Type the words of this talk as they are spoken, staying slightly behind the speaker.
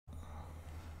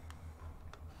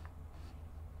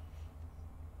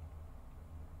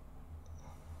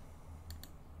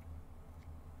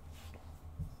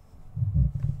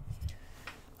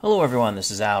Hello everyone,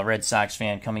 this is Al, Red Sox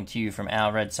fan, coming to you from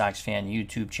Al Red Sox Fan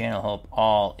YouTube channel. Hope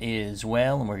all is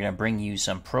well, and we're going to bring you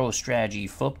some Pro Strategy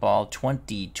Football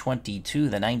 2022.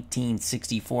 The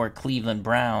 1964 Cleveland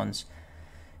Browns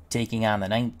taking on the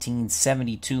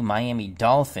 1972 Miami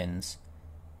Dolphins.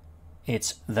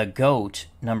 It's the GOAT,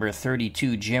 number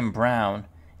 32, Jim Brown,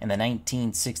 and the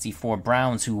 1964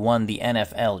 Browns, who won the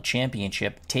NFL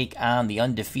championship, take on the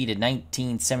undefeated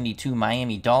 1972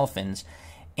 Miami Dolphins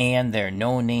and their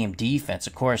no-name defense.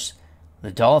 Of course,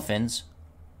 the Dolphins,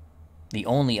 the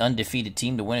only undefeated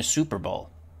team to win a Super Bowl.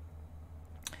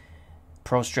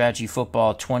 Pro Strategy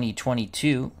Football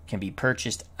 2022 can be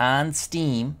purchased on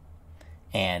Steam,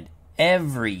 and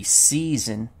every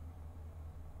season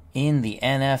in the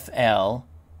NFL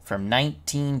from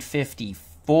 1950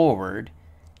 forward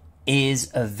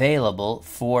is available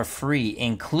for free,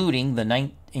 including the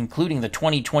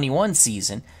 2021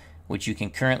 season, which you can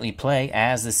currently play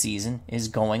as the season is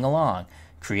going along,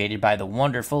 created by the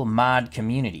wonderful mod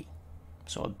community.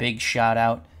 So a big shout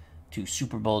out to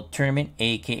Super Bowl Tournament,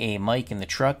 aka Mike in the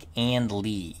Truck, and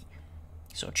Lee.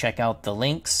 So check out the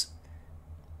links.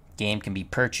 Game can be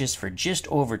purchased for just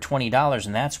over $20,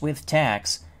 and that's with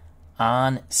tax,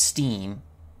 on Steam.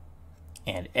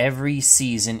 And every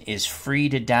season is free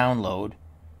to download.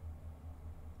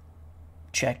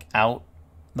 Check out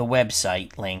the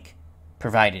website link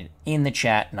provided in the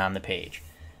chat and on the page.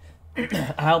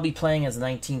 I'll be playing as the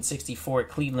 1964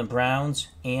 Cleveland Browns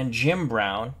and Jim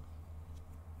Brown.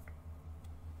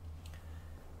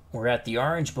 We're at the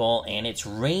Orange Bowl, and it's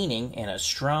raining, and a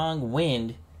strong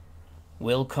wind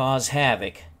will cause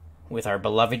havoc with our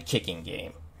beloved kicking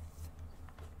game.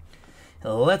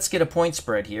 Let's get a point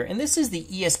spread here. And this is the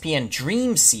ESPN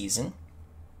Dream season,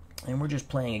 and we're just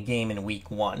playing a game in week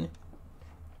 1.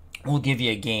 We'll give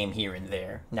you a game here and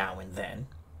there, now and then.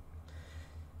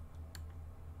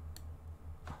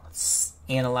 Let's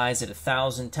analyze it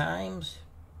 1,000 times.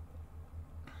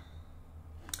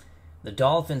 The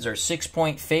Dolphins are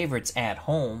 6-point favorites at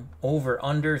home, over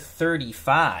under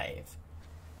 35.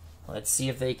 Let's see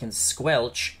if they can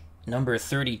squelch number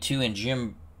 32 and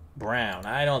Jim Brown.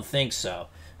 I don't think so.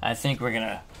 I think we're going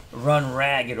to run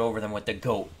ragged over them with the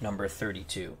GOAT, number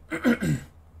 32.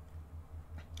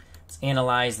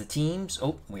 Analyze the teams.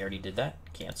 Oh, we already did that.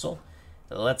 Cancel.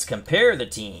 Let's compare the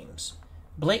teams.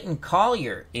 Blayton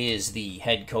Collier is the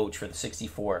head coach for the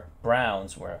 64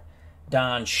 Browns, where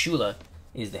Don Shula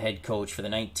is the head coach for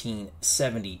the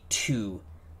 1972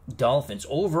 Dolphins.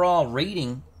 Overall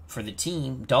rating for the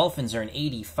team, Dolphins are an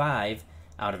 85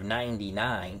 out of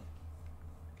 99,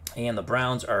 and the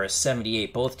Browns are a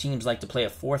 78. Both teams like to play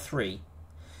a 4-3,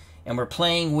 and we're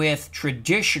playing with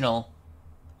traditional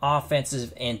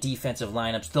offensive and defensive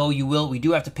lineups, though we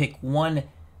do have to pick one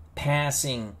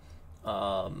passing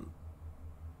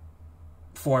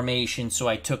formation, so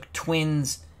I took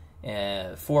twins, 4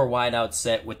 wideout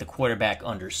set with the quarterback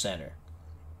under center.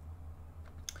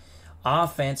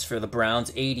 Offense for the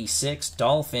Browns, 86,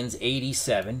 Dolphins,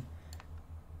 87.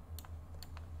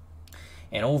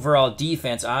 And overall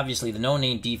defense, obviously the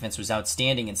no-name defense was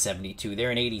outstanding in 72. They're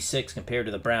an 86 compared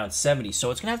to the Browns' 70. So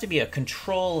it's going to have to be a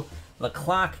control the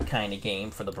clock kind of game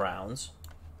for the Browns.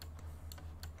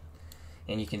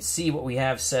 And you can see what we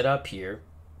have set up here.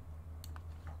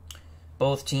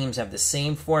 Both teams have the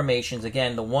same formations.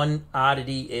 Again, the one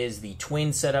oddity is the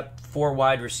twin setup, 4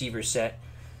 wide receiver set,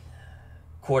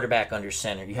 quarterback under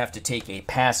center. You have to take a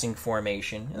passing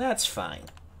formation, and that's fine.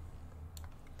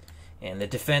 And the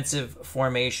defensive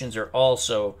formations are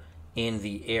also in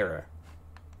the era.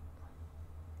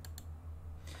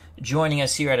 Joining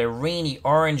us here at a rainy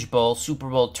Orange Bowl Super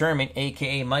Bowl tournament,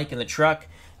 a.k.a. Mike in the Truck,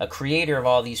 a creator of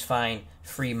all these fine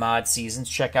free mod seasons.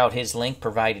 Check out his link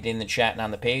provided in the chat and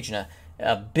on the page. And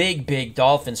a big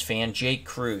Dolphins fan, Jake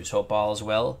Cruz. Hope all is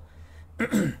well.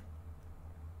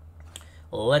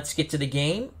 Let's get to the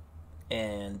game.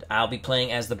 And I'll be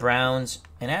playing as the Browns.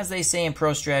 And as they say in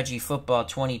Pro Strategy Football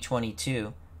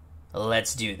 2022,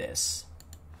 let's do this.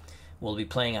 We'll be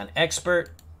playing on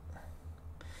Expert.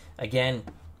 Again,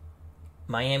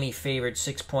 Miami favored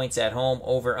 6 points at home,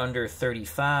 over under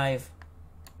 35.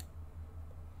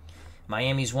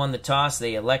 Miami's won the toss.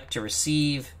 They elect to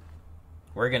receive.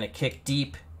 We're going to kick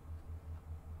deep.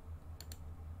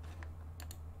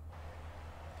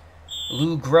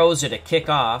 Lou Groza to kick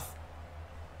off.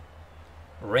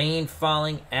 Rain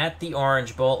falling at the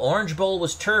Orange Bowl. Orange Bowl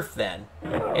was turf then.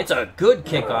 It's a good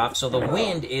kickoff, so the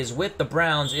wind is with the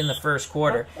Browns in the first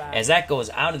quarter. As that goes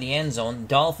out of the end zone,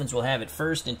 Dolphins will have it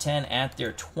 1st and 10 at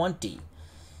their 20.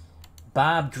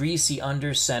 Bob Greasy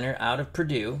under center out of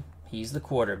Purdue. He's the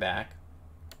quarterback.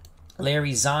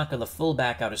 Larry Zonka, the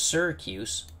fullback out of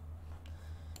Syracuse.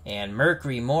 And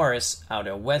Mercury Morris out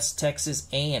of West Texas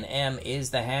A&M is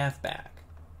the halfback.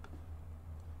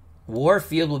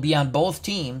 Warfield will be on both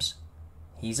teams.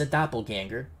 He's a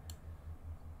doppelganger.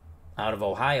 Out of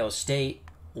Ohio State,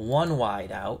 one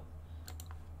wide out.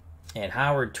 And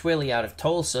Howard Twilley out of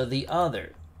Tulsa, the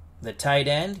other. The tight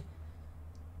end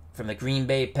from the Green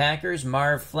Bay Packers,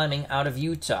 Marv Fleming out of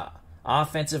Utah.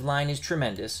 Offensive line is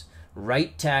tremendous.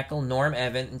 Right tackle, Norm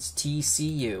Evans,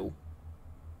 TCU.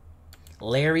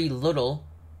 Larry Little,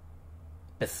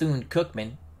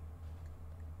 Bethune-Cookman.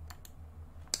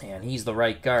 And he's the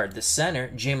right guard. The center,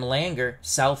 Jim Langer,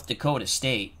 South Dakota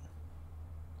State.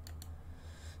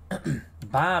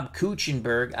 Bob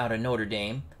Kuchenberg out of Notre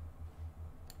Dame.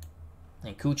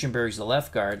 And Kuchenberg's the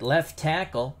left guard. Left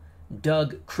tackle,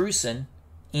 Doug Cruson,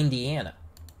 Indiana.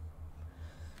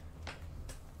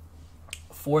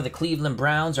 For the Cleveland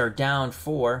Browns are down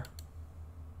 4.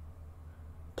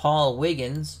 Paul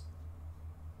Wiggin,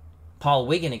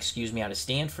 out of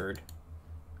Stanford.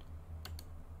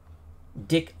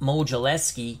 Dick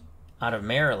Modzelewski out of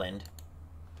Maryland.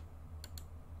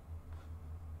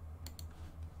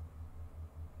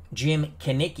 Jim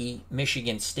Kanicki,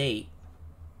 Michigan State.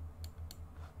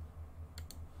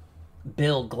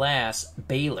 Bill Glass,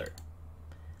 Baylor.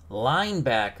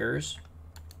 Linebackers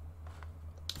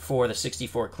for the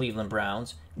 64 Cleveland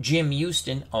Browns, Jim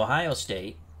Houston, Ohio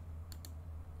State.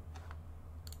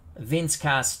 Vince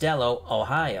Costello,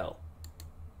 Ohio.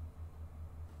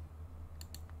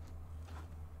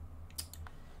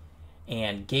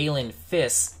 And Galen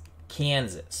Fisk,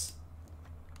 Kansas.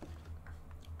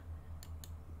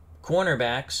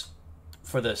 Cornerbacks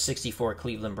for the 64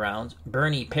 Cleveland Browns,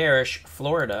 Bernie Parrish,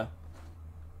 Florida.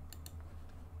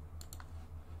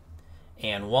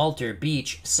 And Walter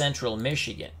Beach, Central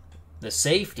Michigan. The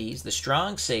safeties, the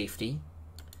strong safety,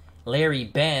 Larry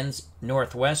Benz,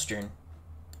 Northwestern.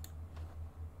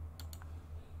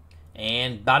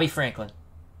 And Bobby Franklin,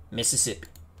 Mississippi.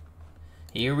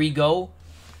 Here we go.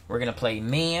 We're going to play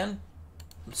man.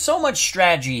 So much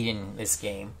strategy in this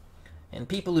game. And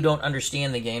people who don't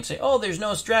understand the game say, oh, there's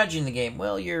no strategy in the game.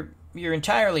 Well, you're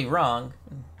entirely wrong.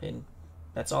 And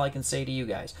that's all I can say to you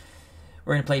guys.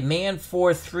 We're going to play man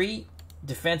 4-3.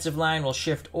 Defensive line will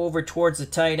shift over towards the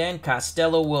tight end.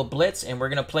 Costello will blitz, and we're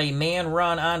going to play man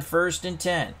run on 1st and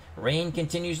 10. Rain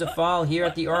continues to fall here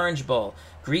at the Orange Bowl.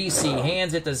 Greasy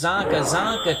hands it to Zonka.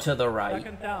 Zonka to the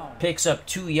right. Picks up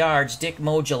 2 yards. Dick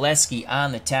Modzelewski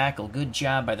on the tackle. Good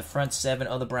job by the front 7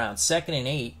 of the Browns. 2nd and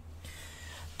 8.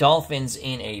 Dolphins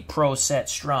in a pro set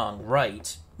strong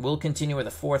right. We'll continue with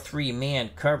a 4-3 man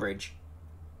coverage.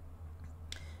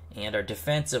 And our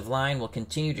defensive line will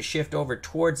continue to shift over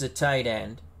towards the tight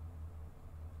end.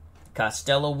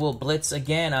 Costello will blitz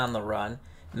again on the run.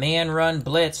 Man run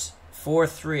blitz,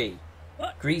 4-3.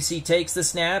 Greasy takes the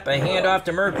snap. A handoff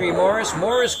to Mercury Morris.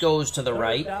 Morris goes to the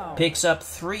right. Picks up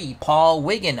 3. Paul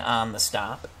Wiggin on the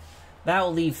stop. That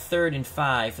will leave 3rd and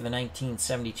 5 for the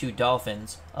 1972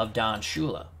 Dolphins of Don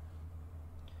Shula.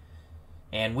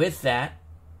 And with that,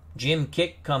 Jim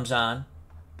Kick comes on.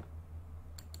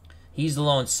 He's the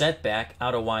lone setback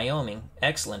out of Wyoming.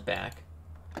 Excellent back.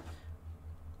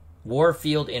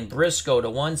 Warfield and Briscoe to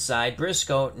one side.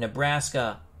 Briscoe,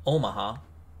 Nebraska, Omaha.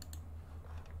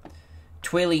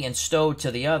 Twilley and Stowe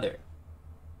to the other.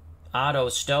 Otto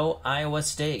Stowe, Iowa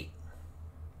State.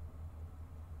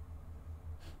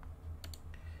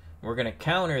 We're going to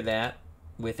counter that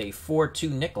with a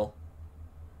 4-2 nickel.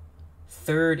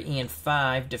 3rd and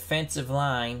 5. Defensive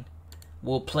line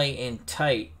will play in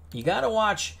tight. You got to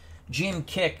watch Jim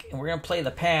Kick, and we're going to play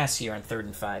the pass here on 3rd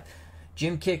and 5.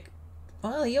 Jim Kick,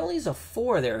 well, he only has a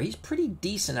 4 there. He's pretty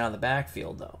decent out of the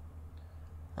backfield, though.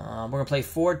 We're going to play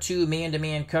 4-2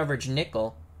 man-to-man coverage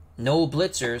nickel. No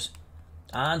blitzers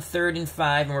on 3rd and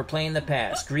 5, and we're playing the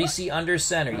pass. Greasy under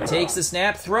center. He takes the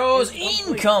snap, throws,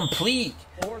 incomplete.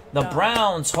 The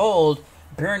Browns hold.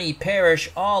 Bernie Parrish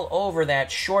all over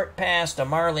that short pass to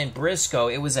Marlon Briscoe.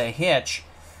 It was a hitch.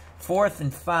 4th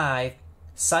and 5.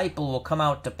 Seipel will come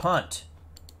out to punt.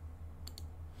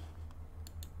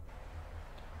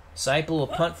 Seipel will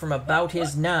punt from about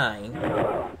his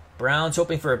 9. Browns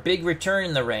hoping for a big return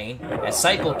in the rain as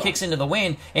Seipel kicks into the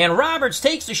wind. And Roberts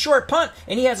takes the short punt,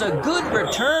 and he has a good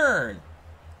return.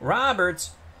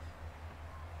 Roberts,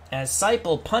 as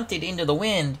Seipel punted into the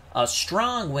wind, a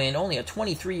strong wind, only a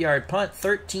 23-yard punt,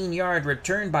 13-yard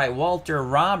return by Walter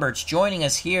Roberts, joining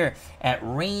us here at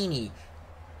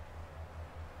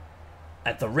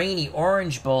the rainy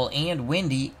Orange Bowl and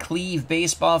windy Cleve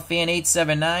Baseball Fan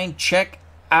 879. Check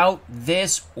out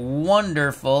this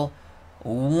wonderful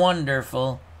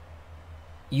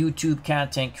YouTube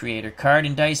content creator, Card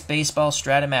and Dice Baseball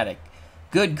Stratomatic.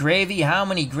 Good gravy. How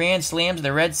many grand slams are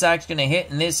the Red Sox going to hit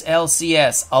in this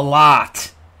LCS? A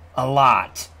lot. A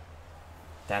lot.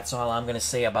 That's all I'm going to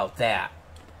say about that.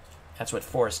 That's what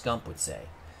Forrest Gump would say.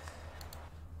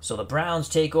 So the Browns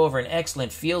take over an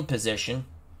excellent field position.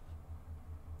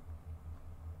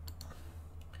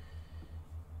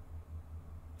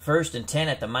 First and 10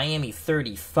 at the Miami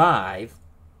 35.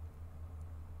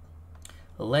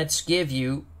 Let's give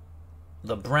you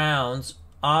the Browns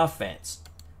offense.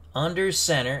 Under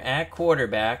center at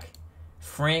quarterback,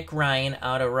 Frank Ryan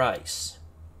out of Rice.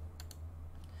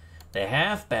 The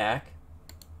halfback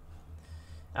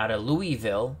out of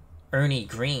Louisville, Ernie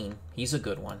Green. He's a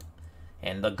good one.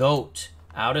 And the GOAT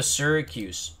out of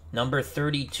Syracuse, number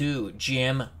 32,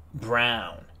 Jim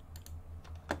Brown.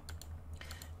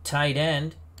 Tight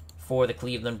end for the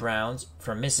Cleveland Browns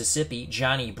from Mississippi,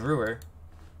 Johnny Brewer.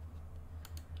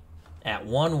 At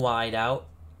one wideout,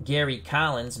 Gary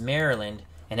Collins, Maryland.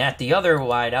 And at the other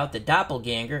wideout, the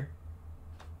doppelganger,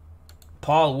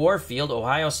 Paul Warfield,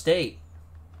 Ohio State.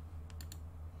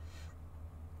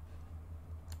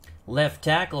 Left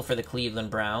tackle for the Cleveland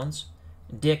Browns,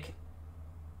 Dick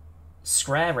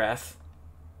Skrareff,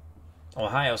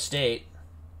 Ohio State.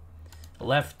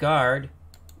 Left guard,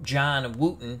 John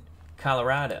Wooten,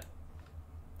 Colorado.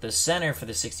 The center for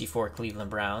the 64 Cleveland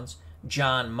Browns,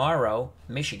 John Morrow,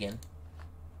 Michigan.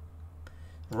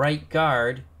 Right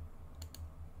guard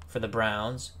for the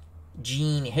Browns,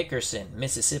 Gene Hickerson,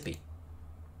 Mississippi.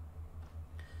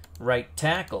 Right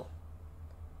tackle,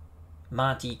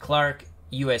 Monty Clark,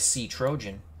 USC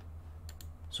Trojan.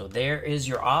 So there is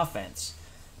your offense.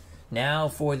 Now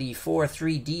for the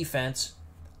 4-3 defense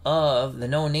of the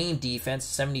no-name defense,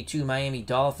 72 Miami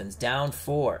Dolphins, down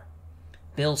 4.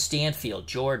 Bill Stanfield,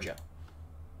 Georgia.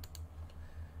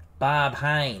 Bob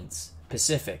Hines,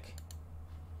 Pacific.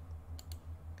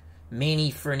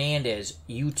 Manny Fernandez,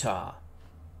 Utah.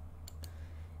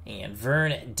 And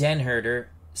Vern Denherter,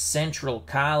 Central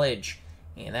College.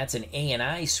 And that's an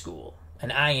A&I school.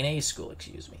 An I&A school,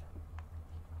 excuse me.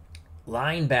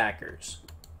 Linebackers.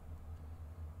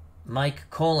 Mike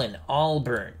Cullen,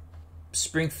 Auburn.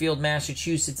 Springfield,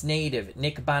 Massachusetts native,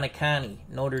 Nick Bonacani,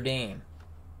 Notre Dame.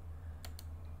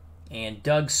 And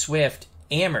Doug Swift,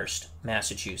 Amherst,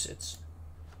 Massachusetts.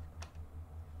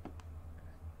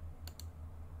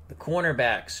 The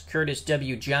cornerbacks, Curtis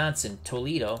W. Johnson,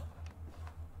 Toledo.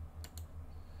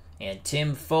 And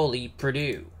Tim Foley,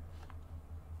 Purdue.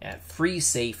 At free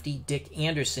safety, Dick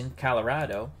Anderson,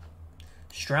 Colorado.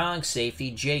 Strong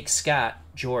safety, Jake Scott,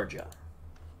 Georgia.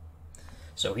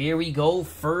 So here we go,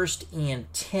 1st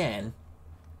and 10.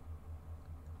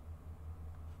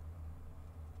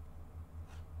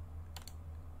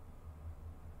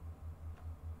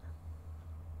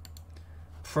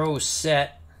 Pro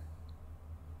set.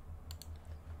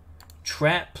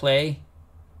 Trap play,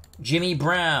 Jimmy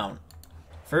Brown.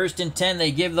 1st and 10,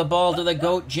 they give the ball to the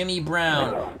GOAT, Jimmy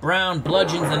Brown. Brown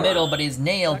bludgeons the middle, but is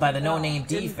nailed by the no-name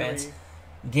defense.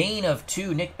 Gain of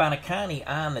 2, Nick Bonacani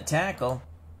on the tackle.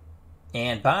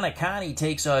 And Bonacani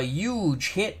takes a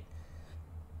huge hit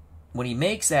when he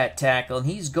makes that tackle, and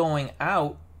he's going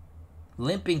out,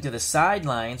 limping to the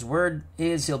sidelines. Word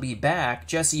is he'll be back.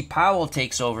 Jesse Powell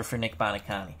takes over for Nick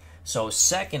Bonacani. So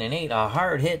 2nd and 8, a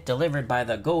hard hit delivered by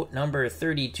the GOAT, number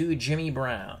 32, Jimmy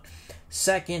Brown.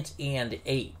 2nd and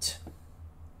 8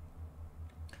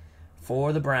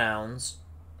 for the Browns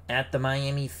at the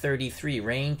Miami 33.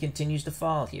 Rain continues to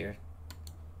fall here.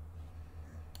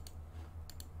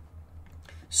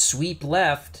 Sweep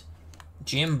left,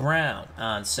 Jim Brown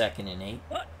on 2nd and 8.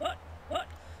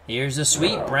 Here's the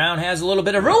sweep. Brown has a little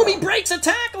bit of room. He breaks a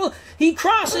tackle. He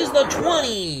crosses the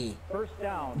 20. First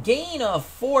down. Gain of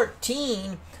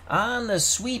 14 on the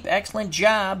sweep. Excellent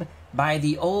job by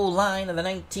the O-line of the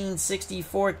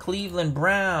 1964 Cleveland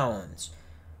Browns.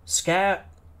 Scaffreth,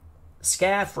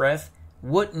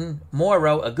 Wooten,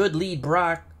 Morrow, a good lead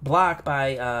block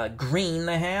by Green,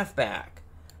 the halfback.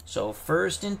 So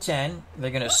 1st and 10,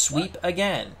 they're going to sweep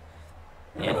again.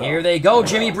 And here they go.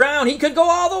 Jimmy Brown, he could go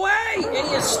all the way. And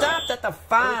he is stopped at the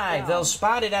 5. They'll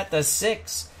spot it at the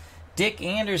 6. Dick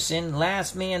Anderson,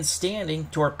 last man standing,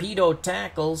 torpedo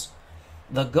tackles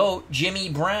the GOAT, Jimmy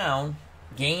Brown.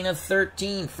 Gain of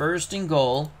 13, 1st and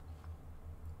goal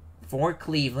for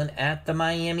Cleveland at the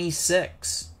Miami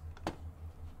 6.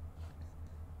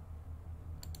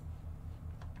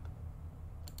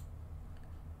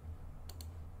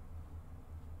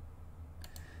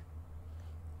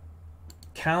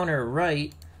 Counter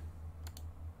right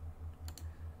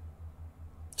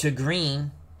to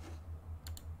Green.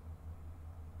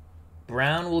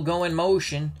 Brown will go in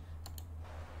motion.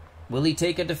 Will he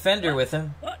take a defender with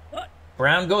him?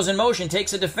 Brown goes in motion,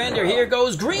 takes a defender. Here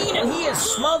goes Green, and he is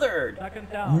smothered.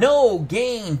 No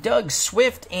gain. Doug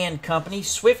Swift and company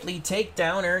swiftly take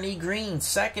down Ernie Green.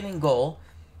 2nd and goal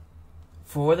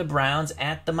for the Browns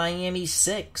at the Miami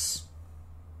 6.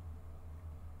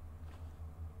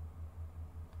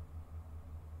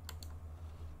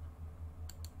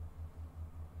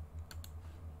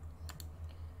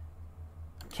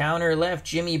 Counter left,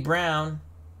 Jimmy Brown.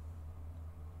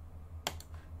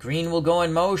 Green will go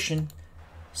in motion.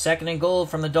 2nd and goal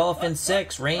from the Dolphins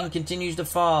 6. Rain continues to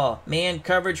fall. Man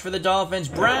coverage for the Dolphins.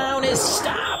 Brown is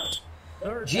stopped.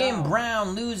 Jim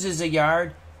Brown loses a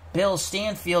yard. Bill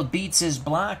Stanfield beats his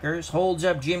blockers. Holds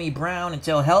up Jimmy Brown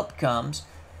until help comes.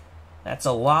 That's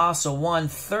a loss of 1.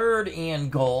 3rd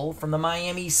and goal from the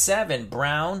Miami 7.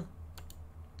 Brown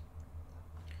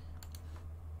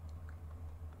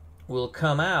will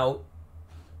come out.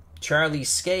 Charlie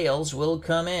Scales will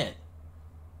come in.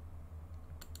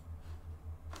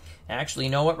 Actually,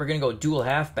 you know what? We're going to go dual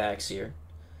halfbacks here.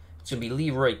 It's going to be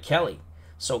Leroy Kelly.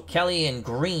 So Kelly and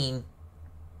Green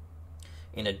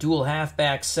in a dual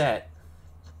halfback set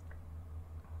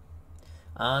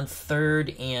on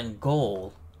 3rd and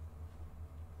goal.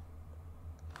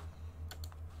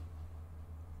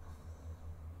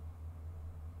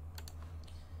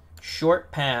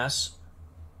 Short pass.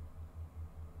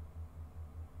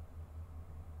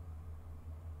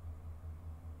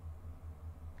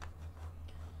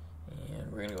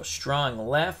 We're going to go strong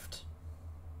left.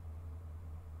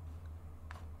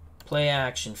 Play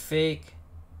action fake.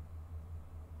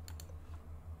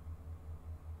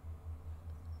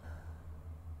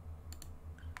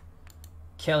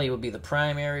 Kelly will be the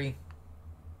primary.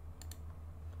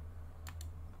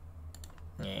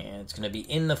 And it's going to be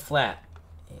in the flat.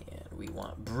 And we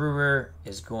want Brewer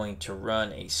is going to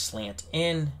run a slant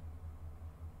in.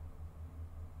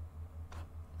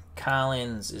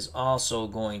 Collins is also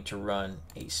going to run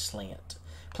a slant.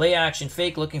 Play action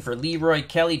fake looking for Leroy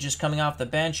Kelly just coming off the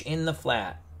bench in the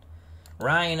flat.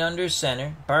 Ryan under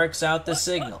center barks out the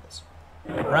signals.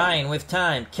 Ryan with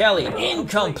time. Kelly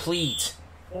incomplete.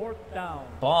 4th down.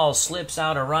 Ball slips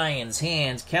out of Ryan's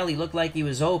hands. Kelly looked like he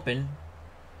was open.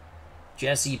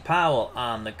 Jesse Powell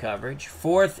on the coverage.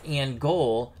 4th and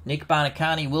goal. Nick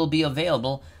Bonacani will be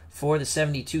available for the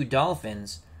 72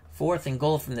 Dolphins. 4th and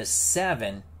goal from the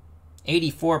 7.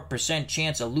 84%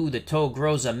 chance of Lou the Toe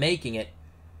Groza making it.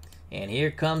 And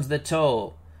here comes the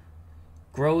toe.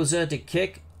 Groza to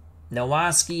kick.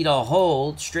 Nowaski to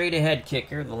hold. Straight ahead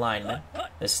kicker, the lineman.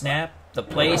 The snap, the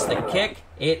place, the kick.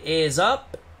 It is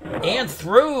up and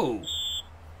through.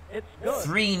 It's good.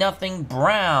 3-0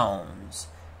 Browns.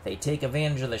 They take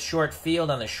advantage of the short field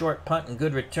on the short punt and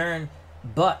good return.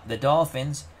 But the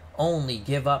Dolphins only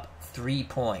give up 3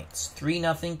 points.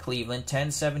 3-0 Cleveland,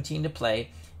 10-17 to play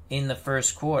in the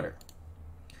first quarter.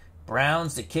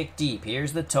 Browns to kick deep.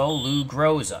 Here's the toe, Lou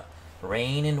Groza.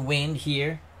 Rain and wind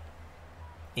here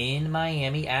in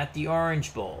Miami at the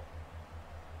Orange Bowl.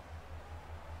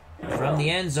 From the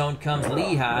end zone comes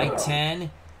Lehigh. 10,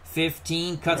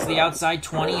 15, cuts the outside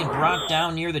 20 and brought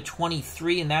down near the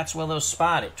 23, and that's where they'll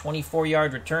spot it.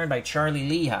 24-yard return by Charlie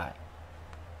Lehigh.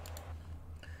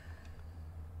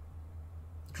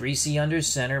 Greasy under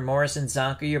center, Morris and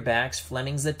Zonka your backs,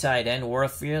 Fleming's the tight end,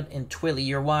 Warfield and Twilly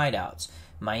your wideouts.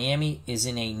 Miami is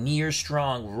in a near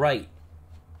strong right.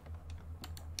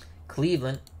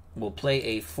 Cleveland will play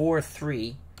a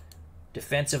 4-3.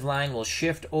 Defensive line will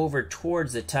shift over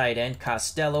towards the tight end.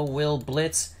 Costello will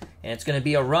blitz, and it's going to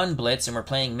be a run blitz, and we're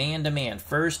playing man-to-man.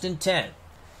 1st and 10.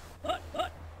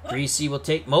 Greasy will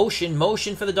take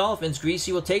motion for the Dolphins.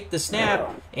 Greasy will take the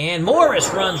snap, and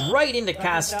Morris runs right into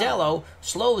Costello,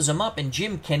 slows him up, and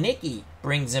Jim Kanicki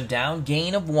brings him down.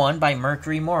 Gain of 1 by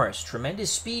Mercury Morris.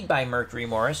 Tremendous speed by Mercury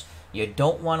Morris. You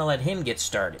don't want to let him get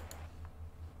started.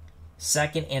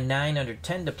 2nd and 9 under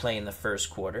 10 to play in the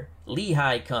first quarter.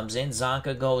 Lehigh comes in.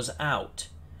 Zonka goes out.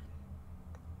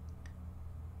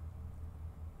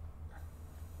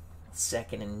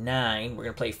 2nd and 9. We're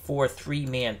going to play 4-3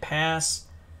 man pass.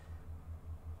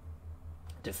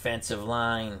 Defensive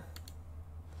line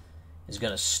is going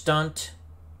to stunt.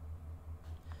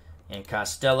 And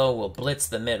Costello will blitz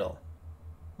the middle.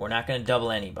 We're not going to double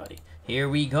anybody. Here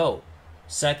we go.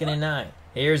 2nd and 9.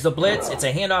 Here's the blitz. It's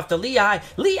a handoff to Lehigh.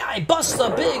 Lehigh busts a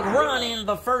big run in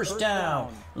the first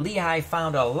down. Lehigh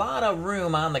found a lot of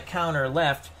room on the counter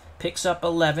left. Picks up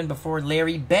 11 before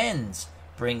Larry Benz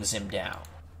brings him down.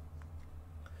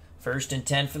 1st and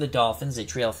 10 for the Dolphins. They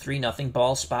trail 3-0.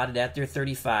 Ball spotted at their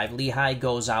 35. Lehigh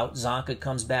goes out. Zonka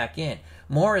comes back in.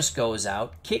 Morris goes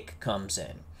out. Kick comes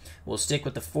in. We'll stick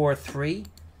with the 4-3.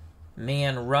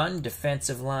 Man run.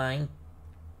 Defensive line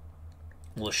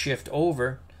will shift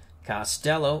over.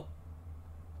 Costello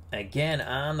again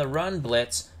on the run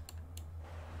blitz.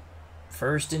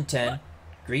 1st and 10.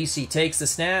 Greasy takes the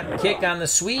snap. Kick on the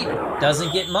sweep.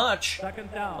 Doesn't get much.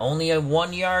 Second down. Only a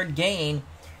 1-yard gain.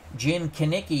 Jim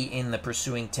Kinnicky in the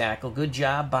pursuing tackle. Good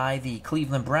job by the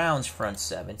Cleveland Browns front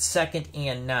 7. 2nd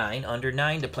and 9. Under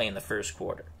 9 to play in the first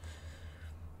quarter.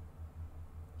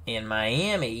 And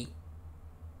Miami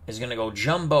is going to go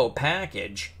jumbo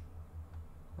package,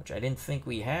 which I didn't think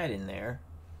we had in there.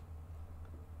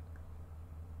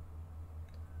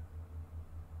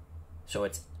 So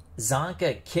it's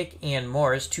Zonka, Kick, and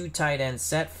Morris. 2 tight ends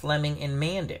set, Fleming and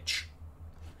Mandich.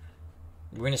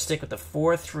 We're going to stick with the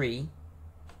 4-3.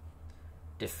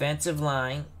 Defensive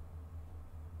line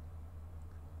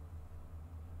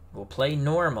will play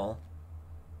normal.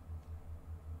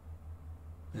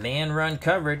 Man run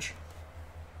coverage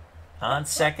on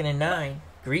 2nd and 9.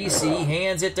 Greasy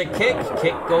hands it to Kick.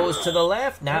 Kick goes to the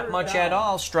left. Not much at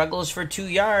all. Struggles for 2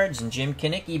 yards. And Jim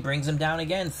Kinnicky brings him down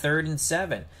again. 3rd and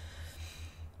 7.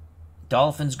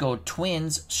 Dolphins go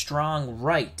twins, strong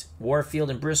right. Warfield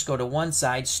and Briscoe to one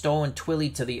side. Stowe and Twilly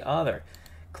to the other.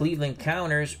 Cleveland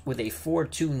counters with a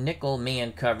 4-2 nickel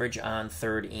man coverage on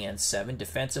 3rd and 7.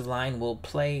 Defensive line will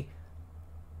play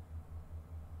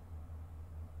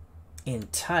in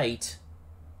tight.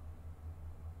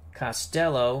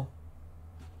 Costello,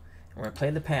 we're going to play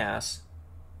the pass.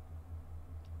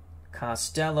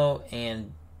 Costello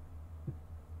and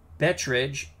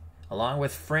Bettridge, along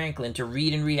with Franklin, to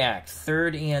read and react.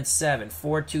 3rd and 7.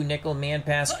 4-2 nickel man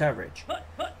pass coverage.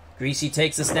 Greasy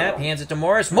takes the snap, hands it to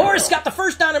Morris. Morris got the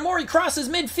first down, and Morey crosses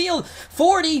midfield.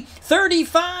 40,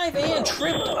 35, and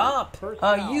tripped up.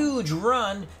 A huge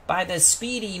run by the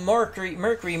speedy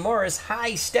Mercury Morris,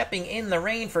 high-stepping in the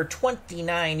rain for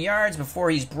 29 yards before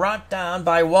he's brought down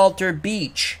by Walter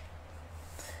Beach.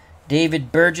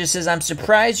 David Burgess says, I'm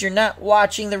surprised you're not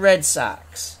watching the Red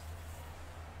Sox.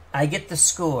 I get the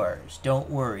scores. Don't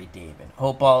worry, David.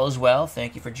 Hope all is well.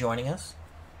 Thank you for joining us.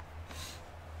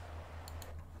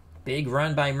 Big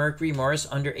run by Mercury Morris.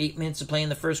 Under 8 minutes to play in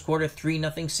the first quarter.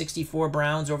 3-0, 64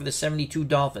 Browns over the 72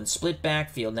 Dolphins. Split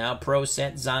backfield now. Pro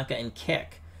set, Zonka, and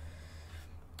Kick.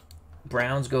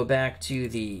 Browns go back to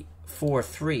the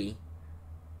 4-3.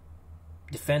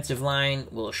 Defensive line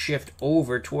will shift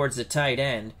over towards the tight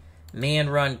end. Man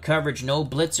run coverage, no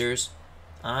blitzers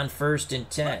on 1st and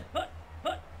 10.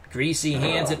 Greasy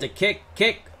hands it to Kick.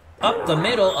 Kick up the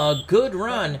middle. A good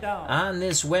run on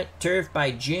this wet turf by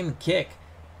Jim Kick.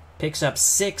 Picks up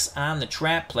 6 on the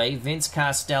trap play. Vince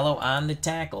Costello on the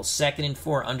tackle. 2nd and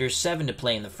 4, under 7 to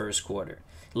play in the first quarter.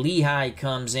 Lehigh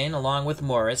comes in along with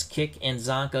Morris. Kick and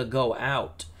Zonka go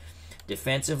out.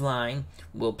 Defensive line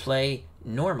will play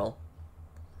normal.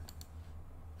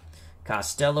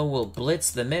 Costello will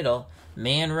blitz the middle.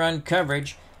 Man run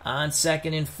coverage on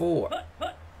 2nd and 4.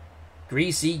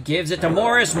 Greasy gives it to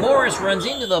Morris. Morris runs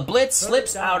into the blitz,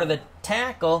 slips out of the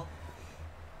tackle,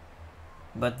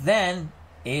 but then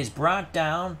is brought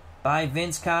down by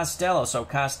Vince Costello. So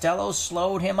Costello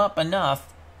slowed him up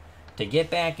enough to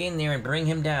get back in there and bring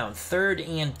him down. 3rd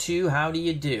and 2, how do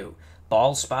you do?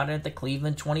 Ball spotted at the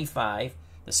Cleveland 25.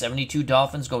 The 72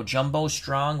 Dolphins go jumbo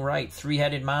strong right.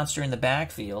 3-headed monster in the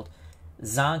backfield.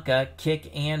 Zonka,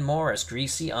 Kick, and Morris.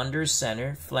 Greasy under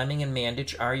center. Fleming and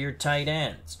Mandich are your tight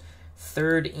ends.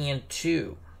 3rd and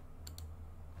 2.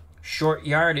 Short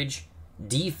yardage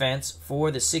defense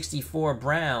for the 64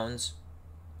 Browns.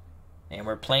 And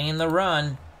we're playing the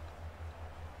run.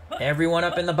 Everyone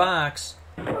up in the box.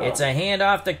 It's a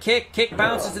handoff to Kick. Kick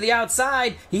bounces to the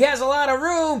outside. He has a lot of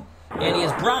room. And he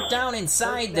is brought down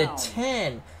inside the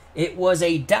 10. It was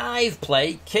a dive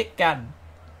play. Kick got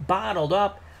bottled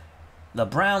up. The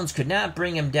Browns could not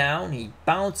bring him down. He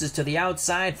bounces to the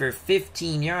outside for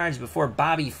 15 yards before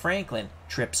Bobby Franklin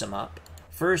trips him up.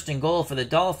 1st and goal for the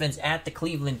Dolphins at the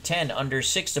Cleveland 10. Under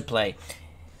 6 to play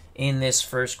in this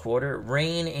first quarter.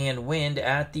 Rain and wind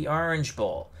at the Orange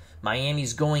Bowl.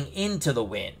 Miami's going into the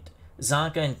wind.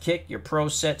 Zonka and Kick, your pro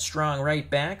set strong right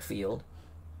backfield.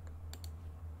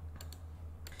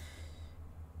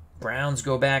 Browns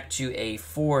go back to a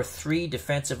 4-3.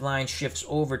 Defensive line shifts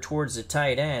over towards the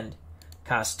tight end.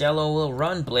 Costello will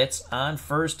run blitz on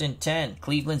 1st and 10.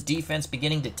 Cleveland's defense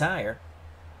beginning to tire.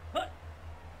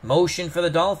 Motion for the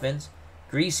Dolphins.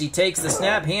 Greasy takes the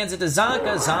snap, hands it to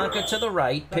Zonka. Zonka to the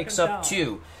right, picks up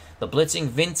 2. The blitzing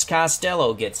Vince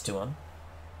Costello gets to him.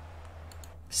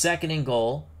 2nd and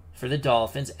goal for the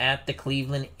Dolphins at the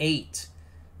Cleveland 8.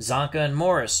 Zonka and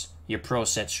Morris, your pro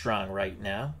set strong right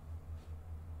now.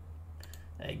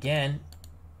 Again,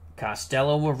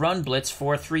 Costello will run blitz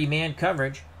 4-3 man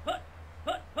coverage.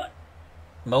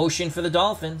 Motion for the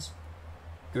Dolphins.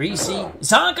 Greasy.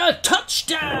 Zonka,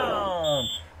 touchdown!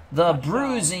 The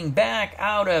bruising back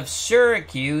out of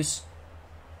Syracuse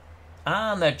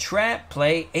on the trap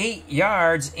play. 8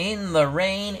 yards in the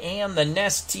rain and the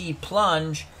Nestea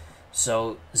plunge.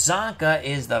 So Zonka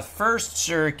is the first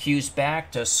Syracuse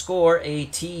back to score a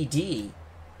TD.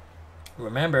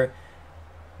 Remember,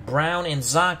 Brown and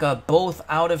Zonka both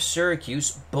out of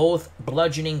Syracuse, both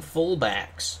bludgeoning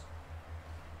fullbacks.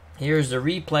 Here's the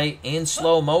replay in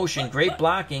slow motion. Great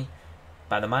blocking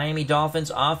by the Miami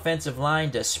Dolphins offensive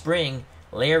line to spring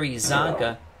Larry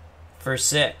Zonka for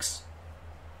 6.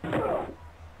 Touchdown.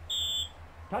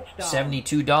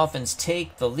 72 Dolphins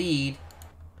take the lead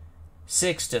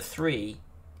 6-3.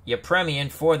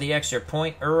 Yepremian for the extra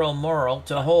point. Earl Morrill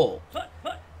to hold.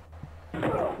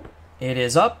 It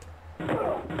is up,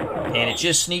 and it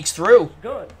just sneaks through.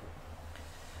 Good.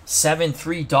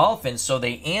 7-3 Dolphins, so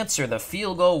they answer the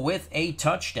field goal with a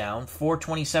touchdown.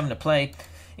 4:27 to play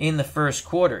in the first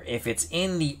quarter. If it's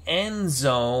in the end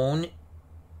zone,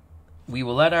 we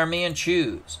will let our man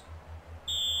choose.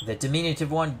 The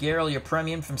diminutive one, Gerald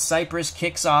Yepremian from Cyprus,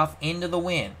 kicks off into the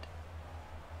wind.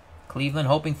 Cleveland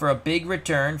hoping for a big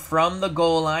return. From the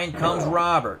goal line comes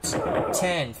Roberts.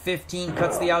 10, 15,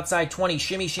 cuts the outside 20,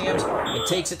 shimmy shams, and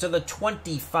takes it to the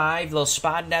 25. They'll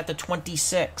spot it at the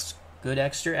 26. Good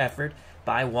extra effort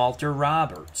by Walter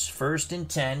Roberts. 1st and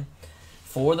 10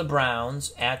 for the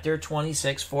Browns at their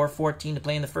 26. 4:14 to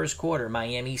play in the first quarter.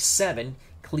 Miami 7,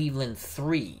 Cleveland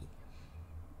 3.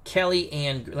 Kelly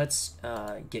and let's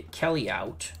get Kelly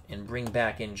out and bring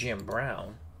back in Jim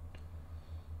Brown.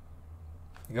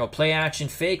 We're going to play action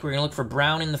fake. We're going to look for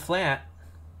Brown in the flat.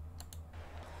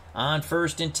 On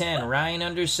 1st and 10, Ryan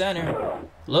under center.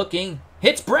 Looking,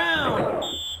 hits Brown!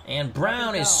 And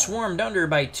Brown is swarmed under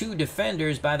by 2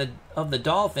 defenders of the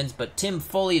Dolphins, but Tim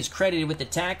Foley is credited with the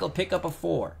tackle, pick up a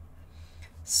 4.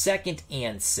 2nd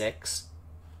and 6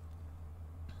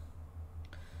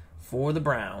 for the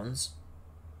Browns.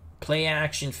 Play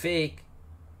action fake.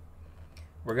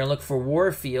 We're going to look for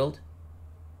Warfield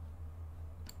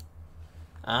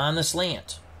on the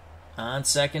slant on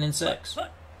 2nd and 6.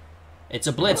 It's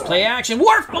a blitz. Play action.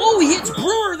 Oh, he hits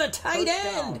Brewer, the tight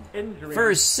end.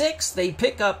 For 6, they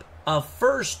pick up a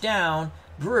first down.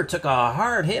 Brewer took a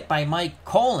hard hit by Mike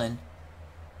Colon.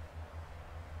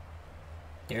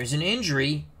 There's an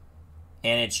injury,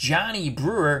 and it's Johnny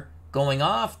Brewer going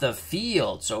off the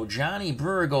field. So Johnny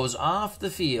Brewer goes off the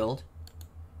field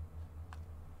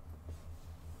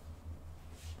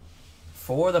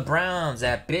for the Browns.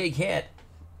 That big hit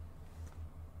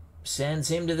sends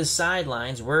him to the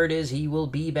sidelines. Word is he will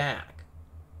be back.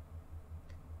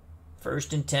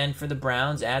 1st and 10 for the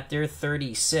Browns at their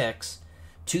 36.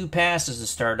 2 passes to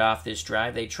start off this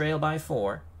drive. They trail by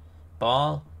 4.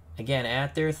 Ball, again,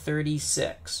 at their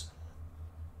 36.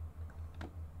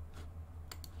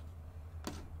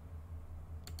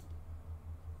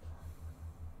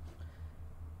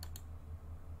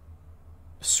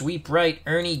 Sweep right,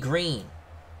 Ernie Green.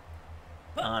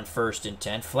 On 1st and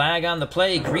 10. Flag on the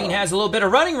play. Green has a little bit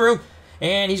of running room,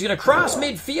 and he's going to cross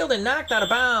midfield and knocked out of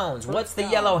bounds. What's the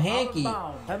yellow hanky?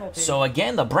 So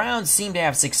again, the Browns seem to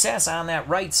have success on that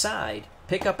right side.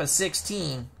 Pick up a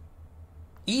 16.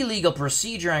 Illegal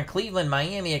procedure on Cleveland.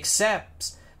 Miami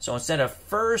accepts. So instead of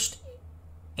 1st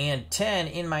and 10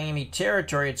 in Miami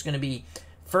territory, it's going to be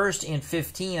 1st and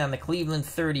 15 on the Cleveland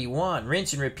 31.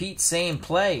 Rinse and repeat, same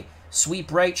play.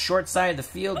 Sweep right, short side of the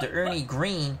field to Ernie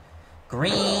Green.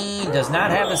 Green does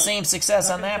not have the same success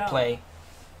on that play.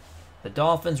 The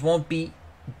Dolphins won't be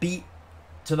beat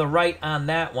to the right on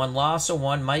that one. Loss of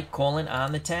 1. Mike Colon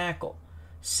on the tackle.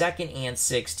 2nd and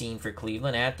 16 for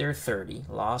Cleveland at their 30.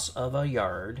 Loss of a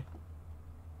yard.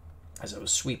 As it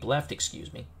was sweep left,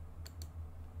 excuse me.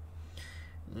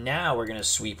 Now we're going to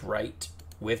sweep right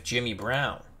with Jimmy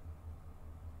Brown.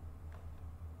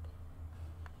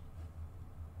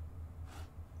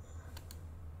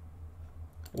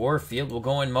 Warfield will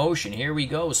go in motion. Here we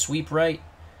go. Sweep right.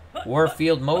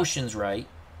 Warfield motions right.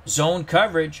 Zone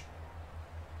coverage.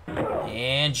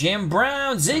 And Jim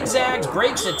Brown zigzags,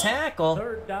 breaks a tackle.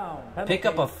 3rd down. Pick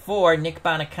up a 4. Nick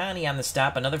Bonacani on the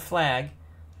stop. Another flag.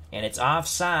 And it's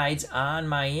offsides on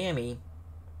Miami.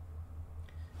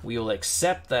 We will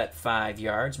accept that 5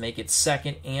 yards. Make it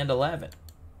 2nd and 11.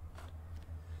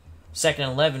 2nd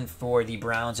and 11 for the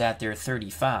Browns at their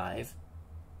 35.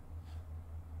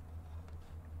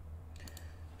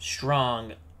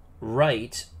 Strong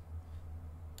right.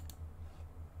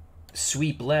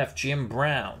 Sweep left, Jim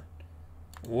Brown.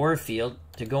 Warfield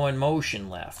to go in motion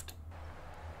left.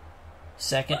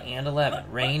 2nd and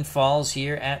 11. Rain falls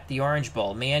here at the Orange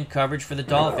Bowl. Man coverage for the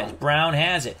Dolphins. Brown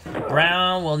has it.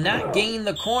 Brown will not gain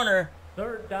the corner.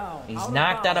 3rd down. He's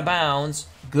knocked out of bounds.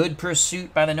 Good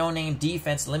pursuit by the no-name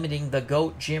defense, limiting the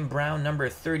GOAT, Jim Brown, number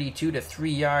 32, to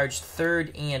 3 yards,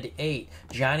 3rd and 8.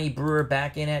 Johnny Brewer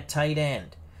back in at tight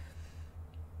end.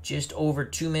 Just over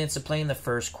 2 minutes to play in the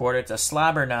first quarter. It's a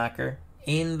slobber knocker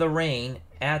in the rain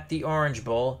at the Orange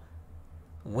Bowl.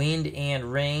 Wind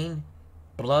and rain,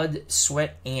 blood,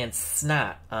 sweat, and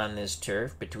snot on this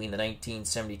turf between the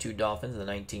 1972 Dolphins and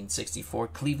the 1964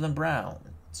 Cleveland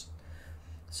Browns.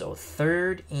 So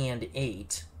 3rd and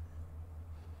 8.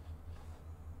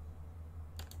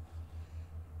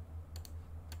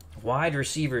 Wide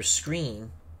receiver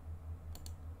screen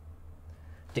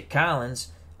to Collins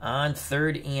on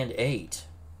 3rd and 8.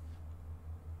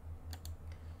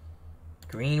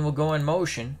 Green will go in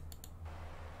motion.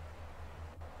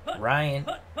 Ryan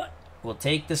will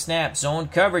take the snap. Zone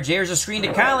coverage. There's a screen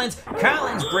to Collins.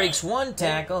 Collins breaks one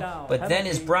tackle, but then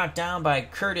is brought down by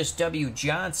Curtis W.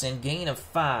 Johnson. Gain of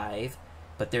 5.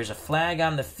 But there's a flag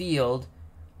on the field.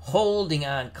 Holding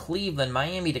on Cleveland.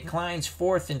 Miami declines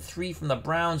 4th and 3 from the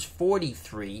Browns'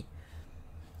 43.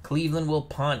 Cleveland will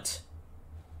punt.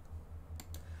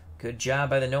 Good job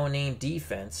by the no-name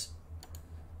defense.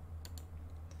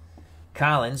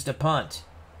 Collins to punt.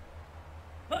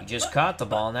 He just caught the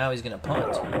ball. Now he's going to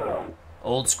punt.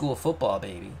 Old school football,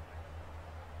 baby.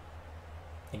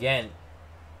 Again,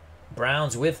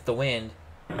 Browns with the wind.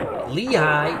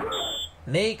 Lehigh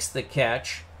makes the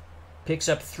catch. Picks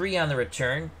up 3 on the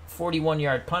return.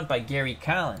 41-yard punt by Gary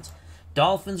Collins.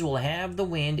 Dolphins will have the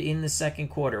wind in the second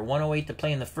quarter. 1:08 to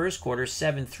play in the first quarter.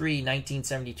 7-3,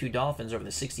 1972 Dolphins over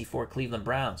the 64 Cleveland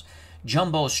Browns.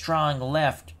 Jumbo strong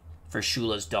left for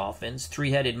Shula's Dolphins.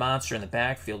 3-headed monster in the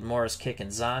backfield. Morris, Kick, and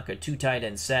Zonka. 2 tight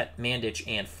end set. Mandich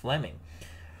and Fleming.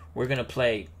 We're going to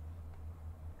play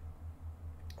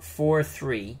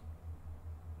 4-3.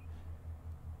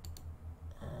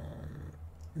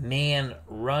 Man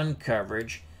run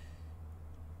coverage,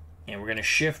 and we're going to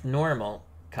shift normal.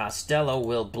 Costello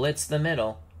will blitz the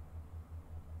middle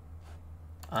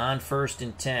on 1st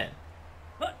and 10.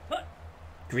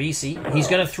 Greasy, he's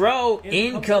going to throw.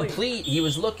 Incomplete. He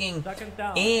was looking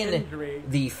in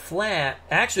the flat.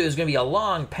 Actually, it was going to be a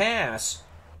long pass,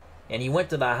 and he went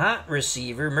to the hot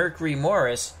receiver, Mercury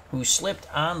Morris, who slipped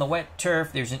on the wet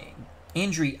turf. There's an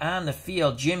injury on the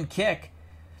field. Jim Kick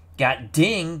got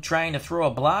dinged trying to throw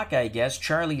a block, I guess.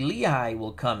 Charlie Lehigh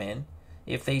will come in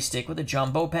if they stick with the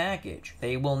jumbo package.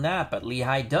 They will not, but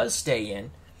Lehigh does stay in.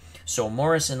 So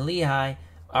Morris and Lehigh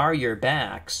are your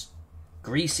backs.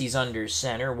 Greasy's under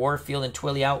center. Warfield and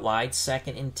Twilly out wide.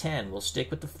 2nd and 10. We'll stick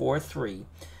with the 4-3.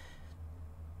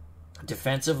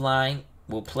 Defensive line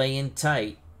will play in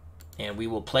tight, and we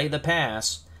will play the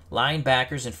pass.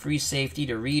 Linebackers and free safety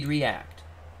to read react.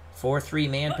 4-3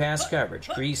 man pass coverage.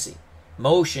 Greasy.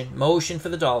 Motion for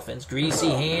the Dolphins. Greasy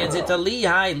hands it to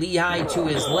Lehigh. Lehigh to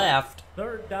his left.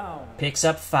 3rd down. Picks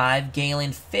up 5.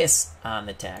 Galen Fiss on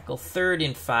the tackle. 3rd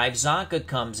and 5. Zonka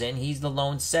comes in. He's the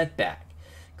lone setback.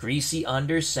 Greasy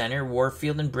under center.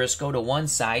 Warfield and Briscoe to one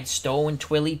side. Stowe and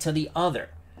Twilly to the other.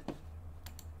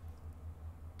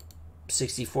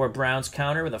 64 Browns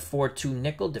counter with a 4-2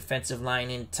 nickel. Defensive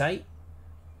line in tight.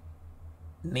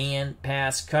 Man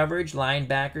pass coverage.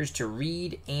 Linebackers to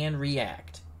read and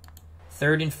react.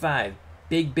 3rd and 5.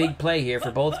 Big play here for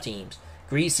both teams.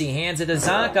 Greasy hands it to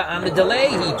Zonka on the delay.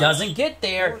 He doesn't get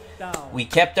there. We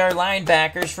kept our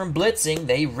linebackers from blitzing.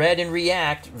 They read and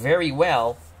react very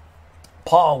well.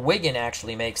 Paul Wiggin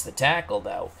actually makes the tackle,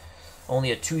 though.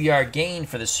 Only a 2-yard gain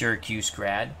for the Syracuse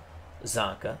grad,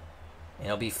 Zonka. And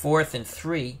it'll be 4th and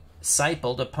 3.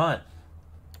 Seipel to punt.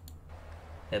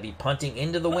 They'll be punting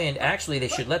into the wind. Actually, they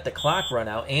should let the clock run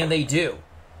out, and they do.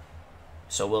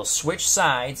 So we'll switch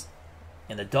sides,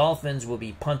 and the Dolphins will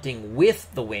be punting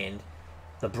with the wind.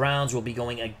 The Browns will be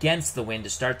going against the wind to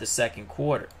start the second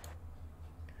quarter.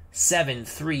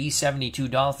 7-3, 72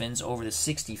 Dolphins over the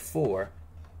 64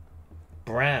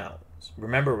 Browns.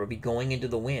 Remember, we'll be going into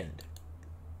the wind.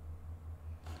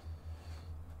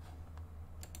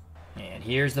 And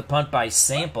here's the punt by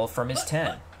Sample from his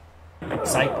 10.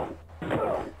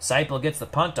 Seipel gets the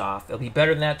punt off. It'll be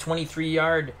better than that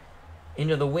 23-yard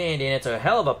into the wind, and it's a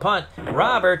hell of a punt.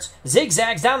 Roberts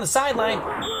zigzags down the sideline.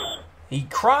 He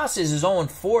crosses his own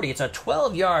 40. It's a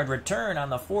 12-yard return on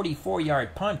the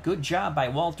 44-yard punt. Good job by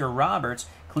Walter Roberts.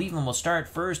 Cleveland will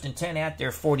start 1st and 10 at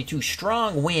their 42.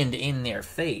 Strong wind in their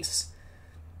face.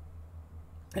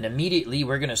 And immediately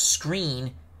we're going to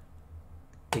screen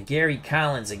to Gary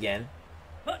Collins again.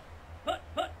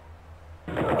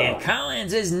 And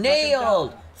Collins is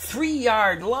nailed.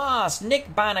 3-yard loss.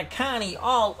 Nick Bonacani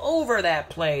all over that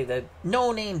play. The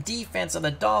no-name defense of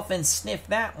the Dolphins sniffed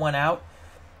that one out.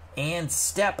 and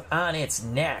step on its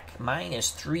neck.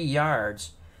 -3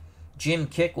 yards. Jim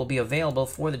kick will be available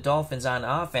for the Dolphins on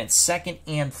offense. 2nd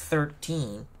and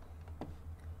 13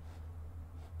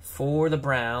 for the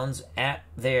Browns at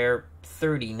their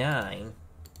 39.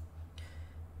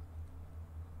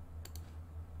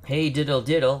 Hey, diddle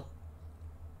diddle.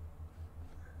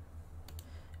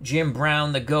 Jim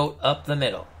Brown, the GOAT, up the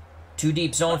middle. 2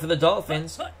 deep zone for the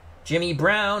Dolphins. Jimmy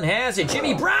Brown has it.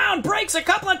 Jimmy Brown breaks a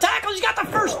couple of tackles. He's got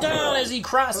the first down as he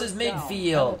crosses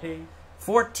midfield.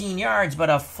 14 yards, but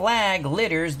a flag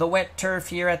litters the wet turf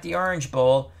here at the Orange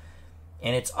Bowl.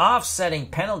 And it's offsetting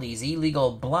penalties.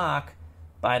 Illegal block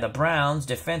by the Browns.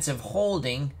 Defensive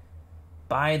holding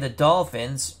by the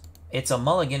Dolphins. It's a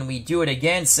mulligan. We do it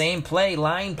again. Same play.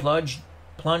 Line plunge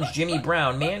Jimmy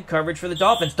Brown. Man coverage for the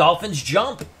Dolphins. Dolphins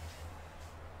jump.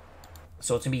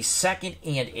 So it's going to be 2nd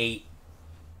and 8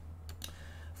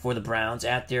 for the Browns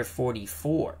at their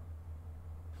 44.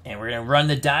 And we're going to run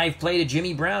the dive play to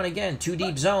Jimmy Brown again. 2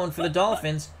 deep zone for the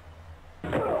Dolphins.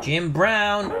 Jim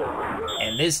Brown.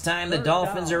 And this time the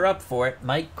Dolphins are up for it.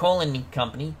 Mike Colin and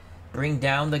company bring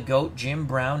down the GOAT, Jim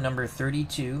Brown, number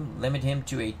 32. Limit him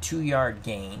to a 2-yard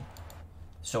gain.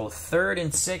 So 3rd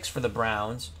and 6 for the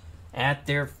Browns at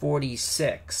their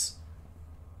 46.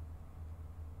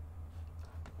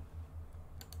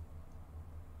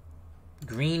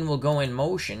 Green will go in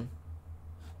motion.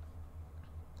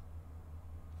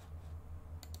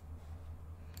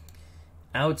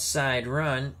 Outside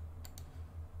run.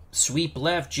 Sweep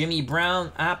left. Jimmy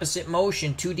Brown, opposite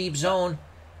motion. 2 deep zone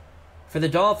for the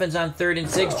Dolphins on 3rd and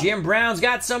 6. Jim Brown's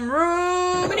got some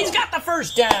room, and he's got the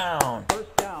first down.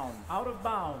 First down, out of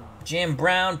bounds. Jim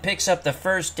Brown picks up the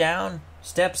first down,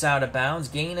 steps out of bounds,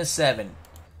 gain of 7.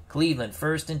 Cleveland,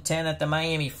 1st and 10 at the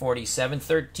Miami 47.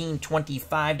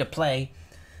 13:25 to play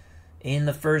in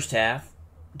the first half.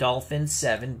 Dolphins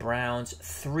 7, Browns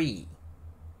 3.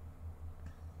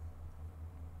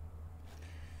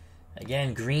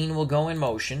 Again, Green will go in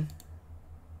motion.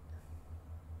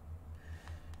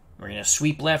 We're going to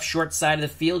sweep left, short side of the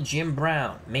field. Jim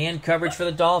Brown. Man coverage for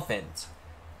the Dolphins.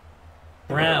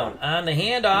 Brown on the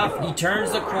handoff. He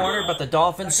turns the corner, but the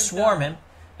Dolphins swarm him.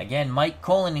 Again, Mike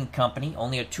Colin and company.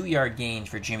 Only a 2-yard gain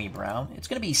for Jimmy Brown. It's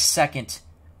going to be second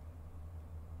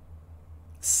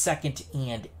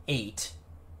and 8.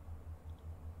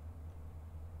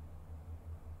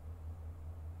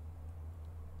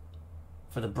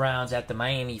 For the Browns at the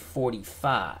Miami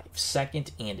 45.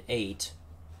 2nd and 8.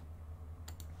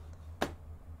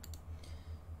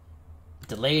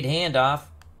 Delayed handoff.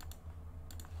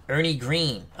 Ernie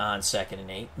Green on 2nd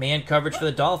and 8. Man coverage for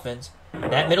the Dolphins.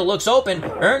 That middle looks open.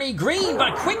 Ernie Green,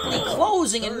 but quickly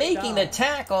closing and making the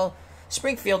tackle.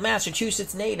 Springfield,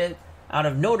 Massachusetts native out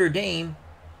of Notre Dame.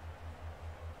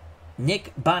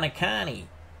 Nick Bonacani.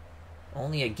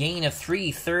 Only a gain of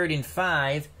 3, 3rd and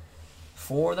 5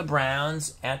 for the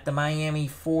Browns at the Miami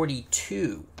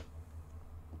 42.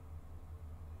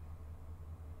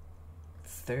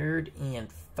 3rd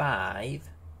and 5.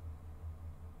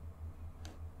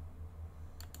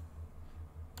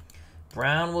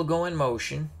 Brown will go in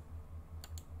motion.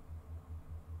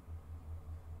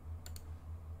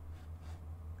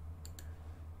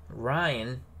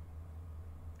 Ryan,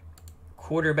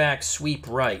 quarterback sweep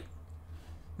right.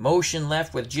 Motion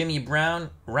left with Jimmy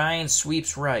Brown. Ryan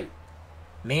sweeps right.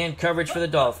 Man coverage for the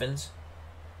Dolphins.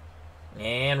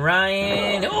 And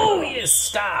Ryan, he is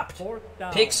stopped.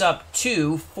 Picks up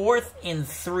 2, 4th and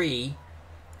 3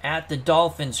 at the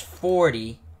Dolphins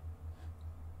 40.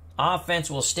 Offense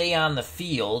will stay on the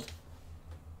field.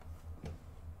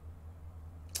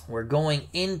 We're going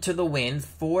into the wind.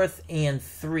 4th and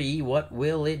 3. What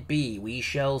will it be? We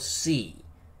shall see.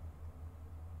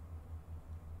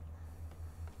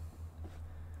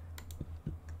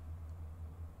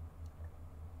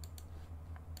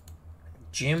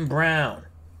 Jim Brown.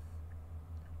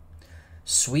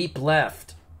 Sweep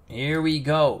left. Here we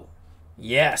go.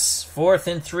 Yes, 4th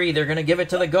and 3. They're going to give it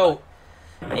to the GOAT.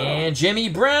 And Jimmy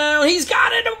Brown, he's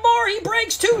got it more. He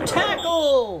breaks 2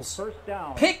 tackles. First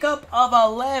down. Pickup of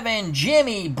 11.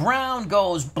 Jimmy Brown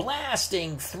goes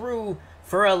blasting through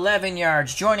for 11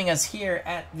 yards. Joining us here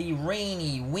at the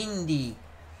rainy, windy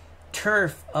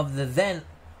turf of the then.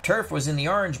 Turf was in the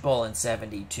Orange Bowl in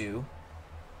 72.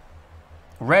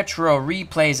 Retro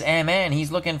Replays MN.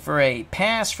 He's looking for a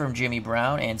pass from Jimmy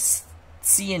Brown. And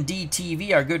C&D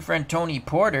TV, our good friend Tony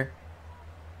Porter.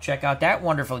 Check out that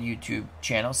wonderful YouTube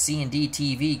channel, C&D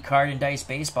TV, Card and Dice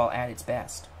Baseball at its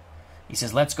best. He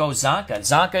says, let's go Zonka.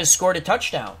 Zonka has scored a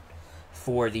touchdown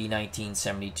for the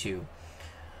 1972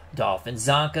 Dolphins.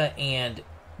 Zonka and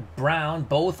Brown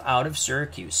both out of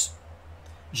Syracuse.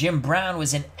 Jim Brown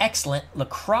was an excellent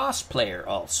lacrosse player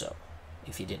also,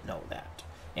 if you didn't know that,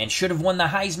 and should have won the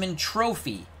Heisman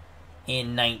Trophy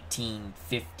in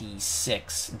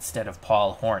 1956 instead of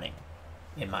Paul Hornung,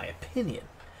 in my opinion.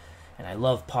 And I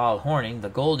love Paul Hornung, the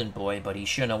golden boy, but he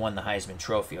shouldn't have won the Heisman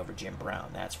Trophy over Jim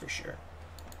Brown, that's for sure.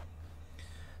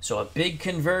 So a big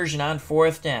conversion on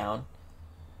 4th down.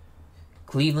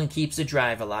 Cleveland keeps the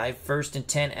drive alive. 1st and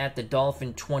 10 at the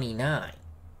Dolphin 29.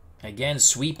 Again,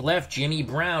 sweep left, Jimmy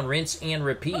Brown, rinse and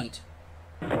repeat.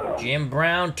 Jim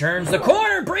Brown turns the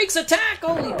corner, breaks a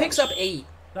tackle, he picks up 8.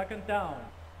 2nd down.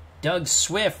 Doug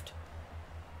Swift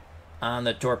on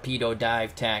the torpedo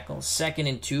dive tackle. 2nd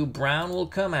and 2, Brown will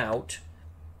come out.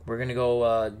 We're going to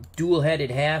go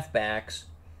dual-headed halfbacks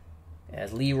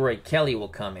as Leroy Kelly will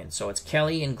come in. So it's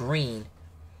Kelly and Green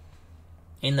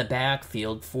in the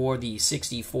backfield for the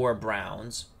 64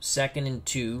 Browns. 2nd and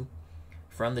 2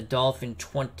 from the Dolphin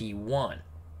 21.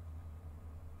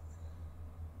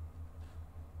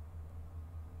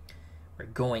 We're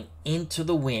going into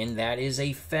the wind. That is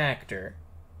a factor.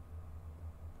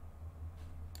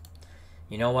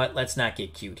 You know what? Let's not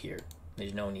get cute here.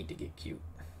 There's no need to get cute.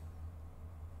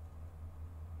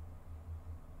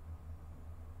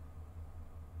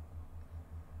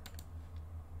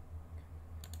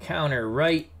 Counter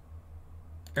right.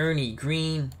 Ernie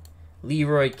Green.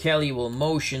 Leroy Kelly will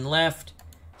motion left.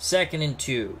 2nd and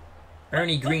 2.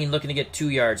 Ernie Green looking to get 2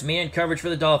 yards. Man coverage for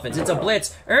the Dolphins. It's a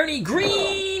blitz. Ernie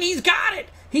Green! He's got it!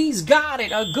 He's got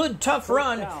it! A good, tough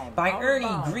run by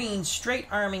Ernie Green,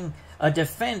 straight-arming a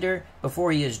defender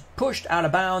before he is pushed out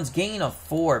of bounds. Gain of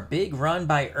 4. Big run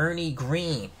by Ernie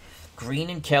Green. Green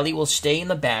and Kelly will stay in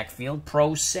the backfield.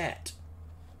 Pro set.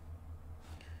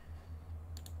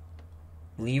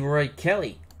 Leroy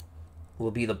Kelly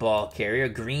will be the ball carrier.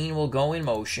 Green will go in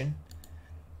motion.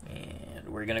 And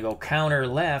we're going to go counter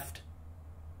left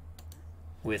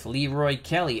with Leroy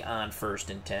Kelly on 1st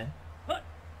and 10.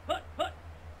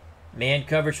 Man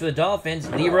coverage for the Dolphins.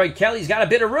 Leroy Kelly's got a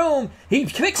bit of room. He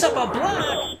picks up a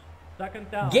block. 2nd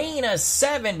down. Gain of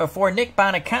 7 before Nick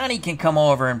Bonacani can come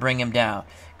over and bring him down.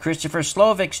 Christopher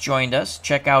Slovik's joined us.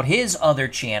 Check out his other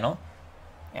channel.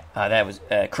 That was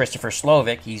Christopher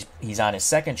Slovik. He's on his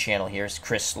 2nd channel here. It's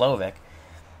Chris Slovik.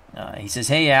 He says,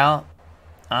 "Hey, Al,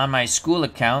 on my school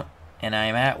account, and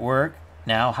I'm at work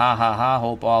now. Ha, ha, ha.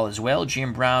 Hope all is well.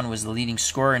 Jim Brown was the leading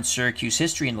scorer in Syracuse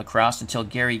history in lacrosse until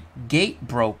Gary Gate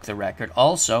broke the record.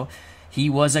 Also, he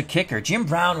was a kicker. Jim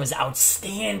Brown was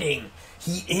outstanding.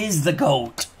 He is the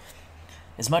GOAT.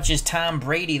 As much as Tom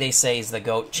Brady, they say, is the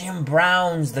GOAT, Jim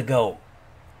Brown's the GOAT.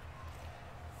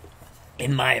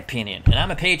 In my opinion. And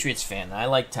I'm a Patriots fan. I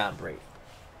like Tom Brady.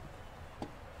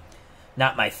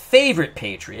 Not my favorite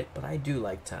Patriot, but I do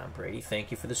like Tom Brady. Thank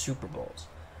you for the Super Bowls.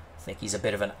 I think he's a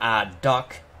bit of an odd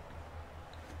duck.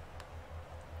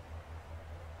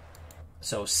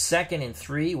 So 2nd and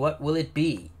 3, what will it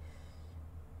be?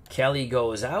 Kelly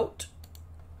goes out.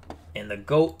 And the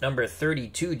GOAT, number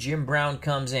 32, Jim Brown,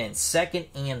 comes in. 2nd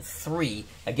and 3.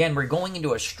 Again, we're going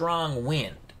into a strong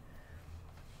wind.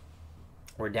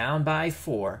 We're down by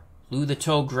 4. Lou the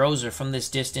Toe Grozer from this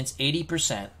distance,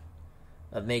 80%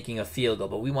 of making a field goal.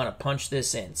 But we want to punch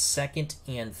this in. 2nd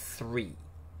and 3.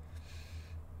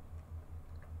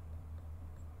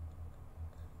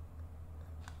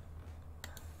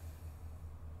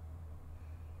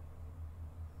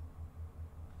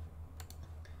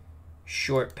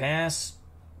 Short pass.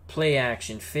 Play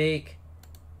action fake.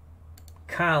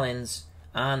 Collins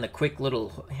on the quick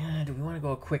little... Yeah, do we want to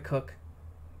go a quick hook?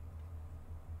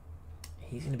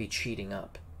 He's going to be cheating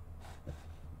up.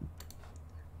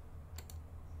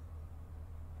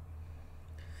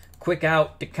 Quick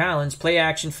out to Collins. Play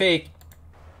action fake.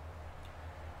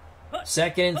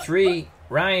 2nd and 3.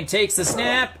 Ryan takes the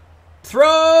snap.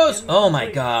 Throws. Oh, my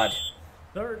God.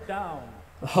 3rd down.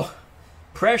 Oh,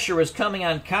 pressure was coming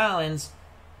on Collins.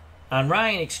 On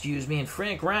Ryan, excuse me. And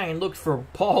Frank Ryan looked for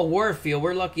Paul Warfield.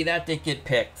 We're lucky that didn't get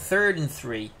picked. 3rd and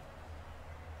 3.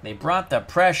 They brought the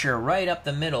pressure right up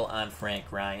the middle on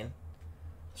Frank Ryan.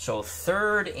 So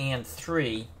 3rd and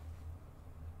 3.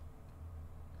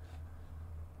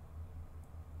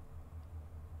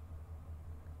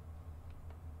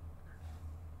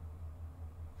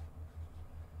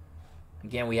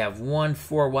 Again, we have 1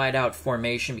 4 wide out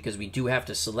formation because we do have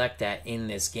to select that in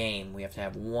this game. We have to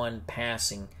have 1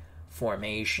 passing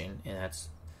formation, and that's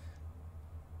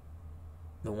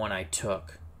the one I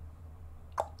took.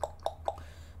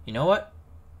 You know what?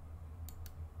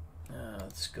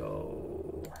 Let's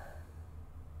go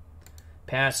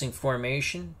passing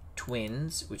formation,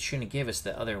 twins, which shouldn't give us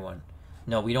the other one.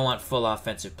 No, we don't want full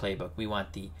offensive playbook. We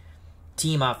want the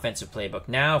team offensive playbook.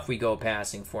 Now if we go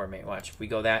passing formation, watch, if we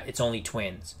go that, it's only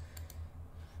Twins.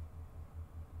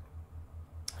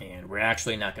 And we're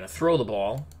actually not going to throw the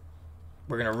ball.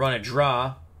 We're going to run a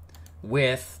draw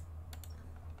with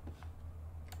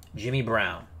Jimmy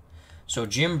Brown. So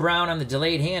Jim Brown on the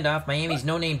delayed handoff. Miami's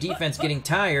no-name defense getting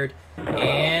tired.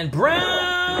 And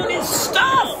Brown is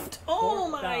stuffed! Oh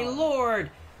my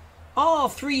lord! All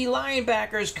three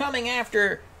linebackers coming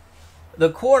after the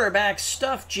quarterback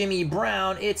stuffed Jimmy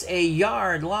Brown. It's a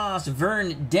yard loss.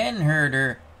 Vern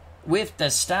Denherter with the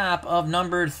stop of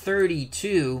number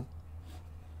 32.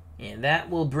 And that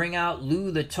will bring out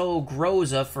Lou the Toe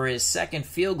Groza for his second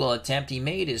field goal attempt. He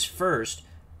made his first.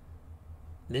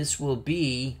 This will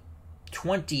be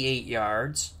 28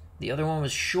 yards. The other one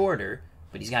was shorter,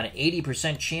 but he's got an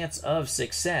 80% chance of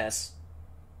success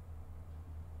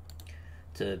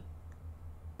to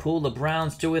pull the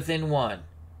Browns to within one.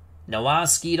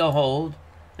 Nowaski to hold.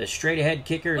 The straight-ahead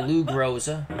kicker, Lou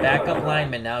Groza. Backup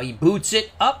lineman now. He boots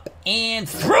it up and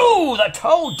through. The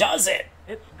Toe does it.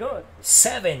 It's good.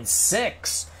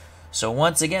 7-6. So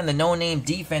once again, the no-name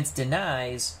defense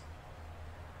denies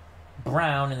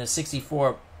Brown and the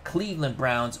 64 Cleveland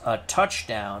Browns a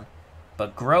touchdown,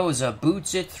 but Groza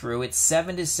boots it through. It's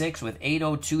 7-6 with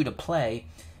 8:02 to play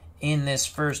in this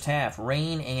first half.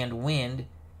 Rain and wind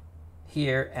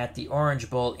here at the Orange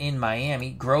Bowl in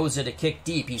Miami. Groza to kick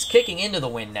deep. He's kicking into the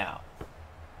wind now.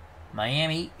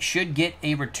 Miami should get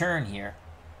a return here.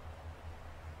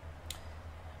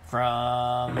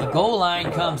 From the goal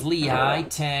line comes Lehigh,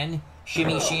 10.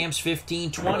 Shimmy Shams, 15,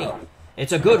 20.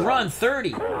 It's a good run,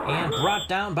 30. And brought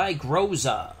down by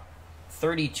Groza.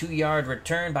 32-yard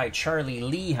return by Charlie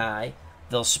Lehigh.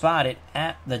 They'll spot it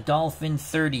at the Dolphin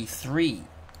 33.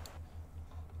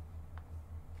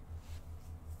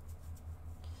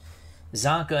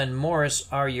 Zonka and Morris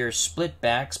are your split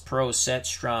backs. Pro set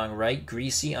strong right.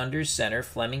 Greasy under center.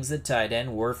 Fleming's the tight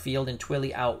end. Warfield and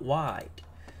Twilly out wide.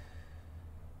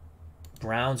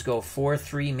 Browns go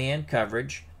 4-3 man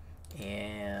coverage.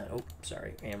 And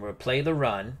we'll play the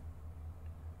run.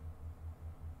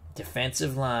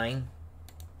 Defensive line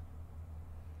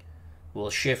will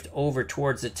shift over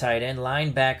towards the tight end.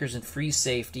 Linebackers and free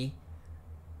safety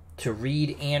to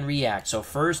read and react. So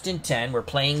 1st and 10, we're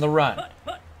playing the run.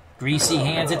 Greasy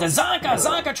hands it to Zonka.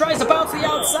 Zonka tries to bounce the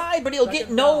outside, but he'll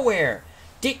get nowhere.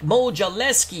 Dick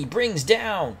Mojaleski brings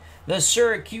down the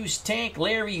Syracuse tank,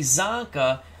 Larry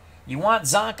Zonka. You want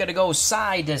Zonka to go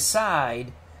side to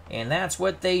side, and that's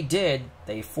what they did.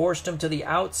 They forced him to the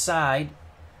outside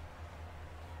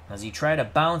as he tried to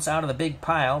bounce out of the big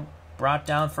pile. Brought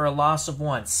down for a loss of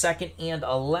 1. 2nd and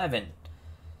 11.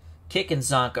 Kick and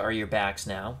Zonka are your backs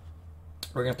now.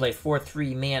 We're going to play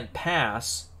 4-3 man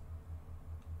pass.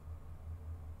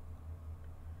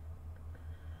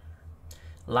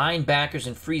 Linebackers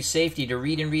and free safety to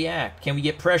read and react. Can we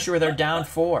get pressure with our down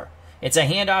 4? It's a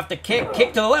handoff to Kick.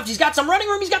 Kick to the left. He's got some running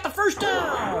room. He's got the first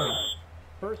down.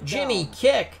 Jimmy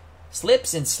Kick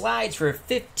slips and slides for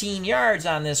 15 yards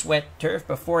on this wet turf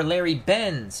before Larry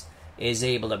Benz is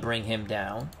able to bring him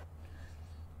down.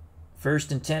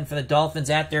 1st and 10 for the Dolphins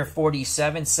at their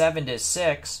 47,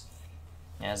 7-6.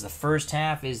 As the first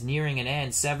half is nearing an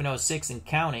end, 7:06 and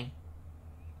counting.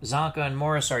 Zonka and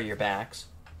Morris are your backs.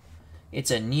 It's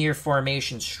a near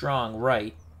formation strong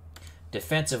right.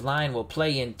 Defensive line will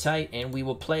play in tight, and we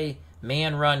will play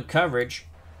man-run coverage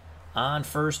on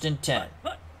 1st and 10.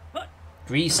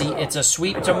 Greasy, it's a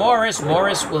sweep to Morris.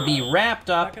 Morris will be wrapped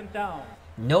up.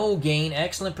 No gain.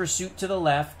 Excellent pursuit to the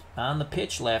left. On the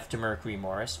pitch left to Mercury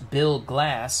Morris. Bill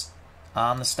Glass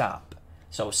on the stop.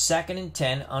 So 2nd and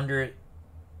 10, under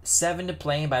 7 to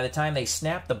play, and by the time they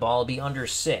snap the ball, it'll be under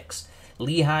 6.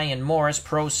 Lehigh and Morris,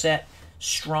 pro set,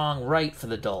 strong right for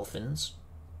the Dolphins.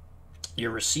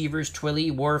 Your receivers,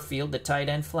 Twilly, Warfield, the tight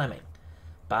end, Fleming.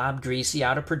 Bob Greasy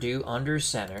out of Purdue, under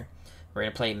center. We're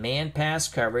going to play man pass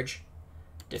coverage.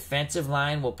 Defensive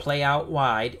line will play out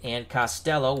wide, and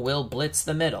Costello will blitz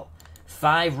the middle.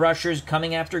 5 rushers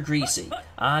coming after Greasy.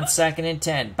 On 2nd and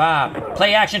 10, Bob,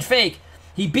 play action fake.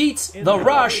 He beats the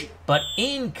rush, but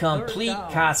incomplete.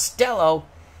 Costello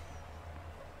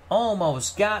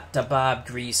almost got to Bob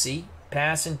Greasy.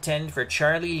 Pass intended for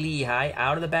Charlie Lehigh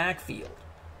out of the backfield.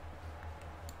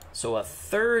 So a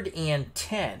 3rd and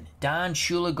 10. Don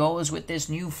Shula goes with this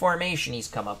new formation he's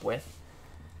come up with.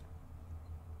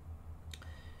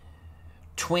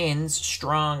 Twins,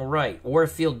 strong right.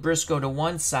 Warfield, Briscoe to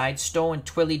one side. Stowe and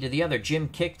Twilly to the other. Jim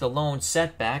Kick the lone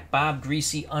setback. Bob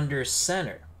Greasy under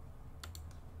center.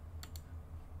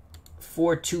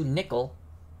 4-2 nickel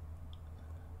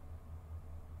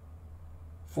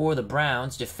for the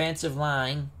Browns. Defensive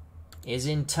line is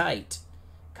in tight.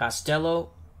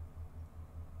 Costello,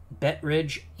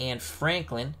 Bettridge, and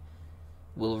Franklin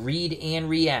will read and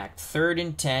react. 3rd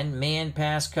and 10, man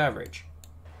pass coverage.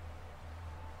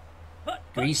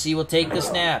 Greasy will take the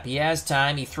snap. He has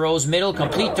time. He throws middle,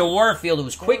 complete to Warfield,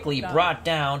 who's quickly brought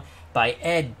down by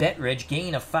Ed Bettridge.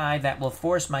 Gain of 5. That will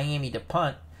force Miami to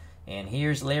punt. And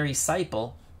here's Larry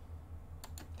Seipel.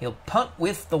 He'll punt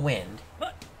with the wind.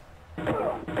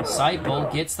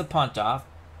 Seipel gets the punt off.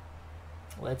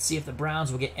 Let's see if the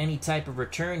Browns will get any type of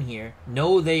return here.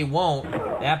 No, they won't.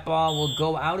 That ball will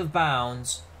go out of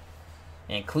bounds.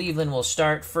 And Cleveland will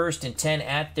start 1st and 10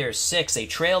 at their 6. They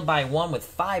trailed by 1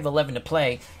 with 5:11 to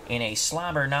play in a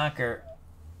slobber knocker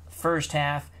first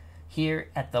half here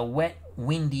at the wet,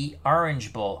 windy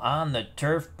Orange Bowl. On the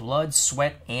turf, blood,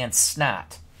 sweat, and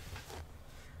snot.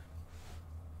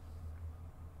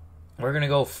 We're going to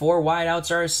go 4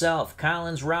 wideouts ourselves.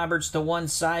 Collins, Roberts to one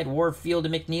side, Warfield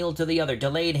and McNeil to the other.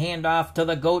 Delayed handoff to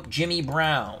the GOAT, Jimmy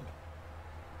Brown.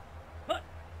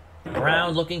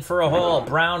 Brown looking for a hole.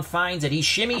 Brown finds it. He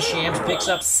shimmy shams, picks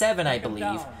up 7, I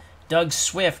believe. Doug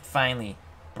Swift finally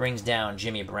brings down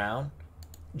Jimmy Brown.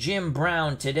 Jim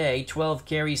Brown today, 12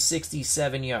 carries,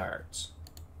 67 yards.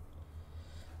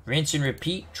 Rinse and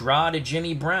repeat, draw to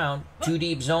Jimmy Brown. 2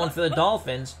 deep zone for the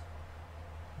Dolphins.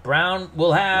 Brown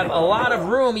will have a lot of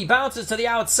room. He bounces to the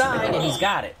outside, and he's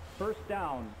got it. 1st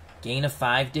down. Gain of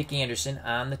 5, Dick Anderson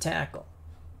on the tackle.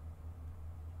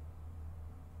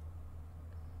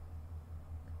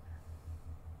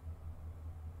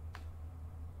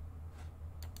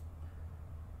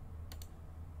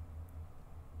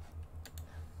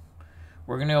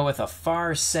 We're going to go with a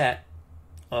far set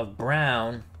of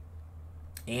Brown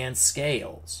and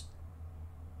Scales.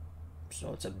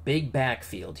 So it's a big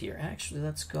backfield here. Actually,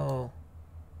 let's go...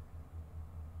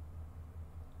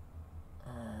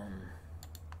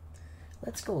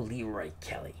 let's go Leroy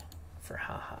Kelly for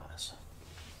ha-has.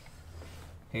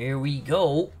 Here we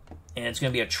go. And it's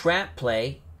going to be a trap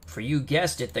play for, you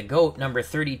guessed it, the GOAT, number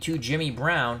 32, Jimmy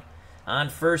Brown. On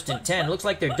 1st and 10. Looks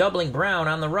like they're doubling Brown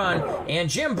on the run. And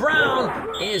Jim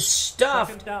Brown is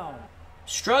stuffed.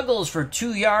 Struggles for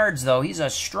 2 yards, though. He's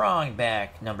a strong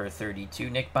back, number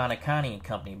 32. Nick Bonacani and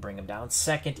company bring him down.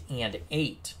 2nd and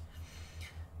 8.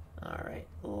 All right.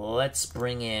 Let's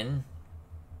bring in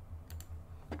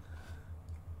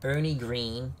Ernie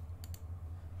Green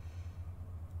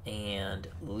and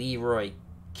Leroy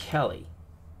Kelly.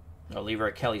 No,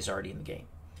 Leroy Kelly's already in the game.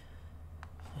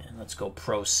 And let's go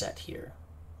pro set here.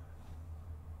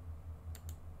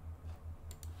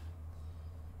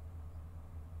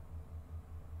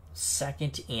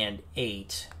 Second and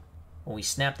 8. When we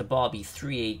snap the ball, it'll be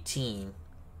 3:18.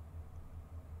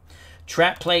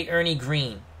 Trap play, Ernie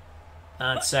Green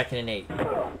on 2nd and 8.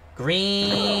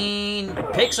 Green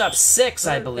picks up 6,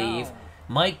 I believe.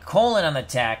 Mike Colon on the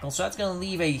tackle. So that's going to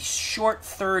leave a short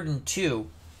 3rd and 2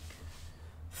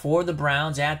 for the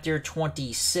Browns at their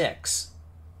 26.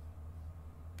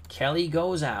 Kelly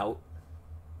goes out.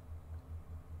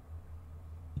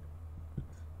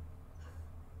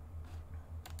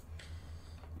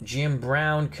 Jim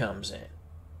Brown comes in.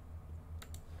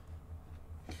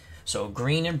 So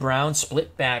Green and Brown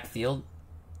split backfield.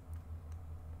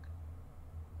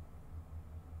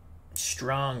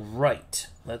 Strong right.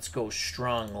 Let's go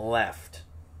strong left.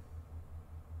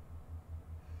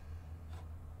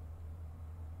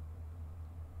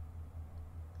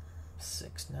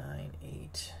 Six, 9,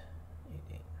 8.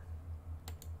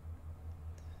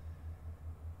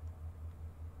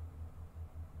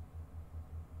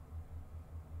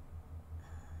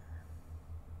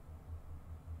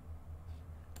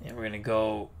 And we're going to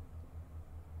go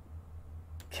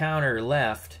counter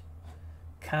left,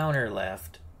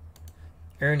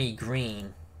 Ernie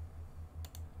Green.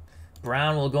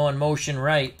 Brown will go in motion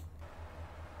right.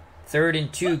 3rd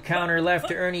and 2, counter left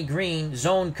to Ernie Green.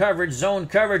 Zone coverage.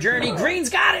 Ernie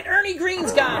Green's got it.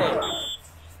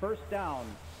 1st down.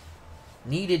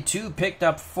 Needed 2, picked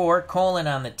up 4. Colin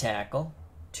on the tackle.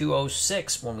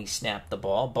 2:06 when we snap the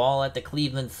ball. Ball at the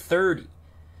Cleveland 30.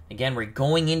 Again, we're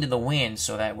going into the wind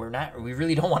so that we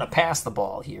really don't want to pass the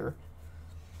ball here.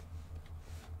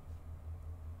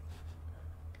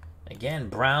 Again,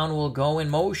 Brown will go in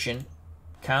motion.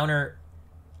 Counter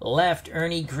left,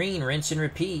 Ernie Green, rinse and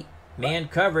repeat. Man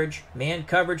coverage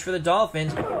for the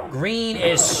Dolphins. Green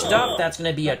is stuffed. That's going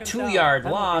to be a 2-yard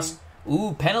loss.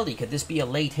 Ooh, penalty. Could this be a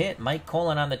late hit? Mike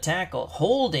Colon on the tackle.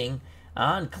 Holding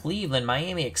on Cleveland.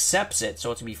 Miami accepts it.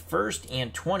 So it's going to be 1st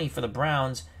and 20 for the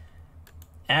Browns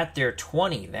at their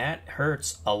 20. That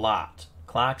hurts a lot.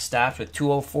 Clock stops with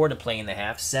 2:04 to play in the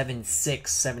half. 7-6,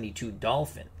 72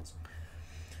 Dolphins.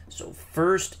 So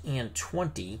 1st and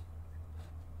 20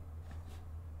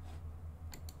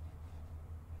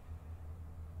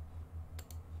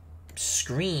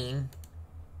 screen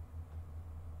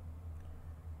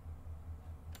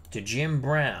to Jim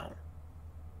Brown.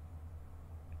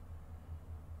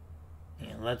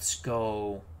 And let's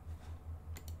go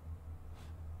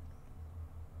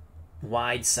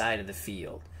wide side of the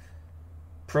field.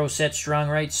 Pro set strong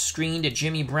right, screen to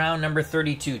Jimmy Brown, number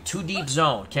 32. Too deep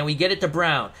zone. Can we get it to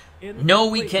Brown? No,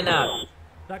 we cannot.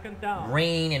 Second down.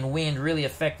 Rain and wind really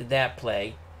affected that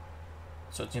play.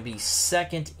 So it's going to be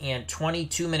 2nd and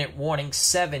 22-minute warning,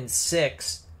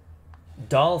 7-6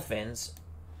 Dolphins,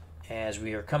 as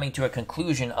we are coming to a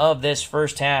conclusion of this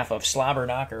first half of slobber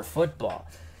knocker football.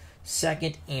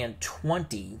 2nd and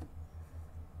 20.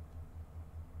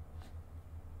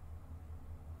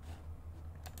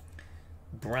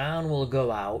 Brown will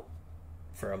go out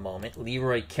for a moment.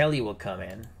 Leroy Kelly will come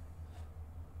in.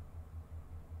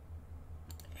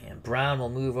 And Brown will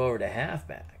move over to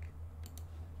halfback.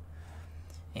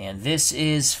 And this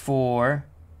is for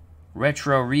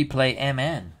Retro Replay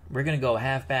MN. We're going to go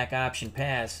halfback option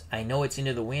pass. I know it's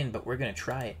into the wind, but we're going to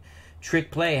try it.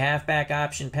 Trick play, halfback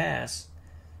option pass.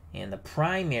 And the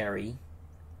primary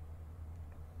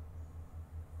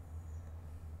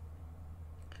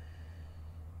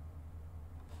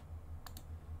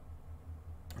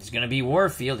is going to be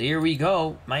Warfield. Here we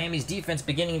go. Miami's defense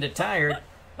beginning to tired.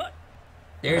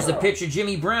 There's the pitch of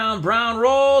Jimmy Brown. Brown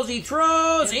rolls. He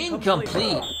throws.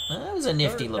 Incomplete. Well, that was a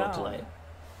nifty little play.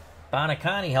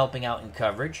 Bonacani helping out in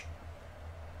coverage.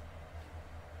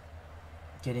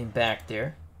 Getting back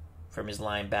there from his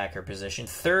linebacker position.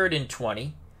 3rd and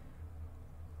 20.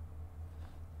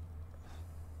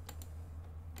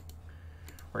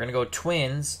 We're going to go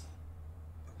Twins.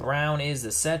 Brown is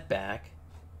the setback.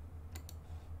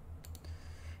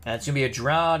 And it's going to be a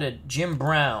draw to Jim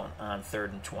Brown on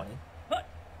 3rd and 20.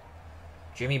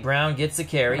 Jimmy Brown gets the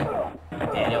carry,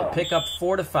 and he'll pick up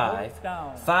 4 to 5.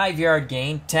 5-yard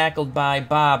gain, tackled by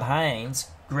Bob Hines.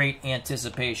 Great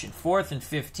anticipation. 4th and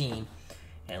 15,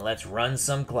 and let's run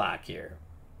some clock here.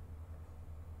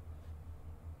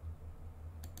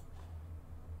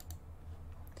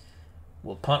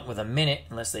 We'll punt with a minute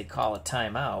unless they call a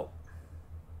timeout.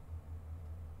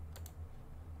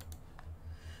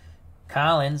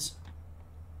 Collins,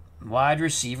 wide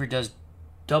receiver, does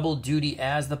double duty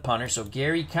as the punter. So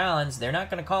Gary Collins, they're not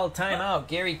going to call a timeout.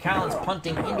 Gary Collins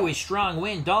punting into a strong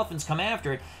wind. Dolphins come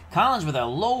after it. Collins with a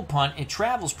low punt. It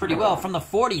travels pretty well. From the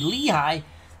 40, Lehigh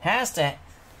has to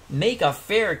make a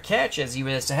fair catch as he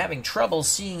was having trouble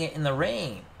seeing it in the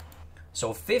rain.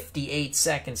 So 58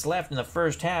 seconds left in the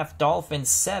first half. Dolphins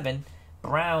 7,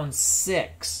 Browns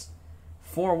 6.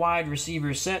 4 wide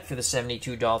receivers set for the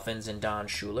 72 Dolphins and Don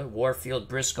Shula. Warfield,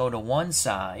 Briscoe to one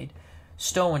side.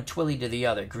 Stowe and Twilly to the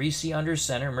other. Greasy under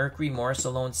center. Mercury Morris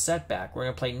alone setback. We're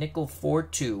going to play nickel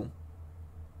 4-2.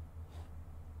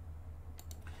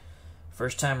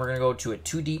 First time we're going to go to a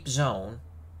 2-deep zone.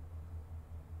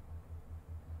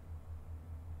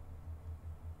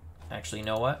 Actually, you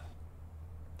know what?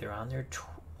 They're on their...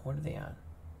 what are they on?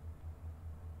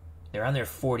 They're on their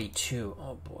 42.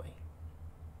 Oh, boy.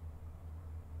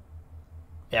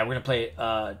 Yeah, we're going to play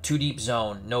 2-deep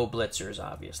zone. No blitzers,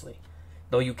 obviously.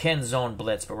 Though you can zone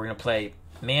blitz, but we're going to play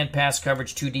man pass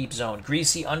coverage, 2-deep zone.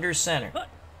 Greasy under center.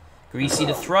 Greasy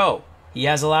to throw. He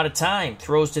has a lot of time.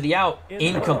 Throws to the out.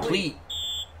 Incomplete.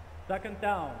 Second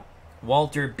down.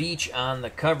 Walter Beach on the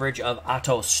coverage of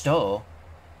Otto Stowe.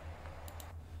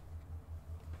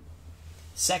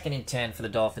 2nd and 10 for the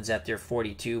Dolphins at their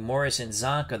 42. Morris and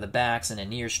Zonka the backs and a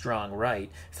near strong right.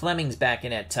 Fleming's back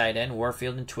in at tight end.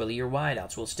 Warfield and Twilly are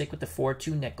wideouts. We'll stick with the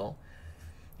 4-2 nickel.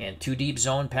 And 2-deep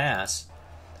zone pass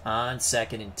on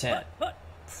 2nd and 10.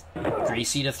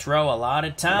 Greasy to throw. A lot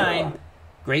of time.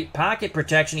 Great pocket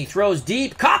protection. He throws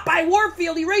deep. Caught by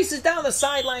Warfield. He races down the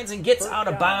sidelines and gets out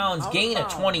of bounds. Gain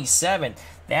of 27.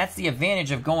 That's the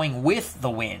advantage of going with the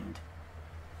wind.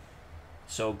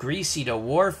 So Greasy to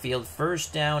Warfield.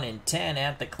 1st down and 10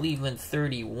 at the Cleveland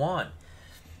 31.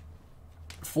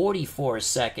 44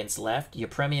 seconds left.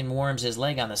 Yepremian warms his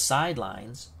leg on the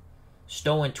sidelines.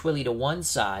 Stowe and Twilly to one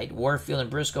side. Warfield and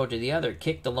Briscoe to the other.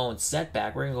 Kick the lone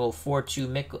setback. We're going to go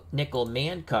 4-2 nickel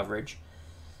man coverage.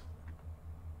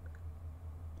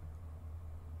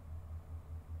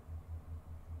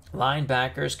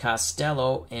 Linebackers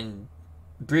Costello and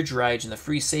Bridgeride and the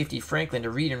free safety Franklin to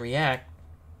read and react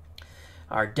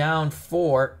are down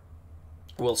 4.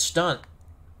 Will stunt.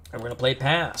 And we're going to play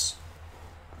pass.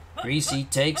 Greasy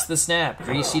takes the snap.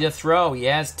 Greasy to throw. He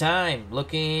has time.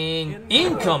 Looking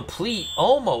incomplete.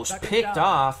 Almost picked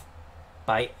off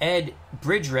by Ed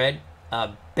Bedridge,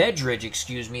 the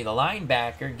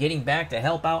linebacker, getting back to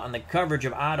help out on the coverage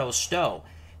of Otto Stowe.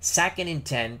 2nd and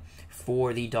 10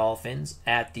 for the Dolphins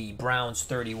at the Browns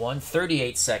 31.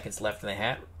 38 seconds left in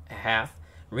the half.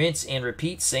 Rinse and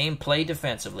repeat, same play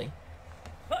defensively.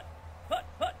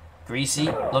 Greasy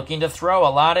looking to throw, a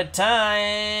lot of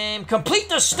time. Complete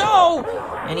the Stowe!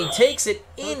 And he takes it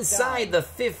inside the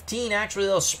 15. Actually,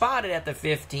 they'll spot it at the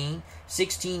 15.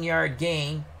 16-yard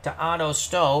gain to Otto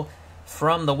Stowe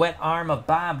from the wet arm of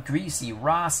Bob Greasy.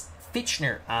 Ross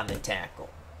Fitchner on the tackle.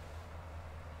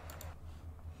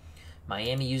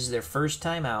 Miami uses their first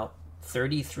timeout.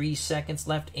 33 seconds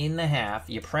left in the half.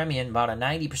 Yepremian about a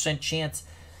 90% chance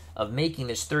of making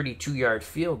this 32-yard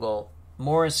field goal.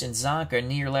 Morris and Zonka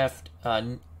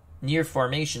near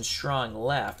formation, strong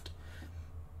left.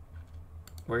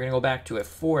 We're going to go back to a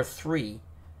 4-3.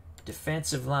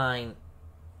 Defensive line,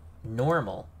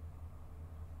 normal.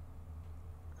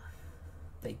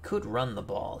 They could run the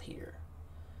ball here.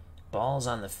 Ball's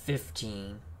on the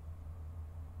 15.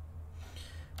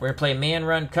 We're going to play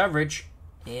man-run coverage,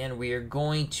 and we are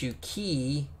going to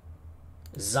key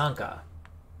Zonka.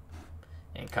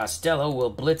 And Costello will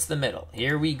blitz the middle.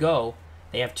 Here we go.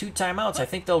 They have 2 timeouts. I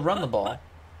think they'll run the ball.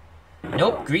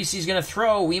 Nope, Greasy's going to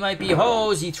throw. We might be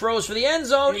hosed. He throws for the end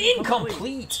zone.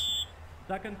 Incomplete.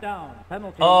 Second down.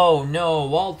 Penalty. Oh, no.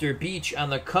 Walter Beach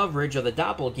on the coverage of the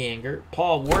doppelganger.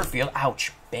 Paul Warfield.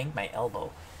 Ouch. Banged my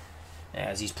elbow.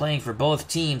 As he's playing for both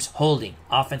teams. Holding.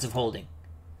 Offensive holding.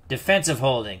 Defensive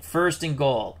holding. First and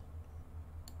goal.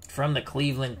 From the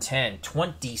Cleveland 10.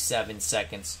 27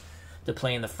 seconds to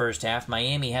play in the first half.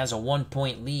 Miami has a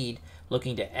 1-point lead.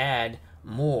 Looking to add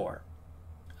more.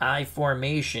 I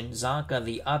formation, Zonka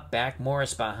the up back,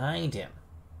 Morris behind him.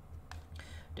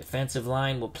 Defensive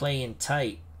line will play in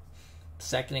tight.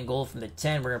 Second and goal from the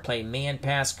 10. We're going to play man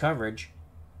pass coverage.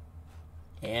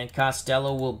 And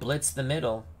Costello will blitz the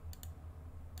middle.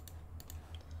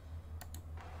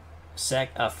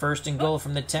 First and goal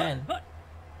from the 10.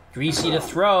 Greasy to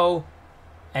throw.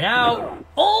 And out.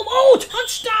 Oh,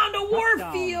 touchdown to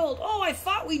Warfield. Oh, I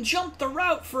thought we jumped the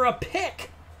route for a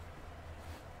pick.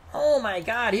 Oh, my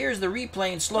God. Here's the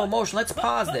replay in slow motion. Let's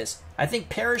pause this. I think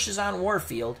Parrish is on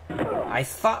Warfield. I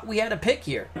thought we had a pick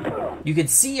here. You can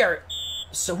see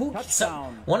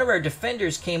one of our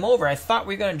defenders came over. I thought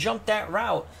we were going to jump that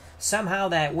route. Somehow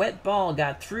that wet ball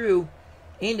got through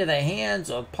into the hands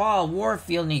of Paul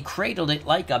Warfield, and he cradled it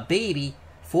like a baby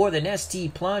for the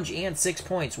Nestea plunge and 6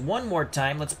 points. One more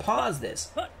time. Let's pause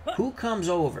this. Who comes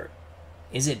over?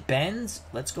 Is it Benz?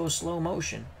 Let's go slow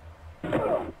motion.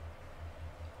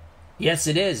 Yes,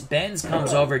 it is. Benz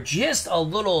comes over just a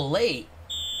little late.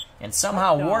 And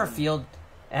somehow Warfield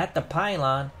at the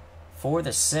pylon for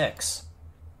the 6.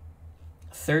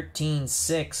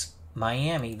 13-6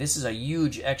 Miami. This is a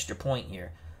huge extra point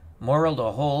here. Morrill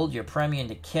to hold. Your Yepremian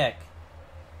to kick.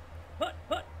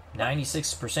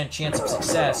 96% chance of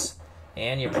success,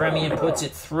 and Yepremian puts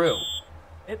it through.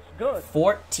 It's good.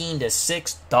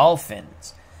 14-6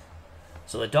 Dolphins.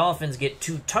 So the Dolphins get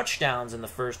 2 touchdowns in the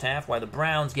first half, while the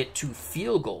Browns get 2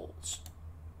 field goals.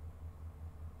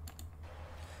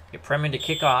 Yepremian to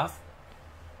kick off.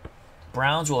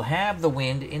 Browns will have the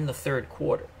wind in the third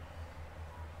quarter.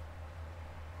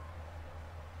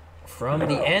 From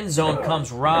the end zone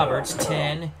comes Roberts,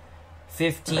 10.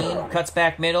 15, cuts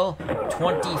back middle,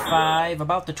 25,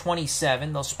 about the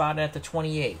 27. They'll spot it at the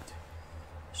 28.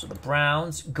 So the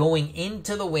Browns going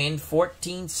into the wind,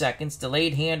 14 seconds,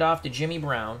 delayed handoff to Jimmy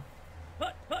Brown.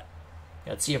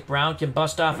 Let's see if Brown can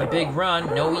bust off a big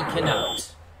run. No, he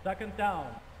cannot. Second down.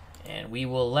 And we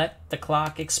will let the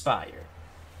clock expire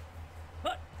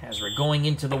as we're going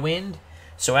into the wind.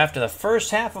 So after the first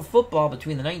half of football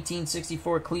between the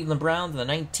 1964 Cleveland Browns and the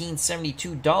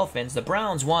 1972 Dolphins, the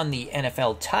Browns won the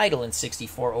NFL title in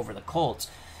 '64 over the Colts,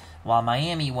 while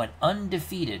Miami went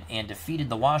undefeated and defeated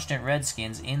the Washington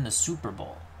Redskins in the Super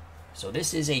Bowl. So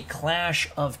this is a clash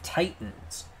of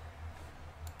titans.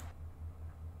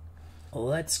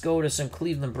 Let's go to some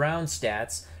Cleveland Browns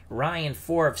stats. Ryan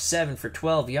 4 of 7 for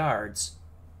 12 yards.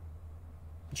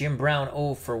 Jim Brown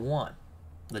 0 for 1.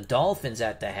 The Dolphins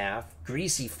at the half,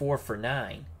 Greasy 4 for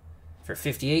 9 for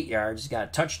 58 yards. He's got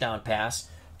a touchdown pass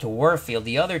to Warfield.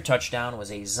 The other touchdown was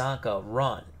a Zonka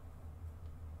run.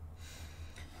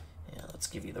 Yeah, let's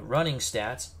give you the running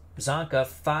stats. Zonka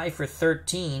 5 for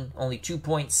 13, only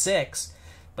 2.6,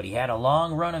 but he had a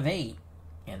long run of 8,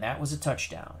 and that was a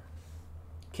touchdown.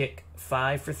 Kick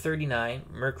 5 for 39.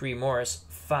 Mercury Morris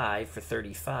 5 for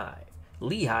 35.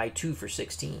 Lehigh 2 for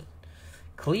 16.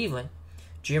 Cleveland,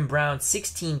 Jim Brown,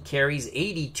 16 carries,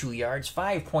 82 yards,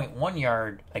 5.1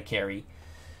 yard a carry,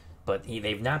 but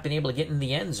they've not been able to get in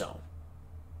the end zone.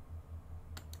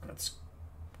 Let's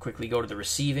quickly go to the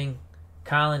receiving.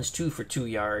 Collins, 2 for 2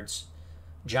 yards.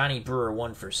 Johnny Brewer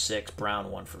 1 for 6,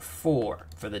 Brown 1 for 4.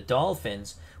 For the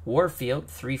Dolphins, Warfield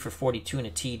 3 for 42 and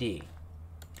a TD.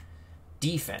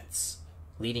 Defense,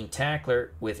 leading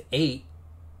tackler with 8,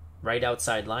 right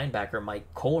outside linebacker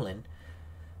Mike Colon.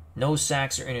 No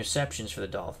sacks or interceptions for the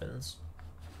Dolphins.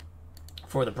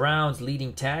 For the Browns,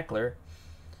 leading tackler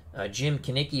Jim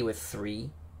Kanicki with 3,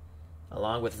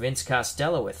 along with Vince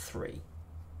Costello with 3.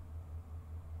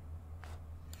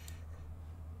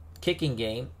 Kicking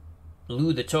game,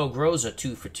 Lou the Toe Groza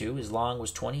 2 for 2. His long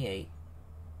was 28.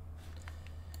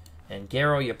 And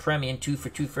Garo Yepremian 2 for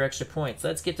 2 for extra points.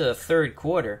 Let's get to the third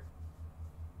quarter.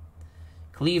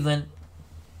 Cleveland,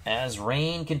 as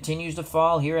rain continues to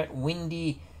fall here at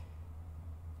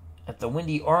the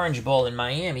Windy Orange Bowl in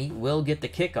Miami, will get the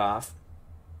kickoff.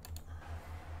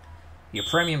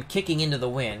 Yepremian kicking into the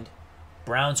wind.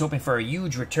 Browns hoping for a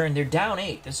huge return. They're down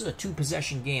 8. This is a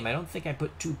 2-possession game. I don't think I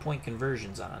put 2-point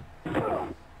conversions on.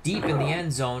 Deep in the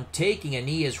end zone, taking a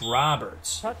knee is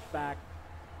Roberts. Touchback.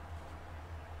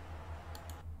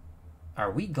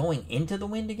 Are we going into the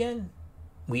wind again?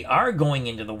 We are going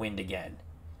into the wind again.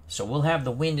 So we'll have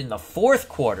the wind in the fourth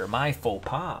quarter. My faux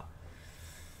pas.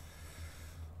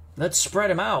 Let's spread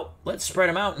them out. Let's spread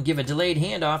them out and give a delayed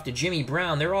handoff to Jimmy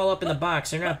Brown. They're all up in the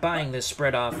box. They're not buying this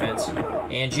spread offense.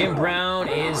 And Jim Brown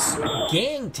is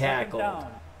gang tackled.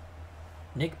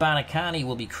 Nick Bonacani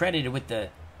will be credited with the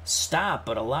stop,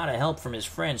 but a lot of help from his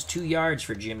friends. 2 yards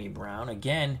for Jimmy Brown.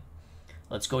 Again,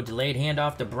 let's go delayed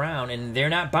handoff to Brown, and they're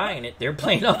not buying it. They're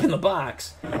playing up in the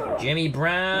box. Jimmy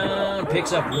Brown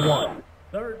picks up 1.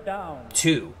 Third down.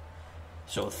 2.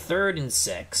 So 3rd and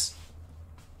 6.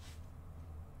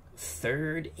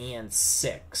 3rd and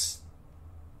 6.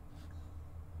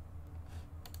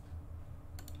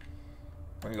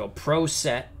 We're going to go pro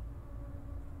set.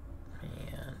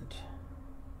 And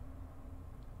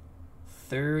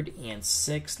 3rd and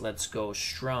 6. Let's go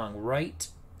strong right.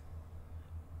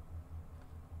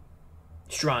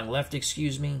 Strong left,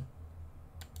 excuse me.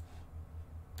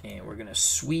 And we're going to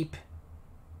sweep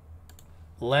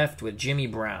left with Jimmy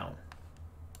Brown.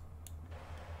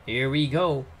 Here we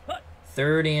go.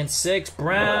 3rd and 6.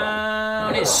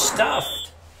 Brown is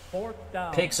stuffed. Fourth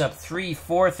down. Picks up 3,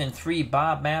 4th and 3.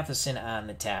 Bob Matheson on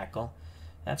the tackle.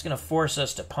 That's going to force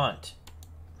us to punt.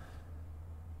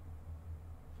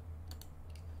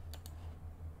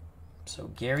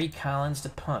 So Gary Collins to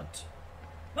punt.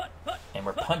 And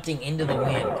we're punting into the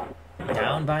wind.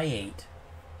 Down by 8.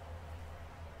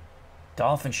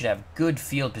 Dolphins should have good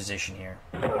field position here.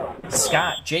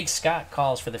 Jake Scott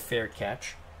calls for the fair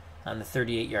catch on the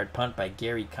 38-yard punt by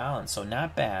Gary Collins, so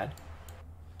not bad.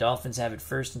 Dolphins have it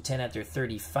 1st and 10 at their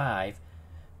 35.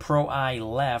 Pro I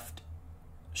left,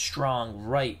 strong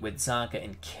right with Zonka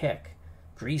and kick.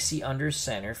 Greasy under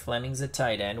center, Fleming's the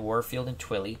tight end, Warfield and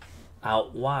Twilly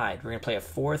out wide. We're going to play a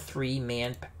 4-3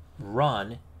 man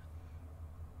run.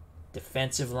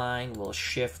 Defensive line will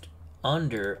shift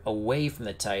under away from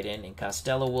the tight end, and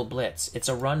Costello will blitz. It's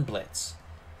a run blitz.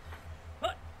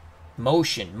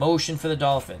 Motion for the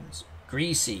Dolphins.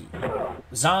 Greasy.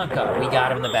 Zonka, we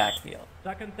got him in the backfield.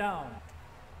 Second down.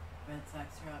 Red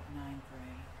Sox are up 9-3.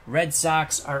 Red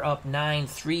Sox are up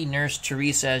 9-3. Nurse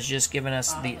Teresa has just given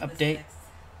us the update.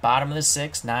 Bottom of the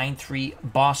 6th, 9-3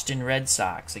 Boston Red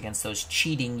Sox against those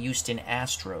cheating Houston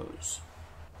Astros.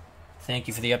 Thank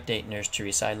you for the update, Nurse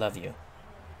Teresa. I love you.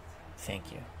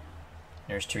 Thank you.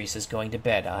 Nurse Teresa's going to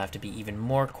bed. I'll have to be even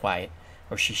more quiet,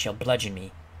 or she shall bludgeon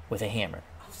me with a hammer.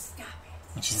 Oh, stop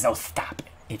it. And she says, oh, stop it.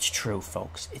 It's true,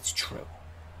 folks. It's true.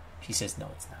 She says, no,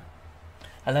 it's not.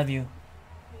 I love you.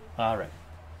 All right.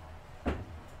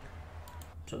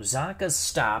 So Zonka's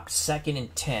stopped. 2nd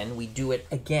and 10. We do it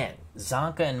again.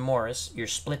 Zonka and Morris, your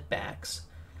split backs.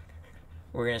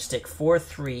 We're going to stick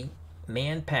 4-3.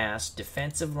 Man pass.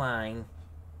 Defensive line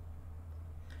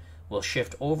will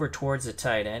shift over towards the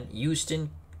tight end. Houston,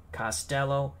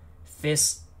 Costello,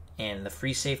 Fisk, and the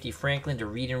free safety Franklin to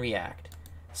read and react.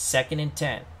 2nd and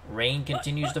 10. Rain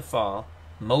continues to fall.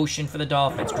 Motion for the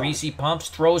Dolphins. Greasy pumps,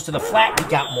 throws to the flat. We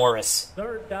got Morris.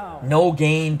 Third down. No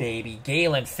gain, baby.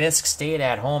 Galen Fisk stayed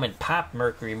at home and popped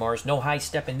Mercury Morris. No high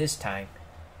stepping this time.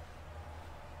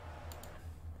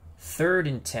 3rd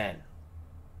and 10.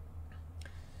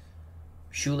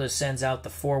 Shula sends out the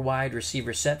 4 wide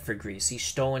receiver set for Greasy.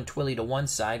 Stowe and Twilly to one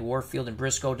side, Warfield and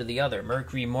Briscoe to the other.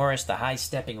 Mercury Morris, the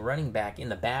high-stepping running back, in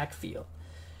the backfield.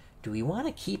 Do we want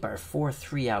to keep our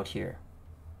 4-3 out here?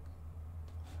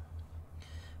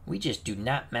 We just do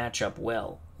not match up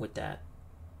well with that.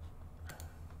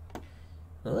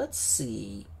 Let's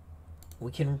see.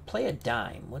 We can play a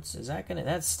dime. Is that gonna?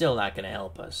 That's still not gonna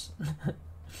help us.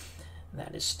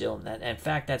 That is still that. In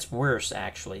fact, that's worse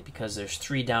actually because there's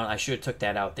 3 down. I should have took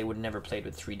that out. They would have never played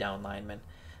with 3 down linemen.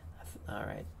 All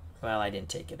right. Well, I didn't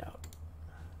take it out.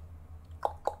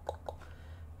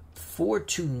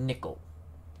 4-2 nickel.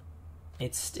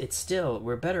 It's still,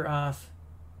 we're better off,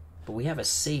 but we have a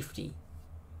safety.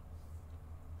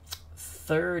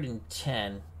 3rd and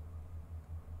 10.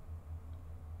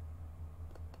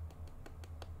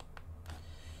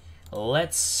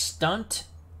 Let's stunt.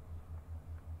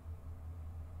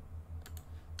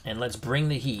 And let's bring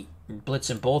the heat.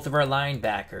 Blitzing both of our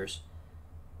linebackers.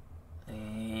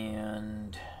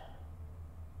 And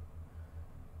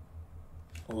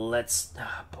let's,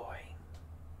 boy.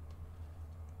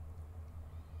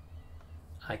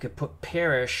 I could put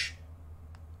Parrish.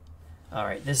 All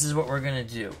right, this is what we're going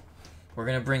to do. We're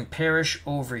going to bring Parrish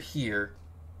over here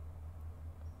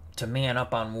to man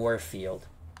up on Warfield.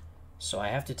 So I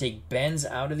have to take Benz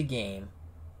out of the game.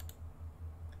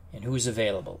 And who's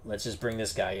available? Let's just bring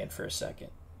this guy in for a second.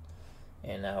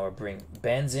 And now we'll bring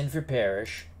Benz in for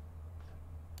Parrish.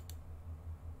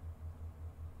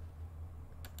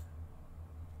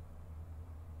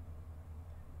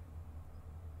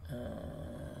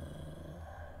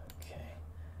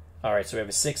 All right, so we have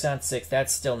a 6-on-6.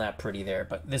 That's still not pretty there,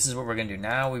 but this is what we're going to do.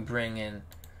 Now we bring in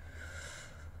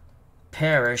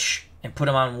Parrish and put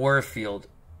him on Warfield.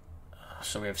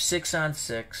 So we have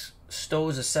 6-on-6.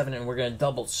 Stowe's a 7, and we're going to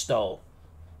double Stowe.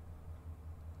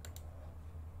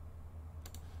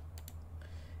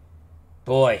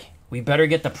 Boy, we better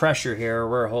get the pressure here or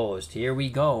we're hosed. Here we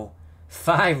go.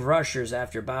 5 rushers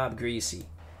after Bob Greasy.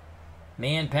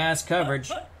 Man pass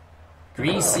coverage.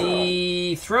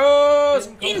 Greasy throws.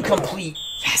 Incomplete.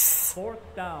 Yes. 4th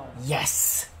down.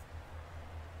 Yes.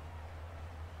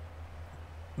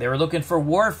 They were looking for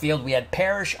Warfield. We had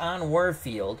Parrish on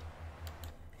Warfield.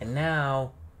 And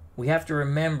now we have to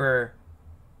remember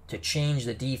to change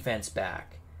the defense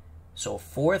back. So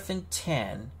 4th and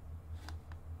 10.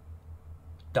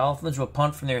 Dolphins will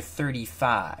punt from their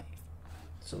 35.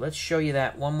 So let's show you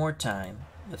that one more time.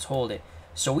 Let's hold it.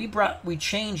 So we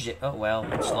changed it. Oh, well,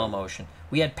 in slow motion.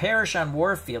 We had Parrish on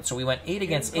Warfield, so we went 8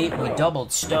 against 8, and we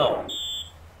doubled Stowe,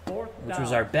 which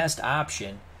was our best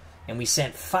option. And we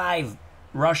sent 5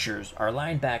 rushers. Our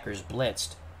linebackers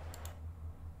blitzed.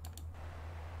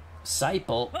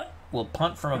 Seipel will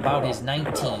punt from about his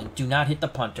 19. Do not hit the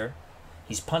punter.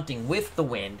 He's punting with the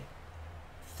wind.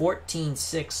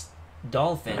 14-6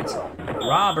 Dolphins.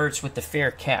 Roberts with the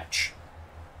fair catch.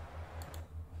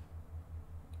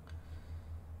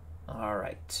 All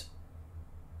right.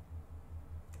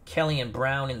 Kelly and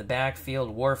Brown in the backfield.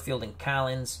 Warfield and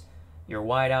Collins. Your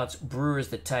wideouts. Brewer's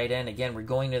the tight end. Again, we're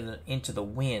going into the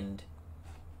wind.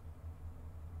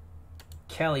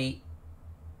 Kelly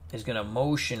is going to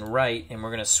motion right, and we're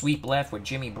going to sweep left with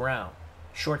Jimmy Brown.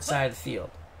 Short side of the field.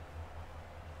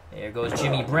 There goes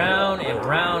Jimmy Brown, and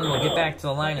Brown will get back to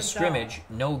the line of scrimmage.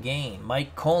 No gain.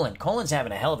 Mike Colon. Colin's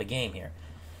having a hell of a game here.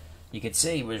 You could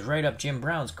say he was right up Jim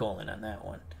Brown's colon on that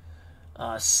one.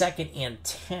 2nd and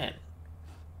 10.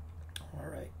 All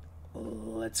right.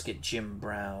 Let's get Jim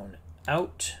Brown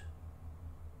out.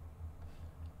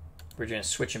 We're going to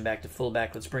switch him back to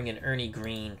fullback. Let's bring in Ernie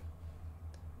Green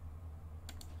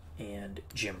and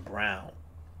Jim Brown.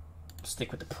 Stick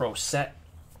with the pro set.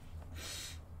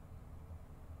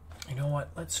 You know what?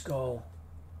 Let's go.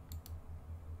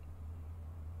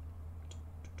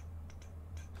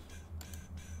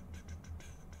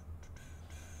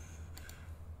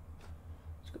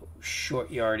 Let's go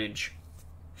short yardage.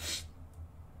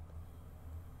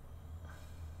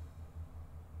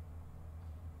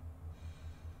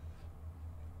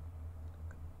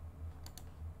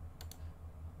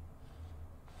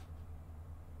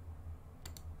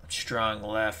 Strong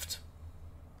left.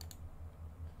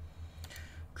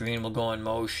 Green will go in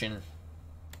motion.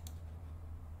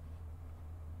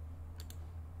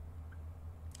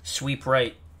 Sweep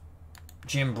right.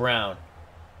 Jim Brown.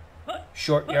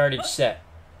 Short yardage set.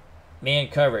 Man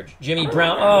coverage. Jimmy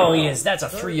Brown. Oh, he is. That's a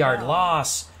 3-yard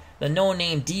loss. The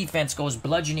no-name defense goes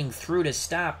bludgeoning through to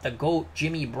stop the GOAT,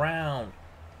 Jimmy Brown.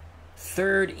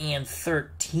 3rd and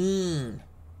 13.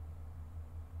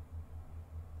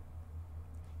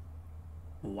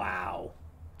 Wow.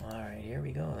 All right, here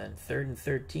we go then. 3rd and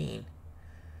 13.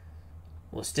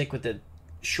 We'll stick with the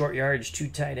short yardage 2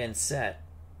 tight end set.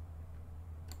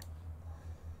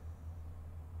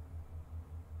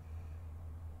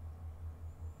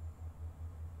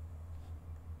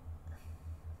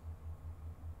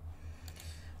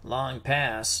 Long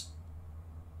pass.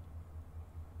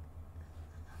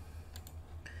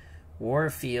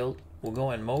 Warfield will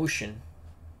go in motion,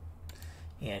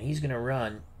 and he's going to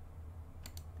run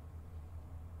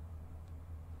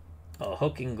A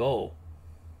hook and goal.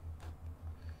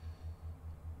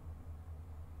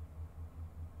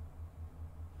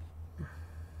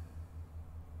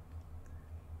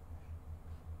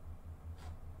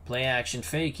 Play action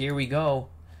fake. Here we go.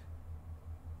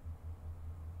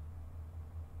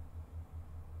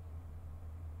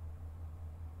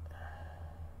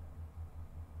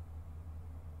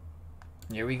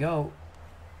 Here we go.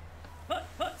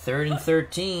 3rd and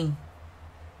 13.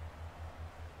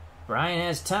 Brian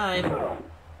has time.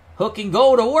 Hook and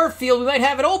go to Warfield. We might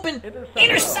have it open.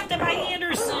 Intercepted by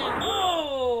Anderson.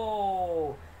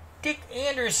 Oh! Dick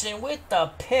Anderson with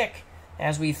the pick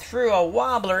as we threw a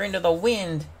wobbler into the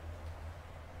wind.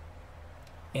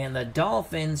 And the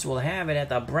Dolphins will have it at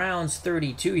the Browns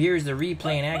 32. Here's the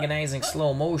replay in agonizing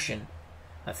slow motion.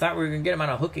 I thought we were going to get him on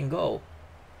a hook and go.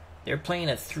 They're playing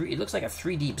a 3. It looks like a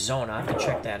 3-deep zone. I'll have to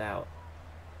check that out.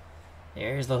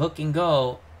 There's the hook and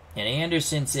go. And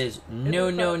Anderson says, no,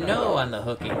 no, no on the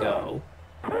hook and go.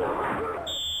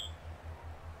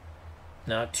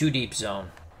 No, 2-deep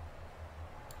zone.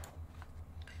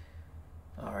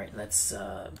 All right, let's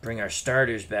bring our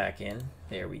starters back in.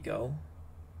 There we go.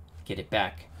 Get it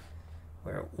back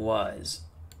where it was.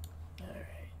 All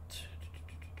right.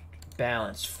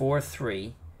 Balance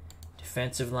 4-3.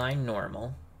 Defensive line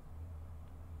normal.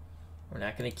 We're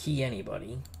not going to key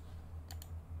anybody.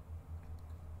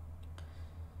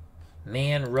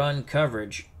 Man run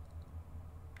coverage.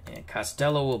 And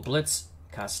Costello will blitz.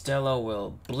 Costello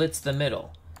will blitz the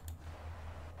middle.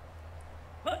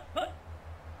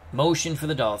 Motion for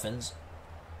the Dolphins.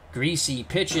 Greasy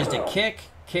pitches to kick.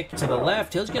 Kick to the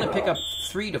left. He's going to pick up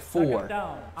 3 to 4.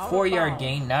 4-yard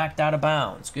gain, knocked out of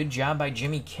bounds. Good job by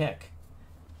Jimmy Kick.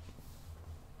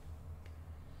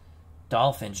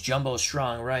 Dolphins, Jumbo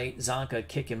strong right. Zonka,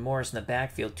 Kick, and Morris in the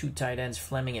backfield. 2 tight ends,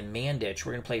 Fleming and Mandich.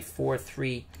 We're going to play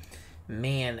 4-3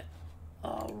 man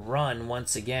run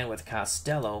once again with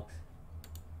Costello.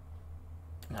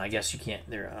 I guess you can't.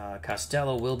 There,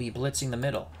 Costello will be blitzing the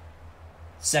middle.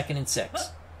 2nd and 6.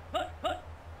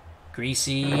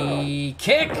 Greasy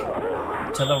kick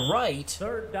to the right.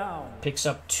 3rd down. Picks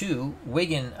up 2.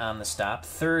 Wiggin on the stop.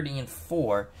 3rd and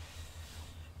 4.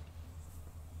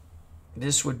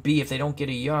 This would be, if they don't get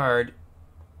a yard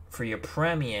for your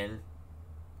Premian,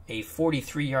 a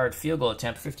 43-yard field goal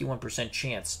attempt, 51%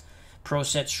 chance. Pro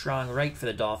set strong right for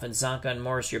the Dolphins. Zonka and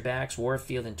Morris your backs.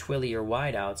 Warfield and Twilly your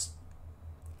wideouts.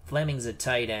 Fleming's a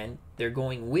tight end. They're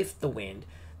going with the wind.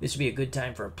 This would be a good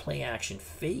time for a play action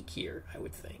fake here, I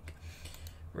would think.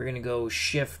 We're going to go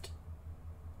shift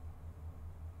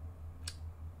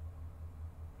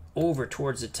over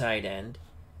towards the tight end.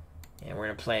 And we're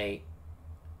going to play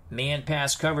man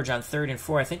pass coverage on 3rd and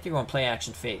 4. I think they're going to play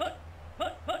action fake.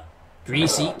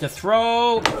 Greasy to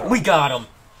throw. We got him.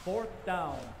 4th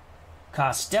down.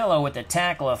 Costello with the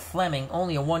tackle of Fleming.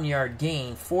 Only a 1-yard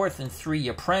gain. 4th and 3.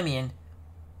 Yepremian.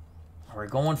 We're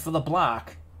going for the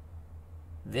block.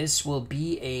 This will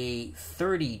be a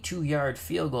 32-yard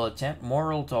field goal attempt.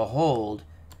 Moral to hold.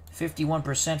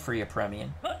 51% for Yepremian.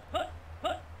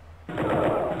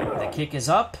 The kick is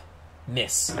up.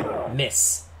 Miss.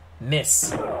 Miss.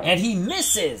 Miss. And he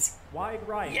misses. Wide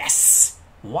right. Yes.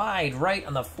 Wide right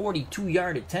on the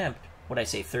 42-yard attempt. What did I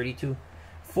say, 32?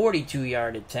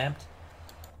 42-yard attempt.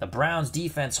 The Browns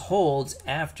defense holds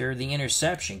after the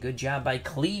interception. Good job by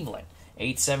Cleveland.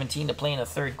 8:17 to play in the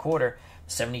 3rd quarter.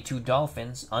 72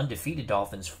 Dolphins, undefeated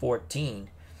Dolphins, 14.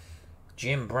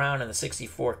 Jim Brown and the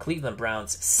 64 Cleveland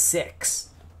Browns, 6.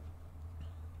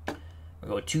 We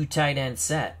go 2 tight end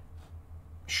set.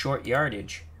 Short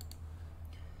yardage.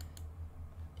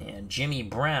 And Jimmy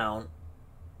Brown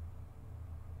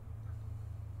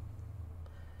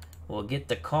will get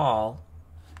the call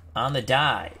on the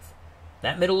dive.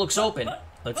 That middle looks open.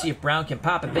 Let's see if Brown can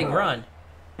pop a big run.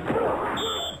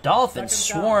 Dolphins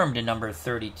swarm to number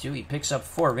 32. He picks up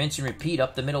 4. Rinse and repeat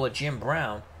up the middle of Jim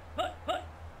Brown.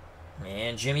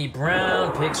 And Jimmy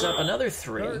Brown picks up another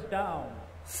 3. 3rd down.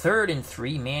 3rd and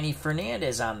 3. Manny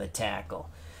Fernandez on the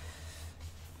tackle.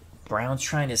 Browns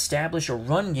trying to establish a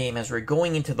run game as we're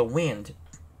going into the wind.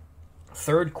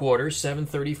 3rd quarter,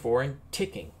 7:34 and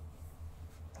ticking.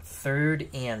 3rd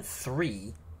and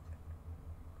 3.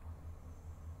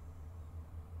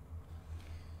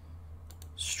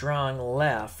 Strong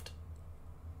left.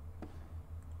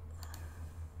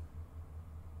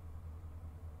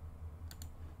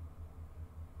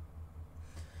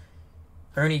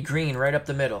 Ernie Green right up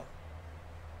the middle.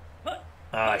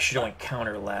 I should have went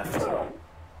counter left.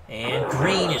 And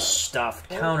Green is stuffed.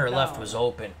 Counter left was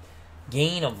open.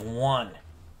 Gain of 1.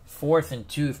 4th and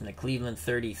 2 from the Cleveland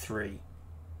 33.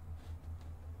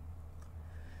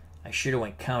 I should have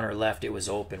went counter left. It was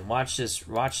open. Watch this.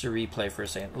 Watch the replay for a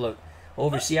second. Look,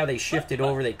 over. See how they shifted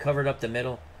over? They covered up the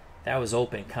middle. That was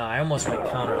open. I almost went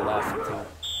counter left too.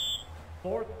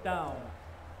 4th down.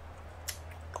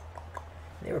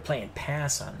 They were playing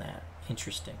pass on that.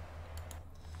 Interesting.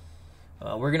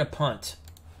 We're gonna punt.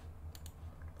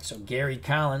 So Gary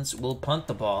Collins will punt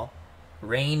the ball.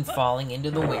 Rain falling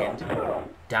into the wind.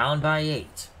 Down by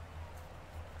 8.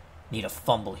 Need a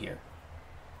fumble here.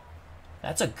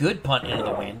 That's a good punt into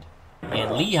the wind.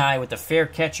 And Lehigh with the fair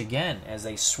catch again as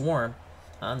they swarm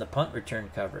on the punt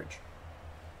return coverage.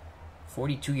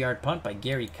 42-yard punt by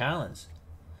Gary Collins.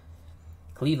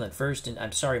 Miami first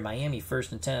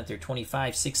and 10 at their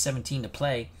 25, 6:17 to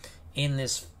play in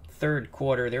this third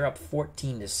quarter. They're up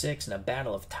 14-6 in a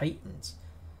battle of titans.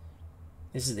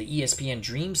 This is the ESPN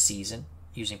Dream season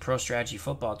using Pro Strategy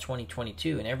Football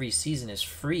 2022, and every season is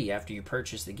free after you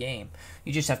purchase the game.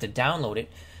 You just have to download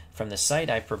it from the site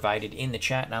I provided in the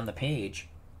chat and on the page,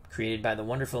 created by the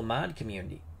wonderful mod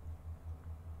community.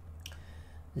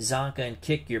 Zonka and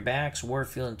Kick your backs,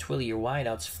 Warfield and Twilly your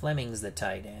wideouts, Fleming's the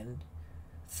tight end.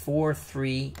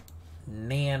 4-3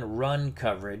 man run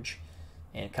coverage,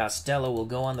 and Costello will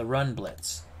go on the run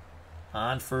blitz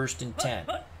on 1st and 10.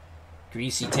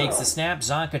 Greasy takes the snap.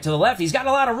 Zonka to the left. He's got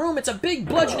a lot of room. It's a big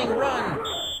bludgeoning run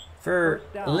for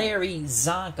Larry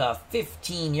Zonka.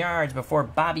 15 yards before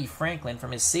Bobby Franklin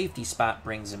from his safety spot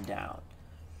brings him down.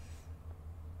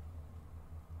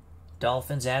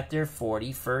 Dolphins at their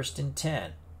 40, 1st and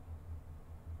 10.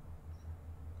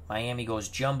 Miami goes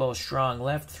jumbo strong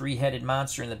left, 3-headed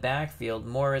monster in the backfield.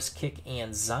 Morris, Kick,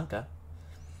 and Zonka.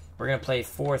 We're going to play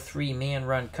 4-3 man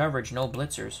run coverage, no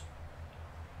blitzers.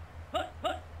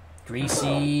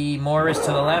 Greasy Morris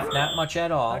to the left, not much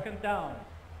at all. 2nd down.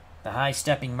 The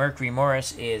high-stepping Mercury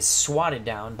Morris is swatted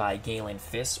down by Galen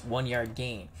Fiss, 1-yard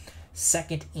gain.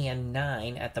 2nd and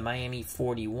 9 at the Miami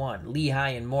 41. Lehigh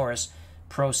and Morris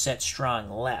pro set strong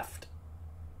left.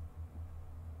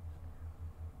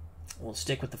 We'll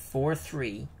stick with the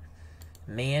 4-3.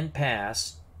 Man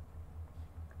pass.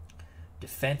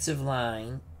 Defensive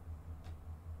line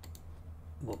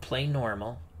will play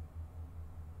normal.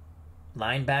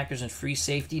 Linebackers and free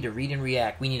safety to read and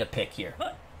react. We need a pick here.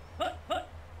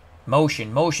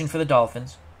 Motion for the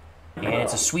Dolphins. And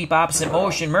it's a sweep opposite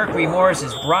motion. Mercury Morris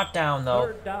is brought down,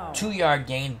 though. 2-yard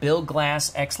gain. Bill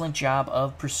Glass, excellent job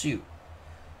of pursuit.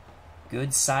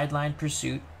 Good sideline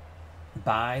pursuit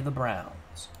by the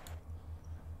Browns.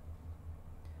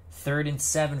 3rd and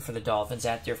 7 for the Dolphins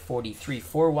at their 43.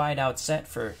 4 wide out set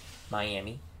for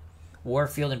Miami.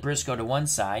 Warfield and Briscoe to one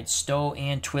side. Stowe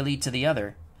and Twilly to the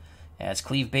other. As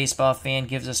Cleve Baseball Fan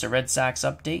gives us a Red Sox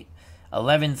update.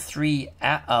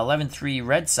 11-3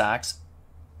 Red Sox.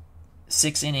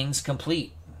 6 innings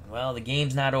complete. Well, the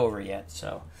game's not over yet,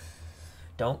 so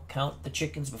don't count the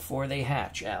chickens before they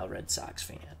hatch, Al Red Sox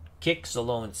fan. Kicks a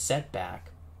lone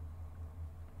setback.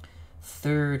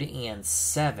 3rd and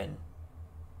 7.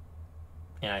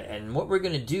 And what we're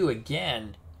going to do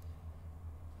again...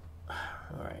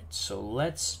 All right, so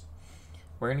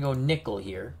we're going to go nickel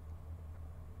here.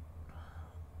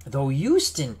 Though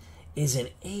Houston is an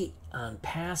 8 on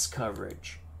pass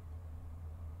coverage.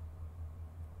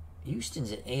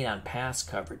 Houston's an 8 on pass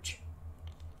coverage.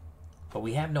 But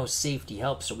we have no safety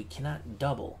help, so we cannot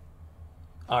double.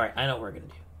 All right, I know what we're going to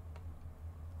do.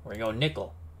 We're going to go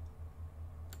nickel.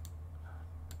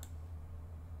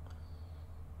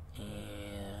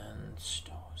 And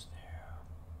Stowe's there.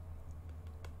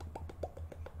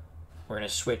 We're going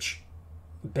to switch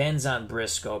Benz on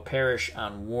Briscoe, Parrish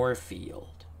on Warfield.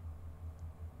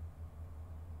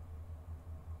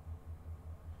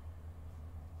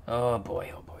 Oh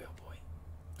boy, oh boy, oh boy.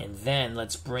 And then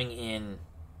let's get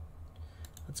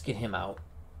him out.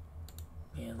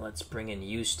 And let's bring in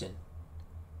Houston.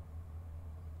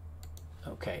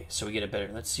 Okay, so we get a better,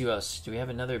 let's see who else. Do we have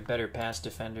another better pass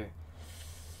defender?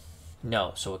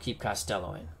 No, so we'll keep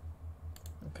Costello in.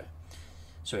 Okay.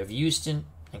 So we have Houston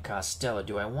and Costello.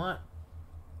 Do I want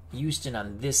Houston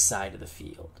on this side of the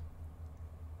field?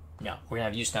 No, we're going to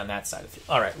have Houston on that side of the field.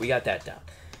 All right, we got that down.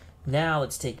 Now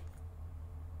let's take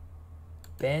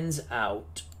Ben's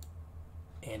out.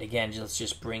 And again, let's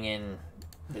just bring in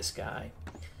this guy.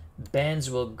 Benz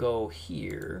will go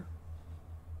here.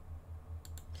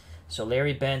 So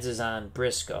Larry Benz is on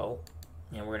Briscoe.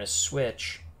 And we're going to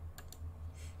switch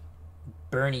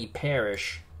Bernie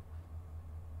Parrish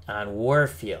on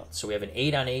Warfield. So we have an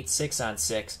 8 on 8, 6 on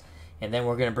 6. And then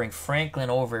we're going to bring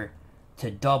Franklin over to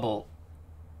double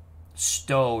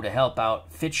Stowe to help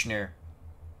out Fitchner,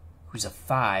 who's a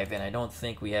 5. And I don't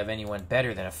think we have anyone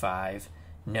better than a 5.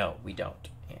 No, we don't.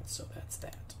 And so that's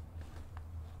that.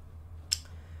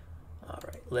 All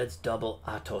right, let's double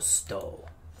Atosto.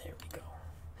 There we go.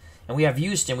 And we have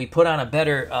Houston. We put on a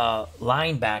better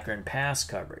linebacker and pass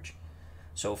coverage.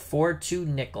 So 4-2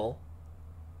 nickel.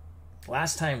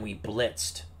 Last time we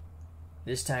blitzed.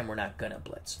 This time we're not going to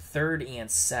blitz. 3rd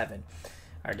and 7.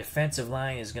 Our defensive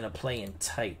line is going to play in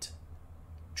tight.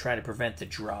 Try to prevent the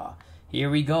draw. Here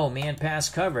we go. Man pass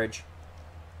coverage.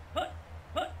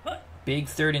 Big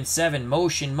 3rd and 7.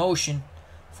 Motion, motion.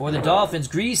 For the Dolphins.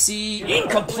 Greasy.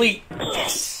 Incomplete.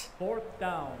 Yes. 4th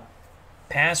down.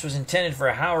 Pass was intended for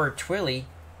Howard Twilley.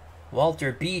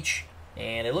 Walter Beach.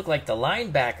 And it looked like the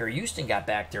linebacker, Houston, got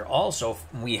back there also.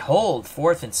 We hold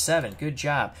 4th and 7. Good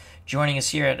job. Joining us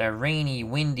here at a rainy,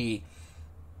 windy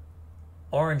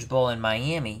Orange Bowl in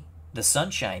Miami, the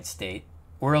Sunshine State.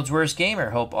 World's Worst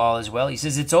Gamer. Hope all is well. He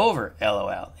says it's over.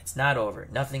 LOL. It's not over.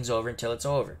 Nothing's over until it's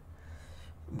over.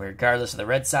 Regardless of the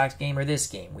Red Sox game or this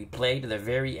game, we play to the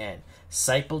very end.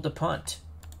 Seipel to punt.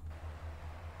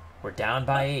 We're down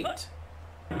by 8.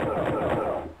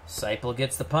 Seipel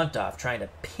gets the punt off, trying to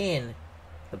pin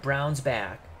the Browns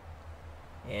back.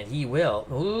 And he will.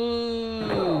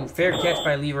 Ooh! Fair catch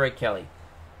by Leroy Kelly.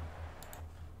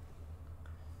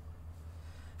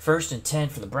 1st and 10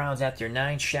 for the Browns at their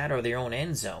 9. Shadow their own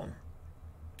end zone.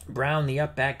 Brown the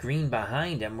up back, Green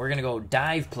behind him. We're going to go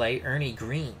dive play, Ernie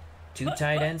Green. 2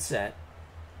 tight end set.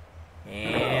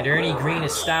 And Ernie Green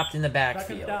is stopped in the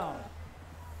backfield.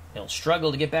 He'll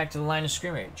struggle to get back to the line of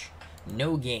scrimmage.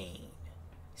 No gain.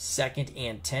 2nd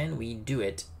and 10. We do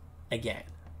it again.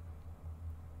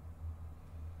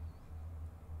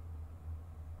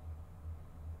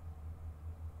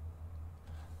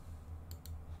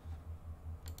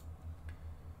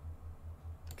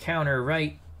 Counter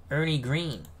right, Ernie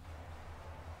Green.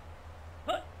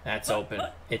 That's open.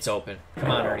 It's open. Come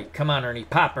on, Ernie. Come on, Ernie.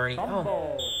 Pop, Ernie.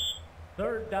 Oh.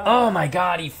 3rd down. Oh, my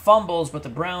God. He fumbles, but the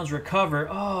Browns recover.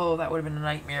 Oh, that would have been a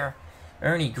nightmare.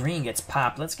 Ernie Green gets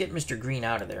popped. Let's get Mr. Green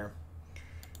out of there.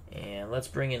 And let's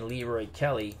bring in Leroy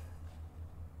Kelly.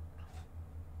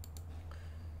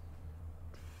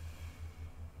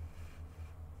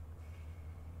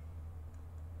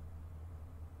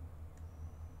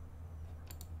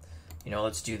 You know,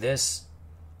 let's do this.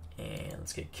 And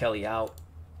let's get Kelly out.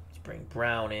 Let's bring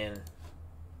Brown in.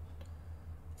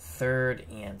 3rd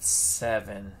and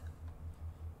 7.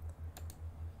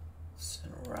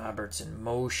 Send Roberts in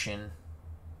motion.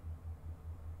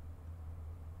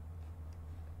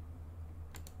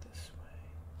 This way.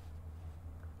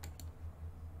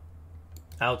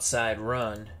 Outside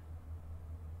run.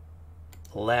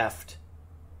 Left.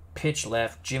 Pitch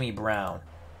left, Jimmy Brown.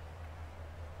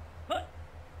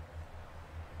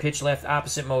 Pitch left,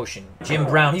 opposite motion. Jim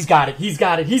Brown, he's got it, he's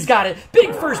got it, he's got it. Big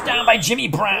 1st down by Jimmy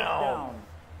Brown.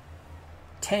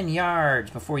 10 yards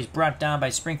before he's brought down by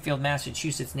Springfield,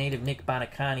 Massachusetts native Nick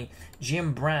Bonacani.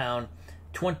 Jim Brown,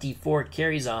 24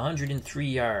 carries, 103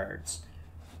 yards.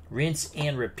 Rinse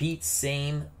and repeat,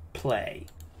 same play.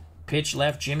 Pitch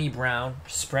left, Jimmy Brown.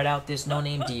 Spread out this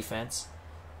no-name defense.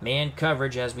 Man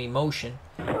coverage as we motion.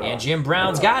 And Jim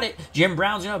Brown's got it. Jim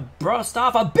Brown's going to burst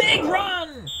off a big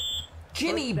run.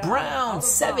 Jimmy Brown,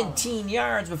 17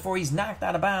 yards before he's knocked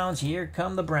out of bounds. Here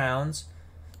come the Browns.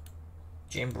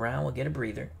 Jim Brown will get a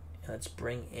breather. Let's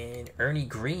bring in Ernie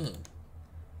Green.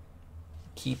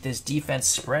 Keep this defense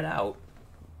spread out.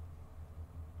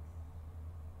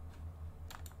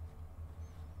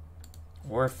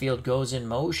 Warfield goes in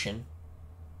motion.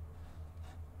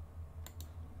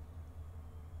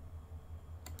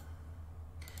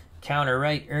 Counter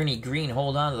right, Ernie Green,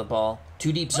 hold on to the ball.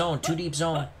 2 deep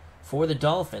zone for the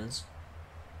Dolphins.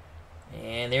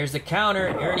 And there's the counter.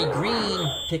 Ernie Green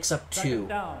picks up 2.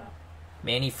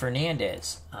 Manny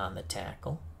Fernandez on the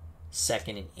tackle.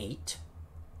 2nd and 8.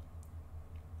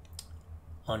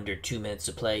 Under 2 minutes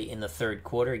to play in the 3rd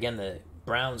quarter. Again, the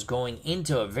Browns going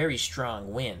into a very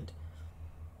strong wind.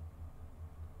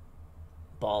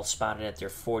 Ball spotted at their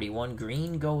 41.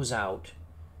 Green goes out.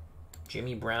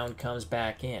 Jimmy Brown comes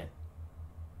back in.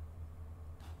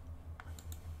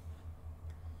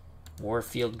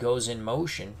 Warfield goes in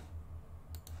motion.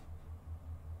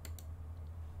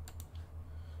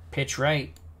 Pitch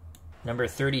right. Number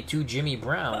 32, Jimmy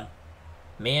Brown.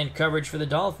 Man coverage for the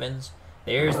Dolphins.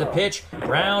 There's the pitch.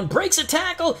 Brown breaks a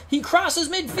tackle. He crosses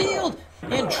midfield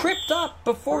and tripped up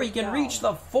before he can reach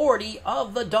the 40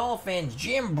 of the Dolphins.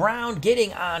 Jim Brown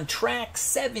getting on track.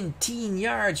 17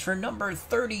 yards for number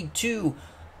 32,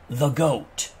 the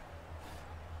GOAT.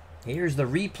 Here's the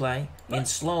replay in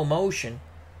slow motion.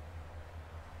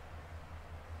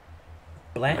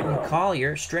 Blanton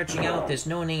Collier stretching out this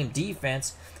no-name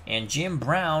defense, and Jim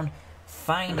Brown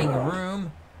finding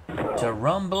room to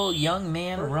rumble, young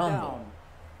man rumble.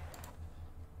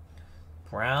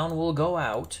 Brown will go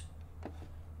out.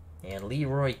 And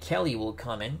Leroy Kelly will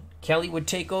come in. Kelly would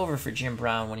take over for Jim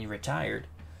Brown when he retired.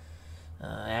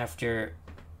 After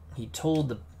he told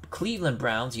the Cleveland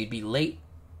Browns he'd be late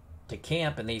to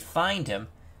camp, and they fined him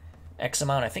X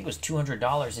amount, I think it was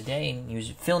 $200 a day, and he was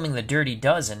filming The Dirty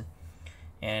Dozen,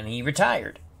 and he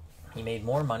retired. He made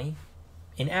more money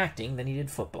in acting than he did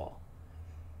football.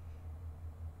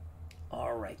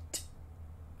 All right.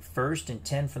 1st and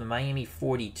 10 from the Miami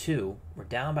 42. We're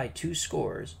down by 2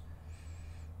 scores.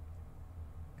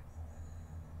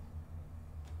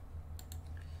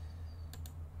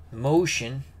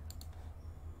 Motion.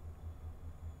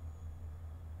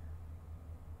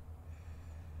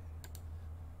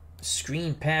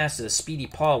 Screen pass to the speedy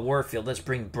Paul Warfield. Let's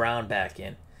bring Brown back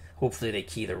in. Hopefully they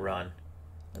key the run.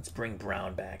 Let's bring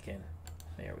Brown back in.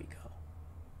 There we go.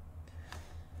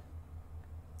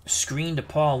 Screen to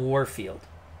Paul Warfield.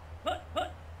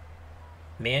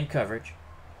 Man coverage.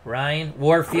 Ryan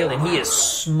Warfield, and he is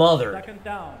smothered. 2nd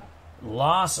down.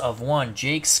 Loss of 1.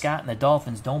 Jake Scott and the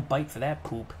Dolphins don't bite for that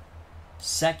poop.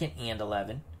 2nd and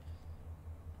 11.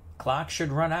 Clock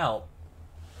should run out.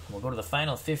 We'll go to the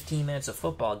final 15 minutes of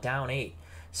football, down 8.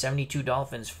 72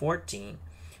 Dolphins, 14.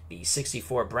 The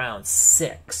 64 Browns,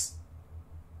 6.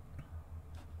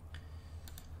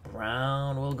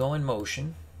 Brown will go in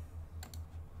motion.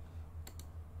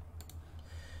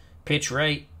 Pitch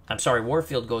right. I'm sorry,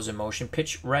 Warfield goes in motion.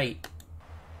 Pitch right.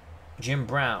 Jim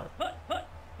Brown.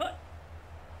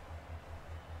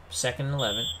 2nd and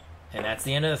 11. And that's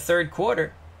the end of the 3rd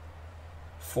quarter.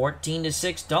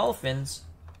 14-6 Dolphins.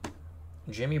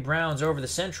 Jimmy Brown's over the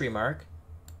century mark.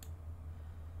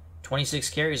 26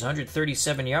 carries,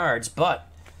 137 yards, but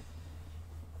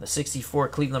the 64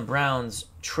 Cleveland Browns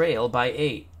trail by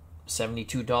 8.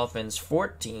 72 Dolphins,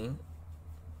 14.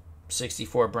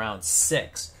 64 Browns,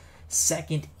 6.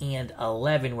 2nd and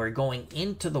 11. We're going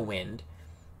into the wind.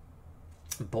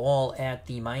 Ball at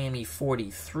the Miami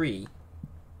 43.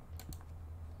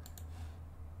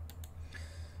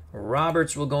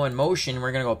 Roberts will go in motion.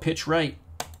 We're going to go pitch right.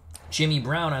 Jimmy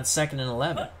Brown on 2nd and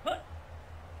 11.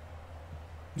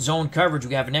 Zone coverage.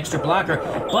 We have an extra blocker.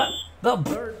 But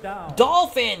the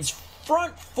Dolphins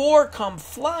front 4 come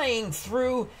flying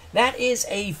through. That is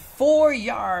a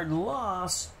 4-yard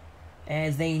loss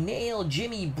as they nail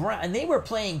Jimmy Brown. And they were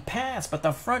playing pass, but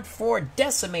the front 4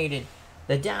 decimated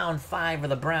the down 5 of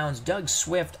the Browns. Doug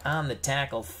Swift on the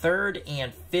tackle. 3rd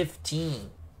and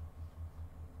 15.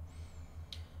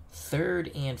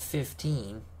 3rd and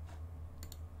 15.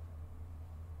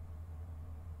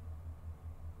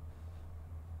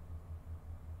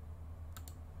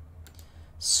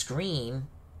 Screen.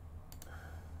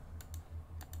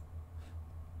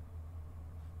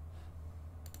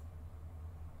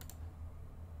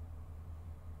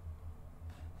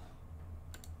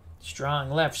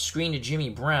 Strong left. Screen to Jimmy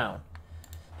Brown.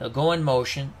 He'll go in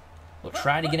motion. We'll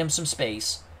try to get him some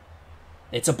space.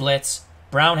 It's a blitz.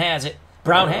 Brown has it.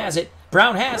 Brown has it.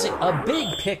 Brown has it. A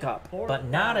big pickup, but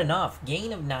not enough.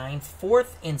 Gain of 9.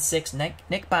 4th and 6.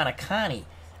 Nick Bonacani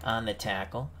on the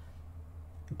tackle.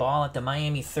 Ball at the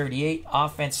Miami 38.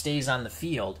 Offense stays on the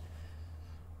field.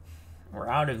 We're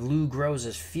out of Lou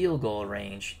Gross's field goal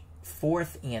range.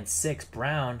 4th and 6.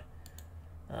 Brown.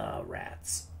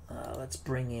 Rats. Let's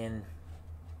bring in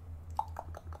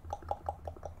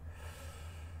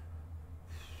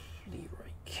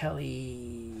Leroy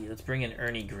Kelly. Let's bring in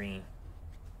Ernie Green.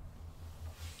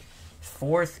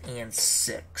 4th and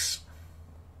 6.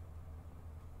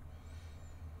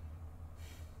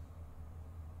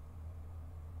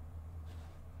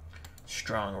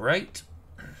 Strong right.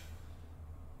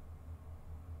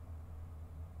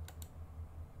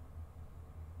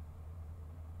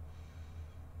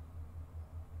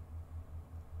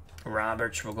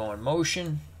 Roberts will go in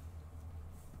motion.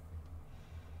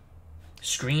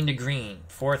 Screen to Green.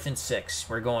 4th and 6.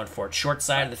 We're going for it. Short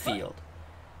side of the field.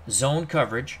 Zone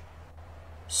coverage.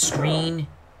 Screen.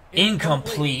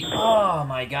 Incomplete. Oh,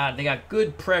 my God. They got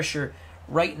good pressure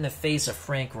right in the face of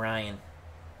Frank Ryan.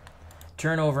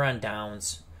 Turnover on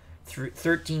downs.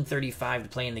 13:35 to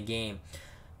play in the game.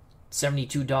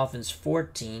 72 Dolphins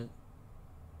 14.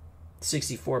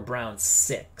 64 Browns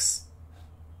 6.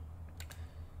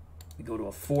 We go to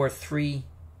a 4-3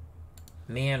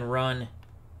 man run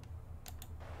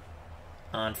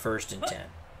on 1st and 10.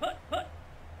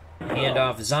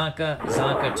 Handoff Zonka.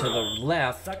 Zonka to the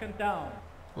left. 2nd down.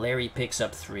 Larry picks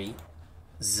up 3.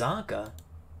 Zonka,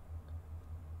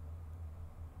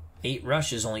 8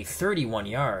 rushes, only 31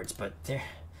 yards, but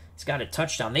he's got a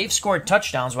touchdown. They've scored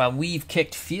touchdowns while we've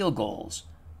kicked field goals.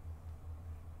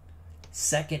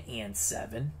 2nd and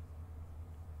 7.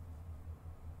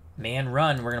 Man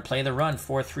run. We're going to play the run.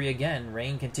 4-3 again.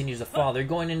 Rain continues to fall. They're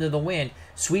going into the wind.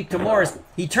 Sweep to Morris.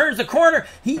 He turns the corner.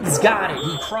 He's got it.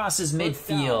 He crosses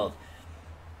midfield.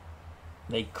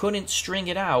 They couldn't string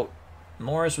it out.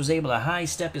 Morris was able to high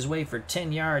step his way for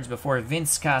 10 yards before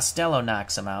Vince Costello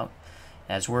knocks him out.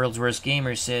 As World's Worst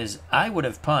Gamer says, I would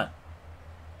have punt.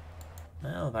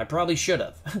 Well, I probably should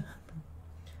have.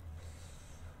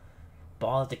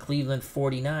 Ball at the Cleveland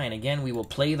 49. Again, we will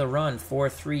play the run.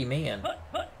 4-3 man.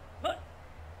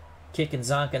 Kick and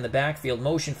Zonka in the backfield.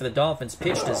 Motion for the Dolphins.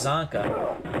 Pitch to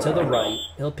Zonka to the right.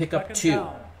 He'll pick up 2.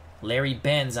 Larry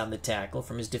bends on the tackle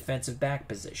from his defensive back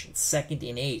position. 2nd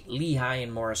and 8. Lehigh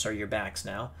and Morris are your backs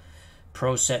now.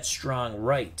 Pro set strong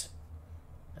right.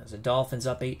 As the Dolphins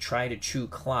up 8 try to chew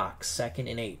clock. 2nd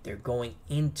and 8. They're going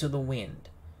into the wind.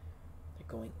 They're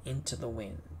going into the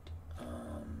wind.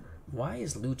 Why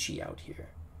is Lucci out here?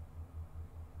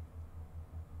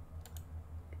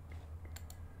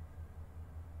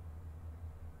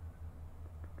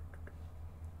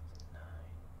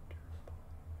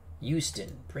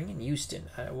 Houston. Bring in Houston.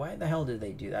 Why the hell did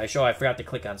they do that? I forgot to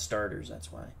click on starters.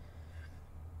 That's why.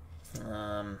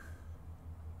 We're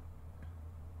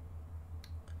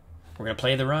going to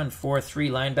play the run. 4-3.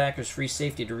 Linebackers free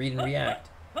safety to read and react.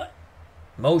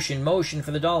 Motion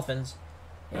for the Dolphins.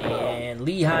 And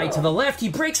Lehigh to the left. He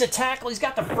breaks a tackle. He's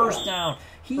got the first down.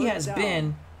 He has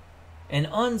been an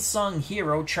unsung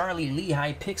hero. Charlie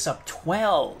Lehigh picks up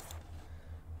 12.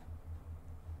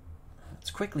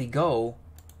 Let's quickly go.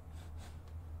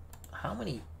 How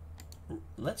many?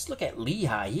 Let's look at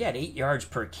Lehigh. He had 8 yards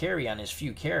per carry on his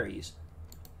few carries.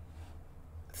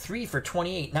 3 for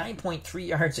 28. 9.3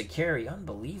 yards a carry.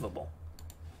 Unbelievable.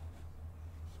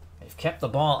 They've kept the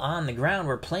ball on the ground.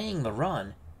 We're playing the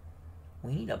run.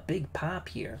 We need a big pop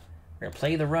here. We're going to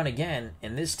play the run again,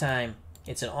 and this time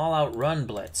it's an all-out run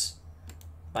blitz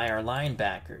by our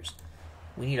linebackers.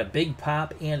 We need a big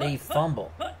pop and a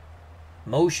fumble.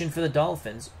 Motion for the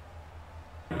Dolphins.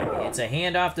 It's a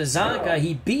handoff to Zonka.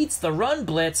 He beats the run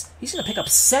blitz. He's going to pick up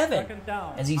 7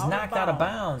 as he's knocked out of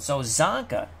bounds. So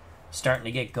Zonka starting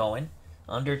to get going.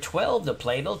 Under 12 to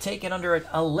play. They'll take it under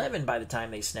 11 by the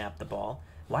time they snap the ball.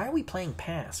 Why are we playing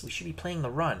pass? We should be playing the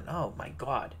run. Oh, my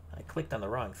God. I clicked on the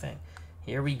wrong thing.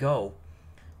 Here we go.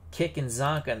 Kick and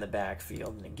Zonka in the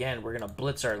backfield. And again, we're going to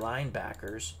blitz our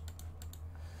linebackers.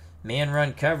 Man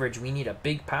run coverage. We need a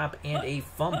big pop and a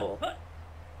fumble.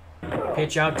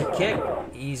 Pitch out to Kick.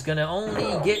 He's going to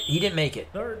only get... He didn't make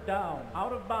it. 3rd down.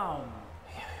 Out of bounds.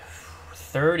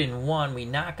 3rd and 1. We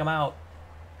knock him out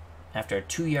after a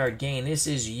 2-yard gain. This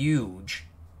is huge.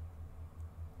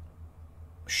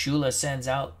 Shula sends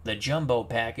out the jumbo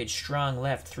package. Strong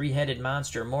left. 3-headed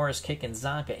monster. Morris, Kick, and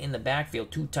Zonka in the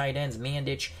backfield. 2 tight ends.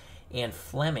 Mandich and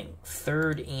Fleming.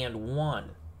 3rd and 1.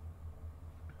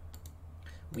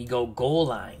 We go goal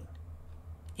line.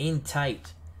 In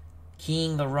tight.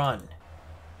 Keying the run.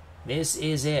 This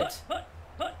is it.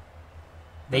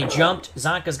 They jumped.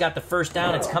 Zonka's got the first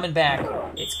down. It's coming back.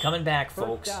 It's coming back,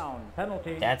 folks. Down.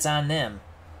 Penalty. That's on them.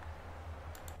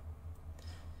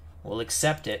 We'll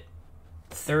accept it.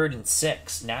 3rd and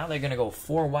 6. Now they're going to go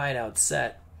 4 wide out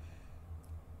set.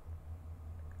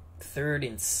 3rd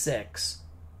and 6.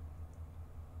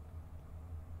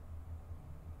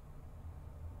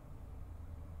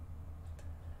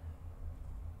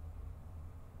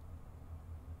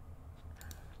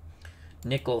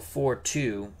 Nickel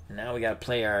 4-2. Now we got to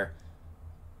play our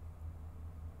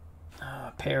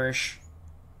Parrish.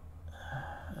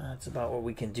 That's about what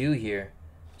we can do here.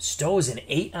 Stowe's an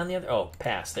 8 on the other. Oh,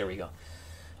 pass. There we go.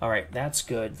 All right, that's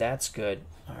good. That's good.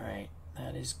 All right,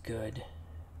 that is good.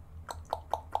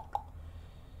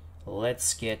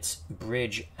 Let's get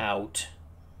Bridge out.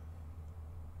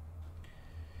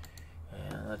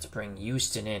 And let's bring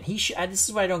Houston in. This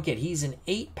is what I don't get. He's an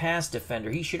 8 pass defender.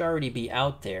 He should already be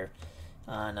out there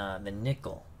on the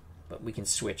nickel, but we can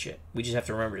switch it. We just have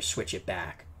to remember to switch it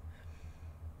back.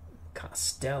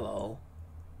 Costello.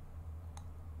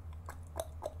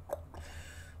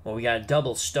 Well, we got a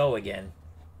double Stowe again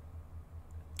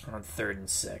on 3rd and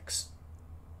 6.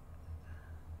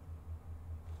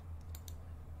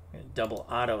 Double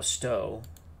Otto Stowe.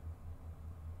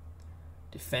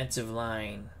 Defensive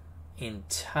line in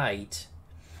tight.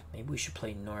 Maybe we should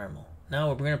play normal. No,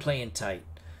 we're going to play in tight.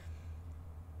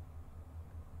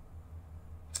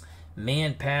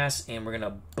 Man pass, and we're going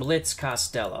to blitz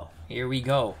Costello. Here we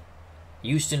go.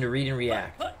 Houston to read and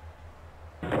react.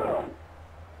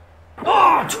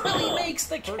 Oh, Twilly makes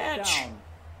the catch.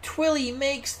 Twilly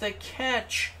makes the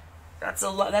catch. That's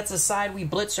a side we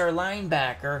blitz our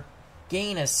linebacker.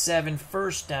 Gain of 7,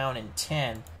 1st down and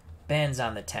 10. Ben's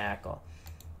on the tackle.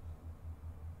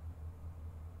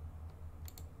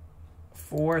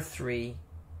 4-3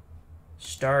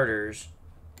 starters.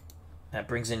 That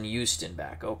brings in Houston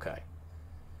back. Okay.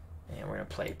 And we're going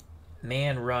to play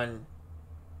man run.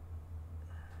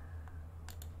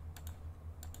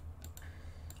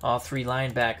 All three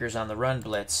linebackers on the run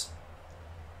blitz.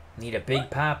 Need a big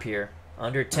pop here.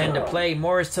 Under 10 to play.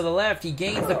 Morris to the left. He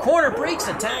gains the corner. Breaks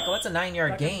the tackle. That's a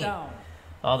 9-yard gain.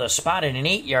 Oh, they spotted an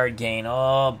 8-yard gain.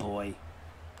 Oh, boy.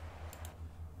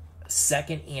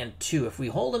 2nd and 2. If we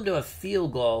hold them to a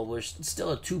field goal, we're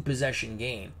still a 2-possession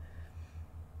game.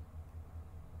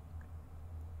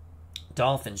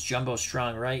 Dolphins, Jumbo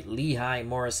strong right. Lehigh,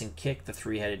 Morrison kick, the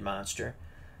three-headed monster.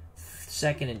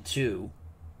 2nd and 2.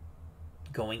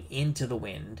 Going into the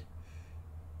wind.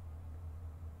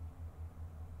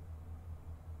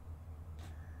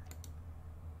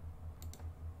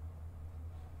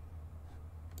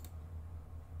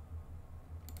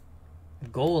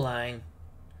 Goal line.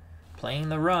 Playing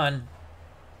the run.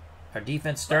 Our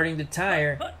defense starting to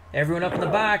tire. Everyone up in the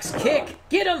box. Kick.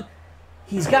 Get him.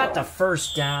 He's got the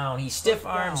first down. He stiff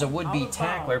arms a would-be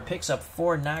tackler. Picks up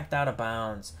 4, knocked out of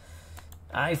bounds.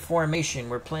 I formation.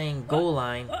 We're playing goal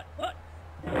line.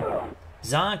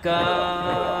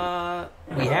 Zonka.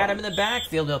 We had him in the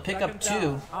backfield. He'll pick up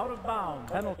 2. Out of bounds.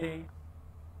 Penalty.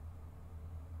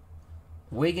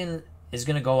 Wiggin is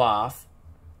going to go off.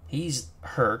 He's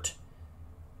hurt.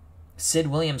 Sid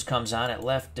Williams comes on at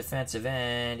left defensive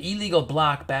end. Illegal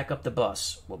block. Back up the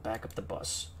bus. We'll back up the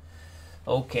bus.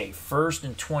 Okay, 1st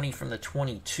and 20 from the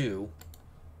 22.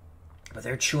 But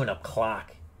they're chewing up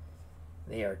clock.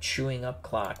 They are chewing up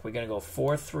clock. We're going to go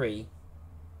 4-3.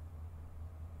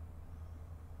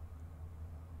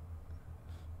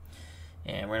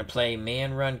 And we're going to play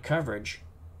man run coverage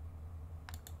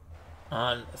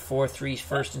on 4-3,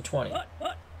 1st and 20.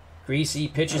 Greasy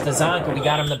pitches to Zonka. We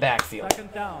got him in the backfield.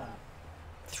 2nd down.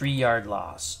 3-yard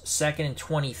loss. 2nd and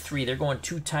 23. They're going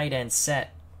 2 tight end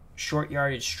set. Short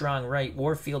yardage, strong right.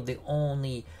 Warfield the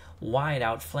only wide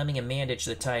out. Fleming and Mandich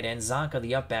the tight end. Zonka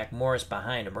the up back. Morris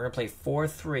behind him. We're going to play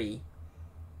 4-3.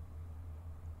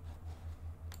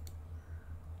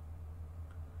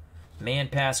 Man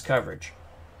pass coverage.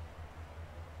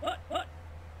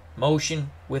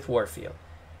 Motion with Warfield.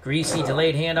 Greasy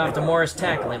delayed handoff to Morris.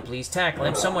 Tackle him, please. Tackle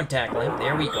him. Someone tackle him.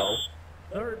 There we go.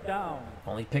 3rd down.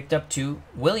 Only picked up 2.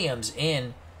 Williams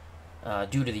in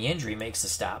due to the injury makes the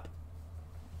stop.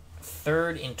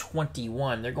 3rd and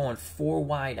 21. They're going 4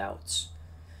 wide outs.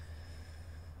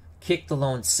 Kick the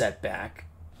lone setback.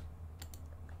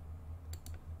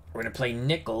 We're going to play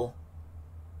nickel.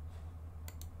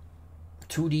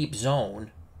 2 deep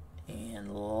zone.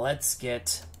 And let's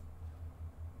get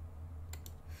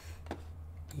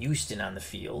Houston on the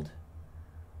field.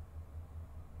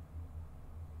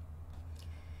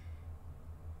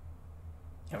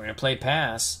 And we're going to play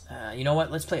pass. You know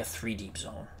what? Let's play a 3 deep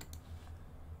zone.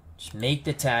 Just make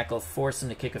the tackle, force him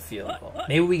to kick a field goal.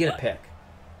 Maybe we get a pick.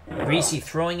 Greasy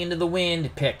throwing into the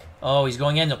wind. Pick. Oh, he's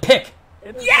going in. The pick.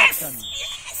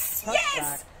 Yes!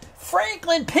 Yes!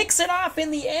 Franklin picks it off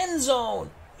in the end zone.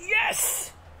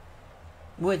 Yes!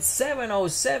 With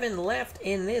 7:07 left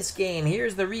in this game.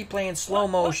 Here's the replay in slow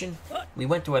motion. We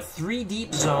went to a 3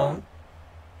 deep zone.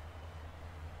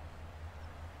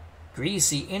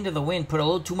 Greasy into the wind, put a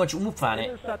little too much oomph on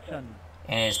it.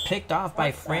 And is picked off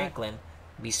by Franklin.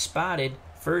 Be spotted.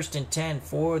 1st and 10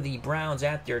 for the Browns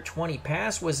at their 20.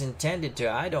 Pass was intended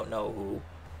to, I don't know who.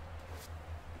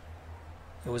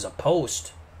 It was a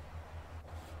post.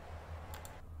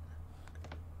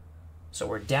 So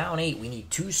we're down 8. We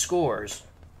need 2 scores.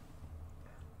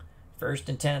 1st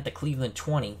and 10 at the Cleveland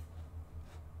 20.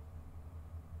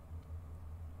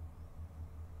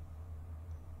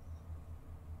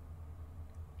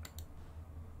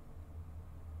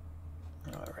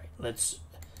 All right, let's...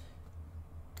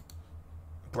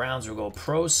 Browns will go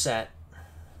pro set.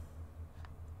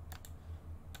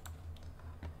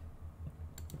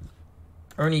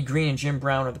 Ernie Green and Jim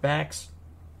Brown are the backs.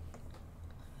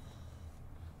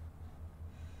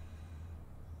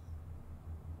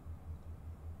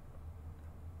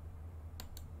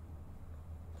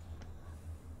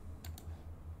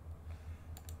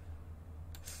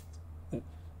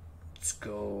 Let's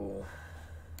go.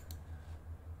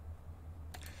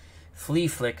 Flea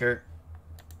Flicker.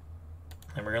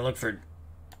 And we're going to look for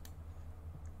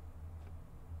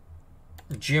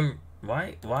Jim.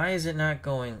 Why is it not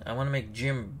going? I want to make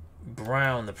Jim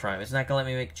Brown the primary. It's not going to let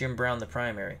me make Jim Brown the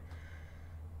primary.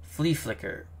 Flea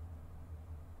Flicker.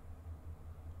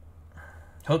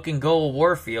 Hook and goal,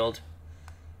 Warfield.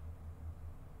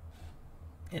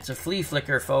 It's a Flea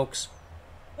Flicker, folks.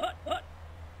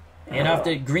 And off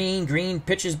to Green. Green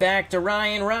pitches back to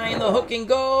Ryan. Ryan, the hook and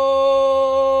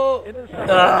goal. Intercepted.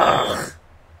 Ugh.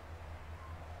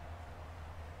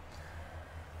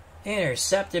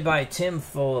 Intercepted by Tim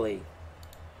Foley.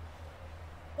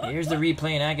 Here's the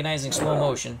replay in agonizing slow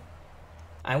motion.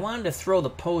 I wanted to throw the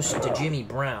post to Jimmy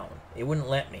Brown. It wouldn't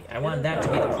let me. I wanted that to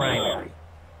be the primary.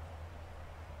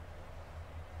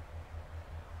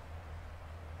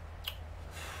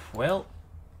 Well,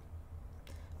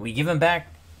 we give him back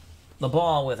the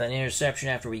ball with an interception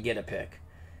after we get a pick.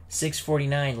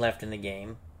 6:49 left in the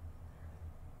game.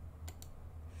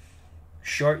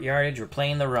 Short yardage, we're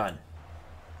playing the run.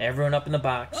 Everyone up in the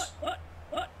box.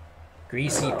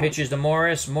 Greasy pitches to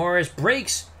Morris. Morris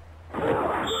breaks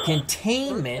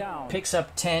containment, picks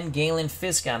up 10. Galen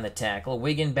Fisk on the tackle.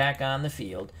 Wiggin back on the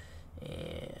field.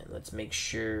 And let's make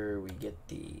sure we get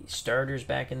the starters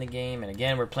back in the game. And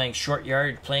again, we're playing short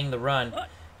yardage, playing the run.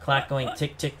 Clock going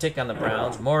tick, tick, tick on the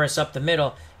Browns. Morris up the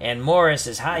middle. And Morris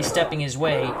is high-stepping his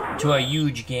way to a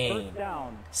huge gain.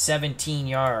 17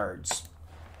 yards.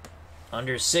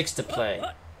 Under 6 to play.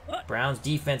 Browns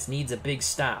defense needs a big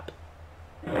stop.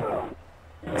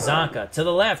 Zonka to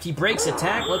the left. He breaks a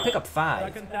tackle. He'll pick up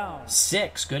 5.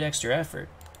 6. Good extra effort.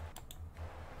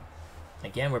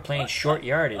 Again, we're playing short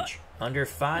yardage. Under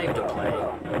 5 to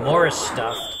play. Morris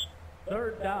stuffed.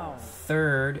 Third down.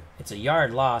 Third. It's a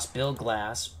yard loss. Bill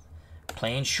Glass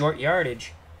playing short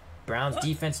yardage. Browns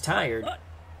defense tired.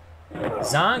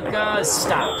 Zonka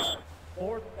stopped.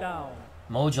 Fourth down.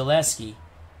 Mojileski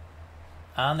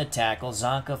on the tackle.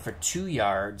 Zonka for 2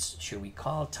 yards. Should we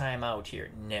call timeout here?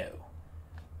 No.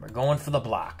 We're going for the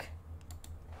block.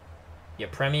 You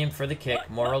premium for the kick.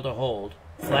 Moral to hold.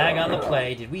 Flag on the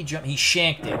play. Did we jump? He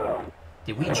shanked it.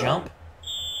 Did we jump?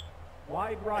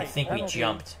 Wide right. I think we Penalty.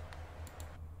 jumped.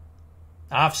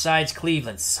 Offsides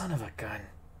Cleveland. Son of a gun.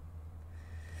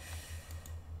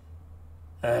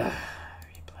 Replay.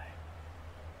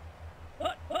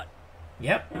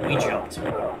 Yep, we jumped.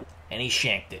 And he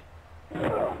shanked it.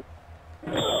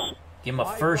 Give him a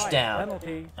first down.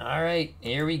 Penalty. All right,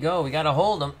 here we go. We got to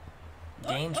hold him.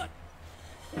 James.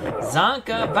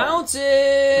 Zonka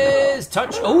bounces.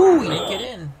 Touch. Oh, he didn't get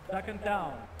in. Second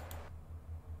down.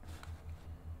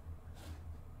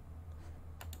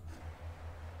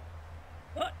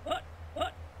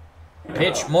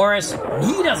 Pitch, Morris.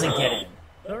 He doesn't get in.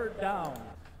 Third down.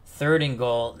 Third and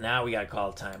goal. Now we got to call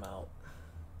a timeout.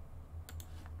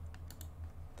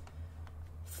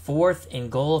 Fourth and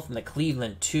goal from the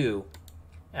Cleveland 2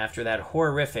 after that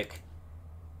horrific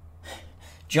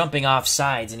jumping off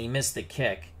sides and he missed the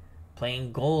kick.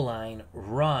 Playing goal line,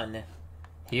 run.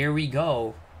 Here we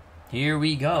go. Here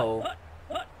we go.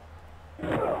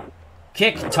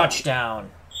 Kick,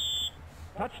 touchdown.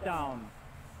 Touchdown.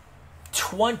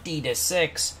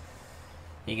 20-6.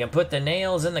 You can put the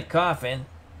nails in the coffin.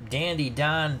 Dandy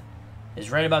Don is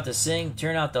right about to sing.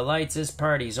 Turn out the lights. This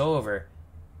party's over.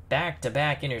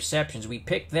 Back-to-back interceptions. We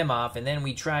picked them off, and then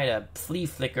we tried a flea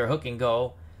flicker hook and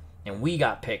go, and we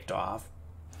got picked off.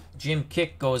 Jim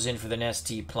Kick goes in for the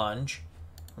ST plunge.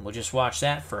 And we'll just watch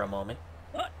that for a moment.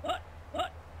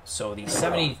 So the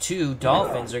 72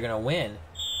 Dolphins are going to win.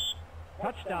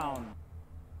 Touchdown.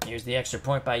 Here's the extra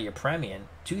point by Yepremian.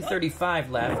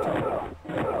 2:35 left.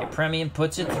 Yepremian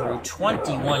puts it through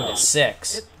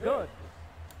 21-6. It's good.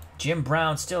 Jim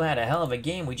Brown still had a hell of a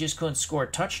game. We just couldn't score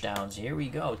touchdowns. Here we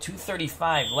go.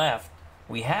 2:35 left.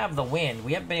 We have the win.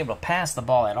 We haven't been able to pass the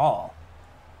ball at all.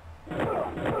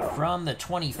 From the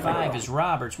 25 is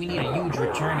Roberts. We need a huge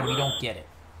return and we don't get it.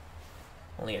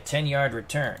 Only a 10-yard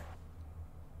return.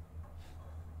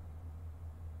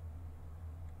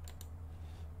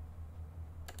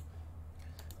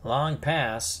 Long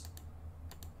pass.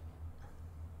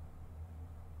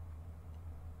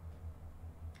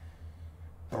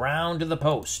 Brown to the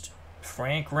post.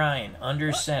 Frank Ryan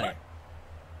under center.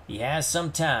 He has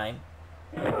some time.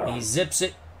 He zips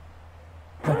it.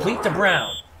 Complete to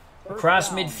Brown. Across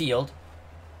midfield.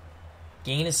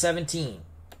 Gain of 17.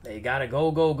 They gotta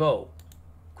go, go, go.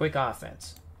 Quick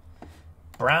offense.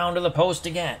 Brown to the post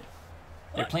again.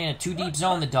 They're playing a 2-deep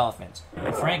zone, the Dolphins.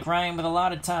 Frank Ryan with a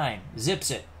lot of time. Zips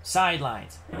it.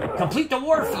 Sidelines. Complete to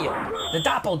Warfield. The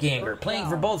doppelganger playing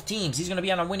for both teams. He's going to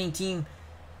be on a winning team.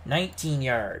 19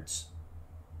 yards.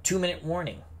 2-minute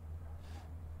warning.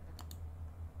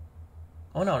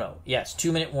 Oh, no. Yes,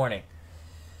 2-minute warning.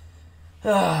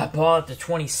 Ball at the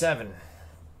 27.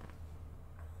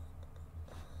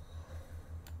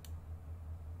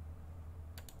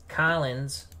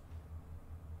 Collins.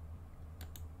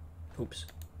 Oops.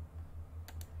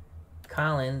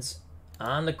 Collins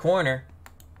on the corner.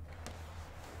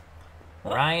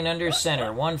 Ryan under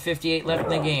center. 1:58 left in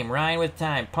the game. Ryan with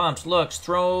time. Pumps, looks,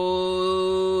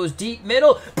 throws deep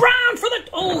middle. Brown for the...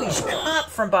 Oh, he's caught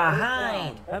from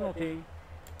behind. Penalty.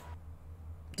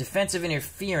 Defensive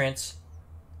interference.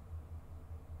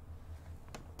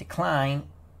 Decline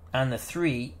on the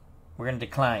 3. We're going to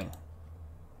decline.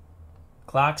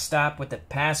 Clock stop with the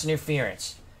pass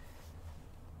interference.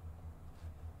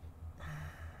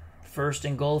 First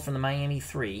and goal from the Miami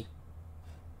 3.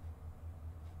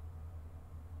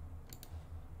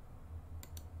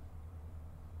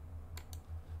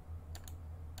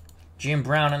 Jim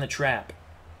Brown on the trap.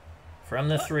 From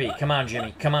the 3. Come on,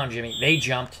 Jimmy. Come on, Jimmy. They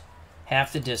jumped.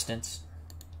 Half the distance.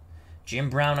 Jim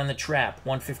Brown on the trap.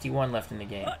 1:51 left in the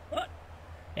game.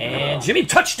 And Jimmy,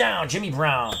 touchdown! Jimmy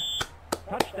Brown.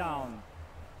 Touchdown.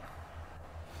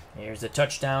 Here's the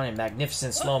touchdown in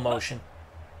magnificent slow motion.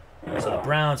 So the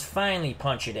Browns finally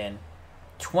punch it in.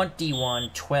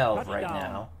 21-12 right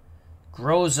now.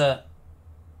 Groza.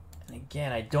 And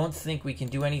again, I don't think we can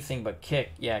do anything but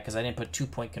kick. Yeah, because I didn't put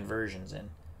 2-point conversions in.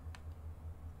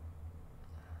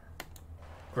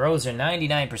 Groza,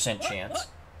 99% chance.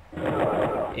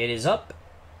 It is up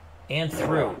and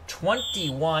through.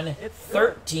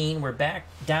 21-13. We're back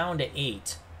down to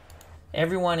 8.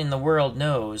 Everyone in the world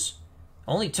knows.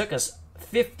 Only took us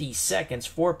 50 seconds,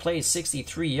 4 plays,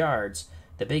 63 yards.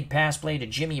 The big pass play to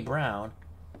Jimmy Brown.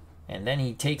 And then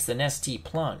he takes the Nestea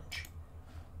plunge.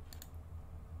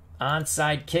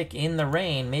 Onside kick in the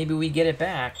rain. Maybe we get it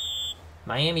back.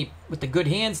 Miami with the good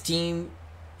hands team.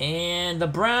 And the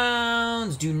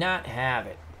Browns do not have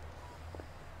it.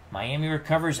 Miami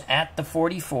recovers at the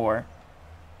 44.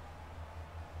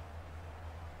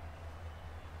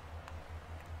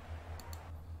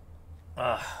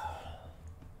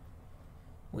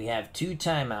 We have 2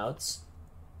 timeouts.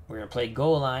 We're gonna play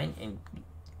goal line and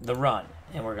the run,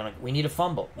 and we need a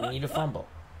fumble. We need a fumble.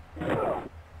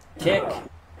 Kick.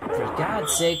 For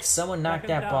God's sake, someone knock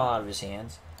that ball out of his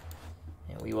hands.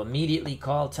 And we will immediately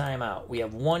call timeout. We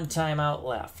have 1 timeout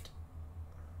left.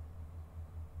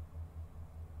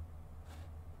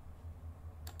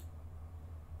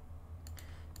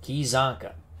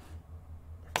 Kizanka.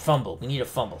 Fumble. We need a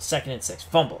fumble. 2nd and 6.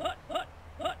 Fumble.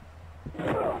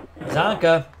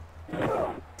 Zonka.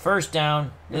 First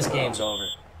down. This game's over.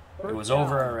 It was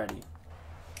over already.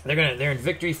 They're in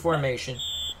victory formation.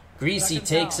 Greasy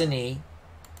takes a knee.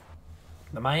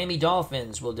 The Miami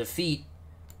Dolphins will defeat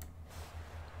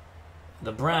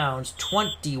the Browns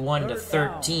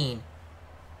 21-13.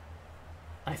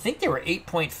 I think they were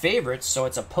 8-point favorites, so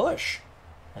it's a push.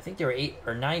 I think they were 8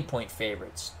 or 9-point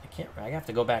favorites. I have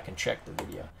to go back and check the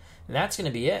video. And that's going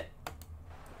to be it.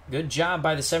 Good job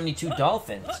by the 72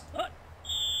 Dolphins.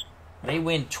 They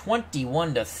win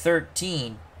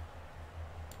 21-13.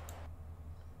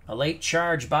 A late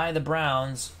charge by the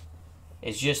Browns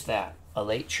is just that. A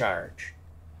late charge.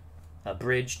 A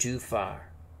bridge too far.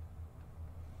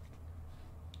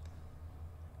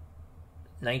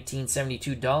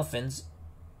 1972 Dolphins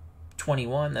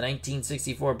 21. The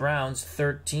 1964 Browns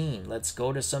 13. Let's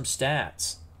go to some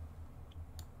stats.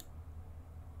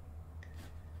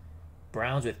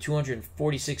 Browns with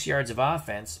 246 yards of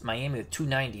offense. Miami with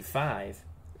 295.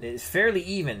 It's fairly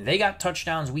even. They got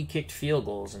touchdowns. We kicked field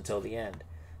goals until the end.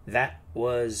 That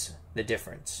was the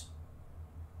difference.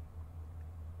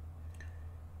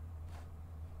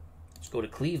 Let's go to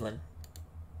Cleveland.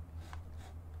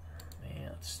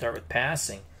 And let's start with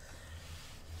passing.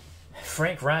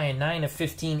 Frank Ryan, 9 of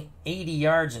 15, 80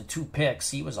 yards and 2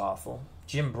 picks. He was awful.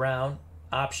 Jim Brown,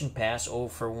 option pass, 0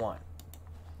 for 1.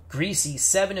 Greasy,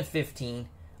 7 of 15,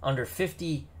 under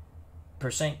 50%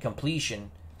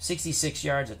 completion, 66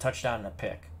 yards, a touchdown, and a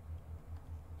pick.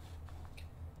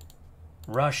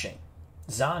 Rushing.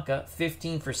 Zonka,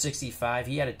 15 for 65.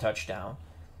 He had a touchdown.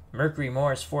 Mercury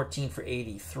Morris, 14 for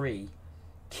 83.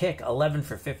 Kick, 11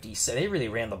 for 50. So they really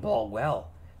ran the ball well.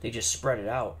 They just spread it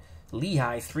out.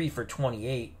 Lehigh, 3 for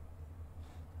 28.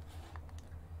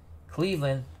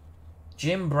 Cleveland,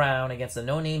 Jim Brown against the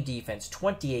no-name defense,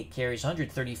 28 carries,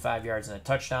 135 yards, and a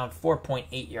touchdown,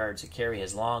 4.8 yards a carry.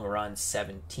 His long run,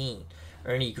 17.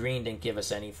 Ernie Green didn't give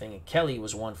us anything, and Kelly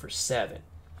was 1 for 7.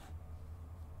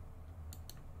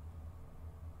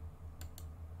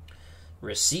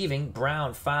 Receiving,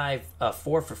 Brown 4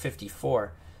 for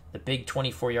 54. The big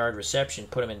 24-yard reception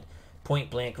put him in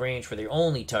point-blank range for their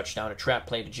only touchdown, a trap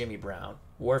play to Jimmy Brown.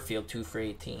 Warfield 2 for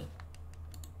 18.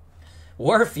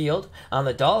 Warfield on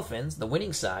the Dolphins, the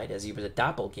winning side, as he was a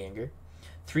doppelganger,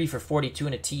 3 for 42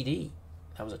 and a TD.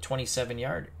 That was a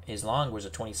 27-yarder. His long was a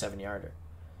 27-yarder.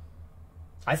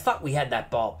 I thought we had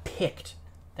that ball picked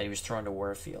that he was throwing to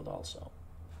Warfield also.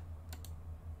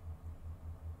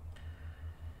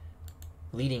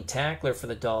 Leading tackler for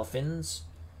the Dolphins,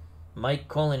 Mike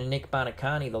Cullen and Nick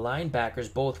Bonacani, the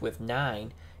linebackers, both with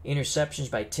 9 interceptions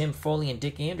by Tim Foley and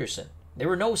Dick Anderson. There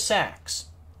were no sacks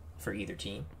for either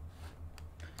team.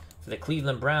 For the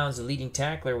Cleveland Browns, the leading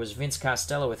tackler was Vince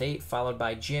Costello with 8, followed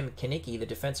by Jim Kinnicky, the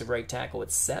defensive right tackle,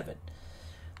 with 7.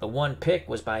 The 1 pick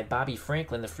was by Bobby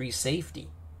Franklin, the free safety.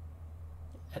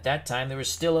 At that time, there was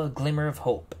still a glimmer of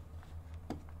hope.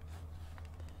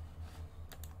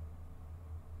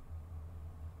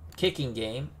 Kicking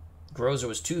game, Groza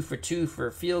was 2 for 2 for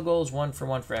field goals, 1 for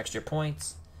 1 for extra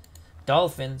points.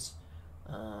 Dolphins,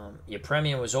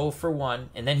 Yepremian was 0 for 1,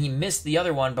 and then he missed the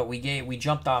other one, but we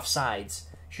jumped off sides.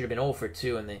 Should have been 0 for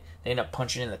 2, and they ended up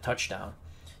punching in the touchdown.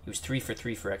 He was 3 for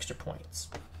 3 for extra points.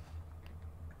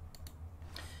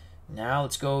 Now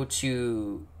let's go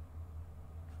to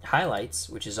highlights,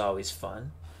 which is always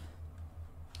fun.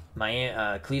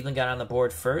 Cleveland got on the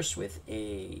board first with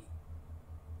a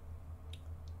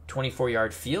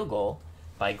 24-yard field goal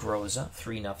by Groza,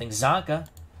 3-0. Zonka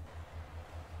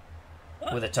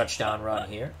with a touchdown run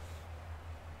here.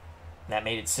 That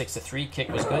made it 6-3. Kick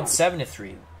was good,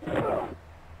 7-3.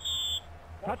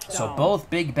 So both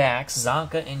big backs,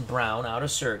 Zonka and Brown, out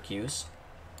of Syracuse.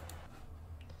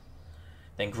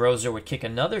 Then Groza would kick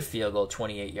another field goal,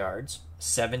 28 yards,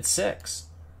 7-6.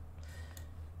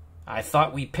 I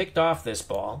thought we picked off this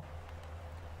ball.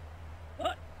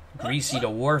 Greasy to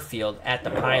Warfield at the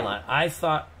pylon. I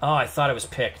thought it was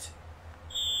picked.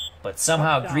 But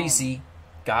somehow Greasy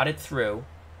got it through.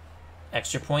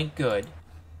 Extra point good.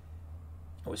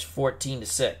 It was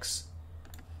 14-6.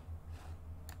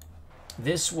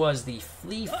 This was the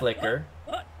flea flicker,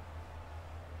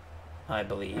 I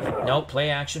believe. No, play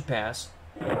action pass.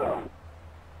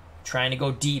 Trying to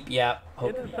go deep, yeah.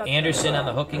 Anderson on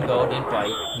the hook and go, didn't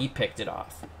bite. He picked it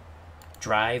off.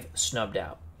 Drive snubbed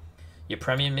out.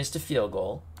 Yepremian missed a field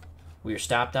goal. We were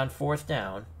stopped on 4th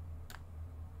down.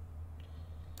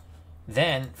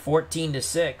 Then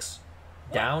 14-6,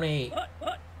 down 8.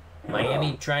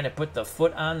 Miami trying to put the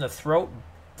foot on the throat.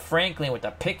 Franklin with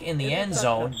the pick in the end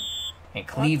zone, and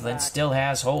Cleveland still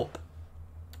has hope.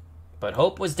 But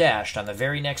hope was dashed on the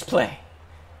very next play.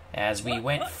 As we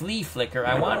went flea flicker,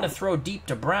 I wanted to throw deep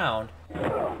to Brown,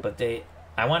 but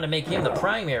I wanted to make him the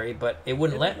primary, but it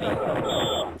wouldn't let me.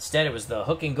 Instead, it was the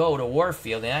hook and go to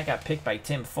Warfield, and I got picked by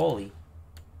Tim Foley.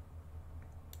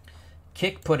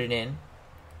 Kick put it in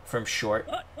from short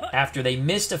after they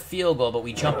missed a field goal, but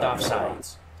we jumped off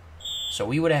sides. So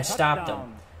we would have stopped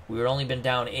them. We would only been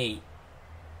down 8,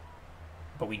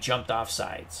 but we jumped off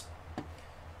sides.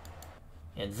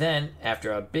 And then,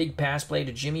 after a big pass play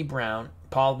to Jimmy Brown,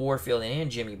 Paul Warfield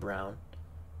and Jimmy Brown,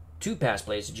 2 pass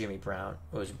plays to Jimmy Brown.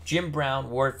 It was Jim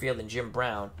Brown, Warfield, and Jim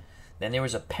Brown. Then there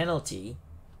was a penalty.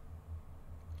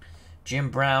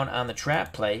 Jim Brown on the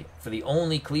trap play for the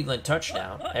only Cleveland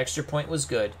touchdown. Extra point was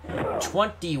good.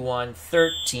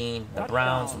 21-13. The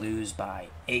Browns lose by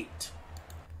 8. It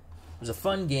was a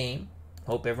fun game.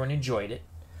 Hope everyone enjoyed it.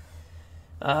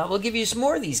 We'll give you some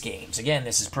more of these games. Again,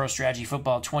 this is Pro Strategy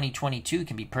Football 2022. It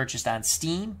can be purchased on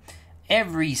Steam.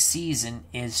 Every season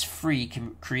is free,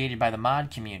 created by the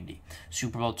mod community.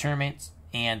 Super Bowl tournaments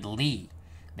and league.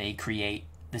 They create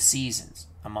the seasons.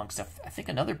 Amongst, I think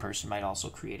another person might also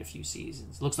create a few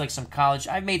seasons. Looks like some college.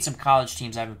 I've made some college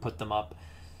teams. I haven't put them up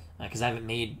because I haven't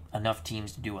made enough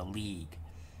teams to do a league.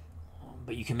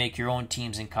 But you can make your own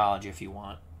teams in college if you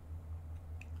want.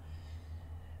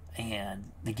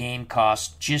 And the game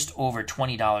costs just over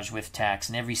 $20 with tax,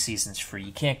 and every season's free.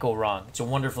 You can't go wrong. It's a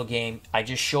wonderful game. I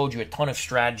just showed you a ton of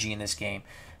strategy in this game.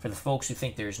 For the folks who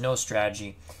think there's no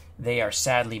strategy, they are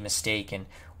sadly mistaken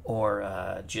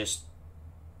or just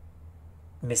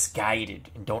misguided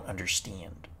and don't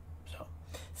understand. So,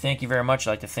 thank you very much.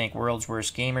 I'd like to thank World's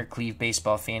Worst Gamer, Cleve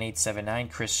Baseball Fan 879,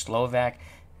 Chris Slovak,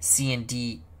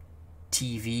 C&D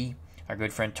TV, our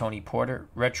good friend Tony Porter,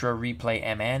 Retro Replay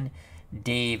MN,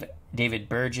 David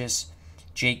Burgess,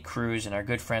 Jake Cruz, and our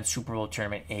good friend Super Bowl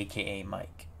Tournament, a.k.a.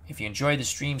 Mike. If you enjoyed the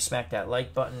stream, smack that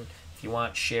like button. If you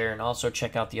want, share, and also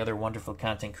check out the other wonderful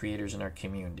content creators in our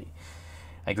community.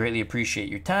 I greatly appreciate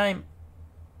your time.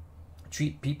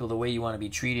 Treat people the way you want to be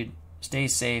treated. Stay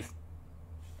safe.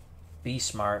 Be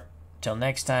smart. Till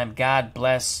next time, God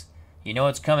bless. You know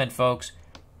what's coming, folks.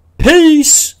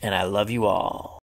 Peace! And I love you all.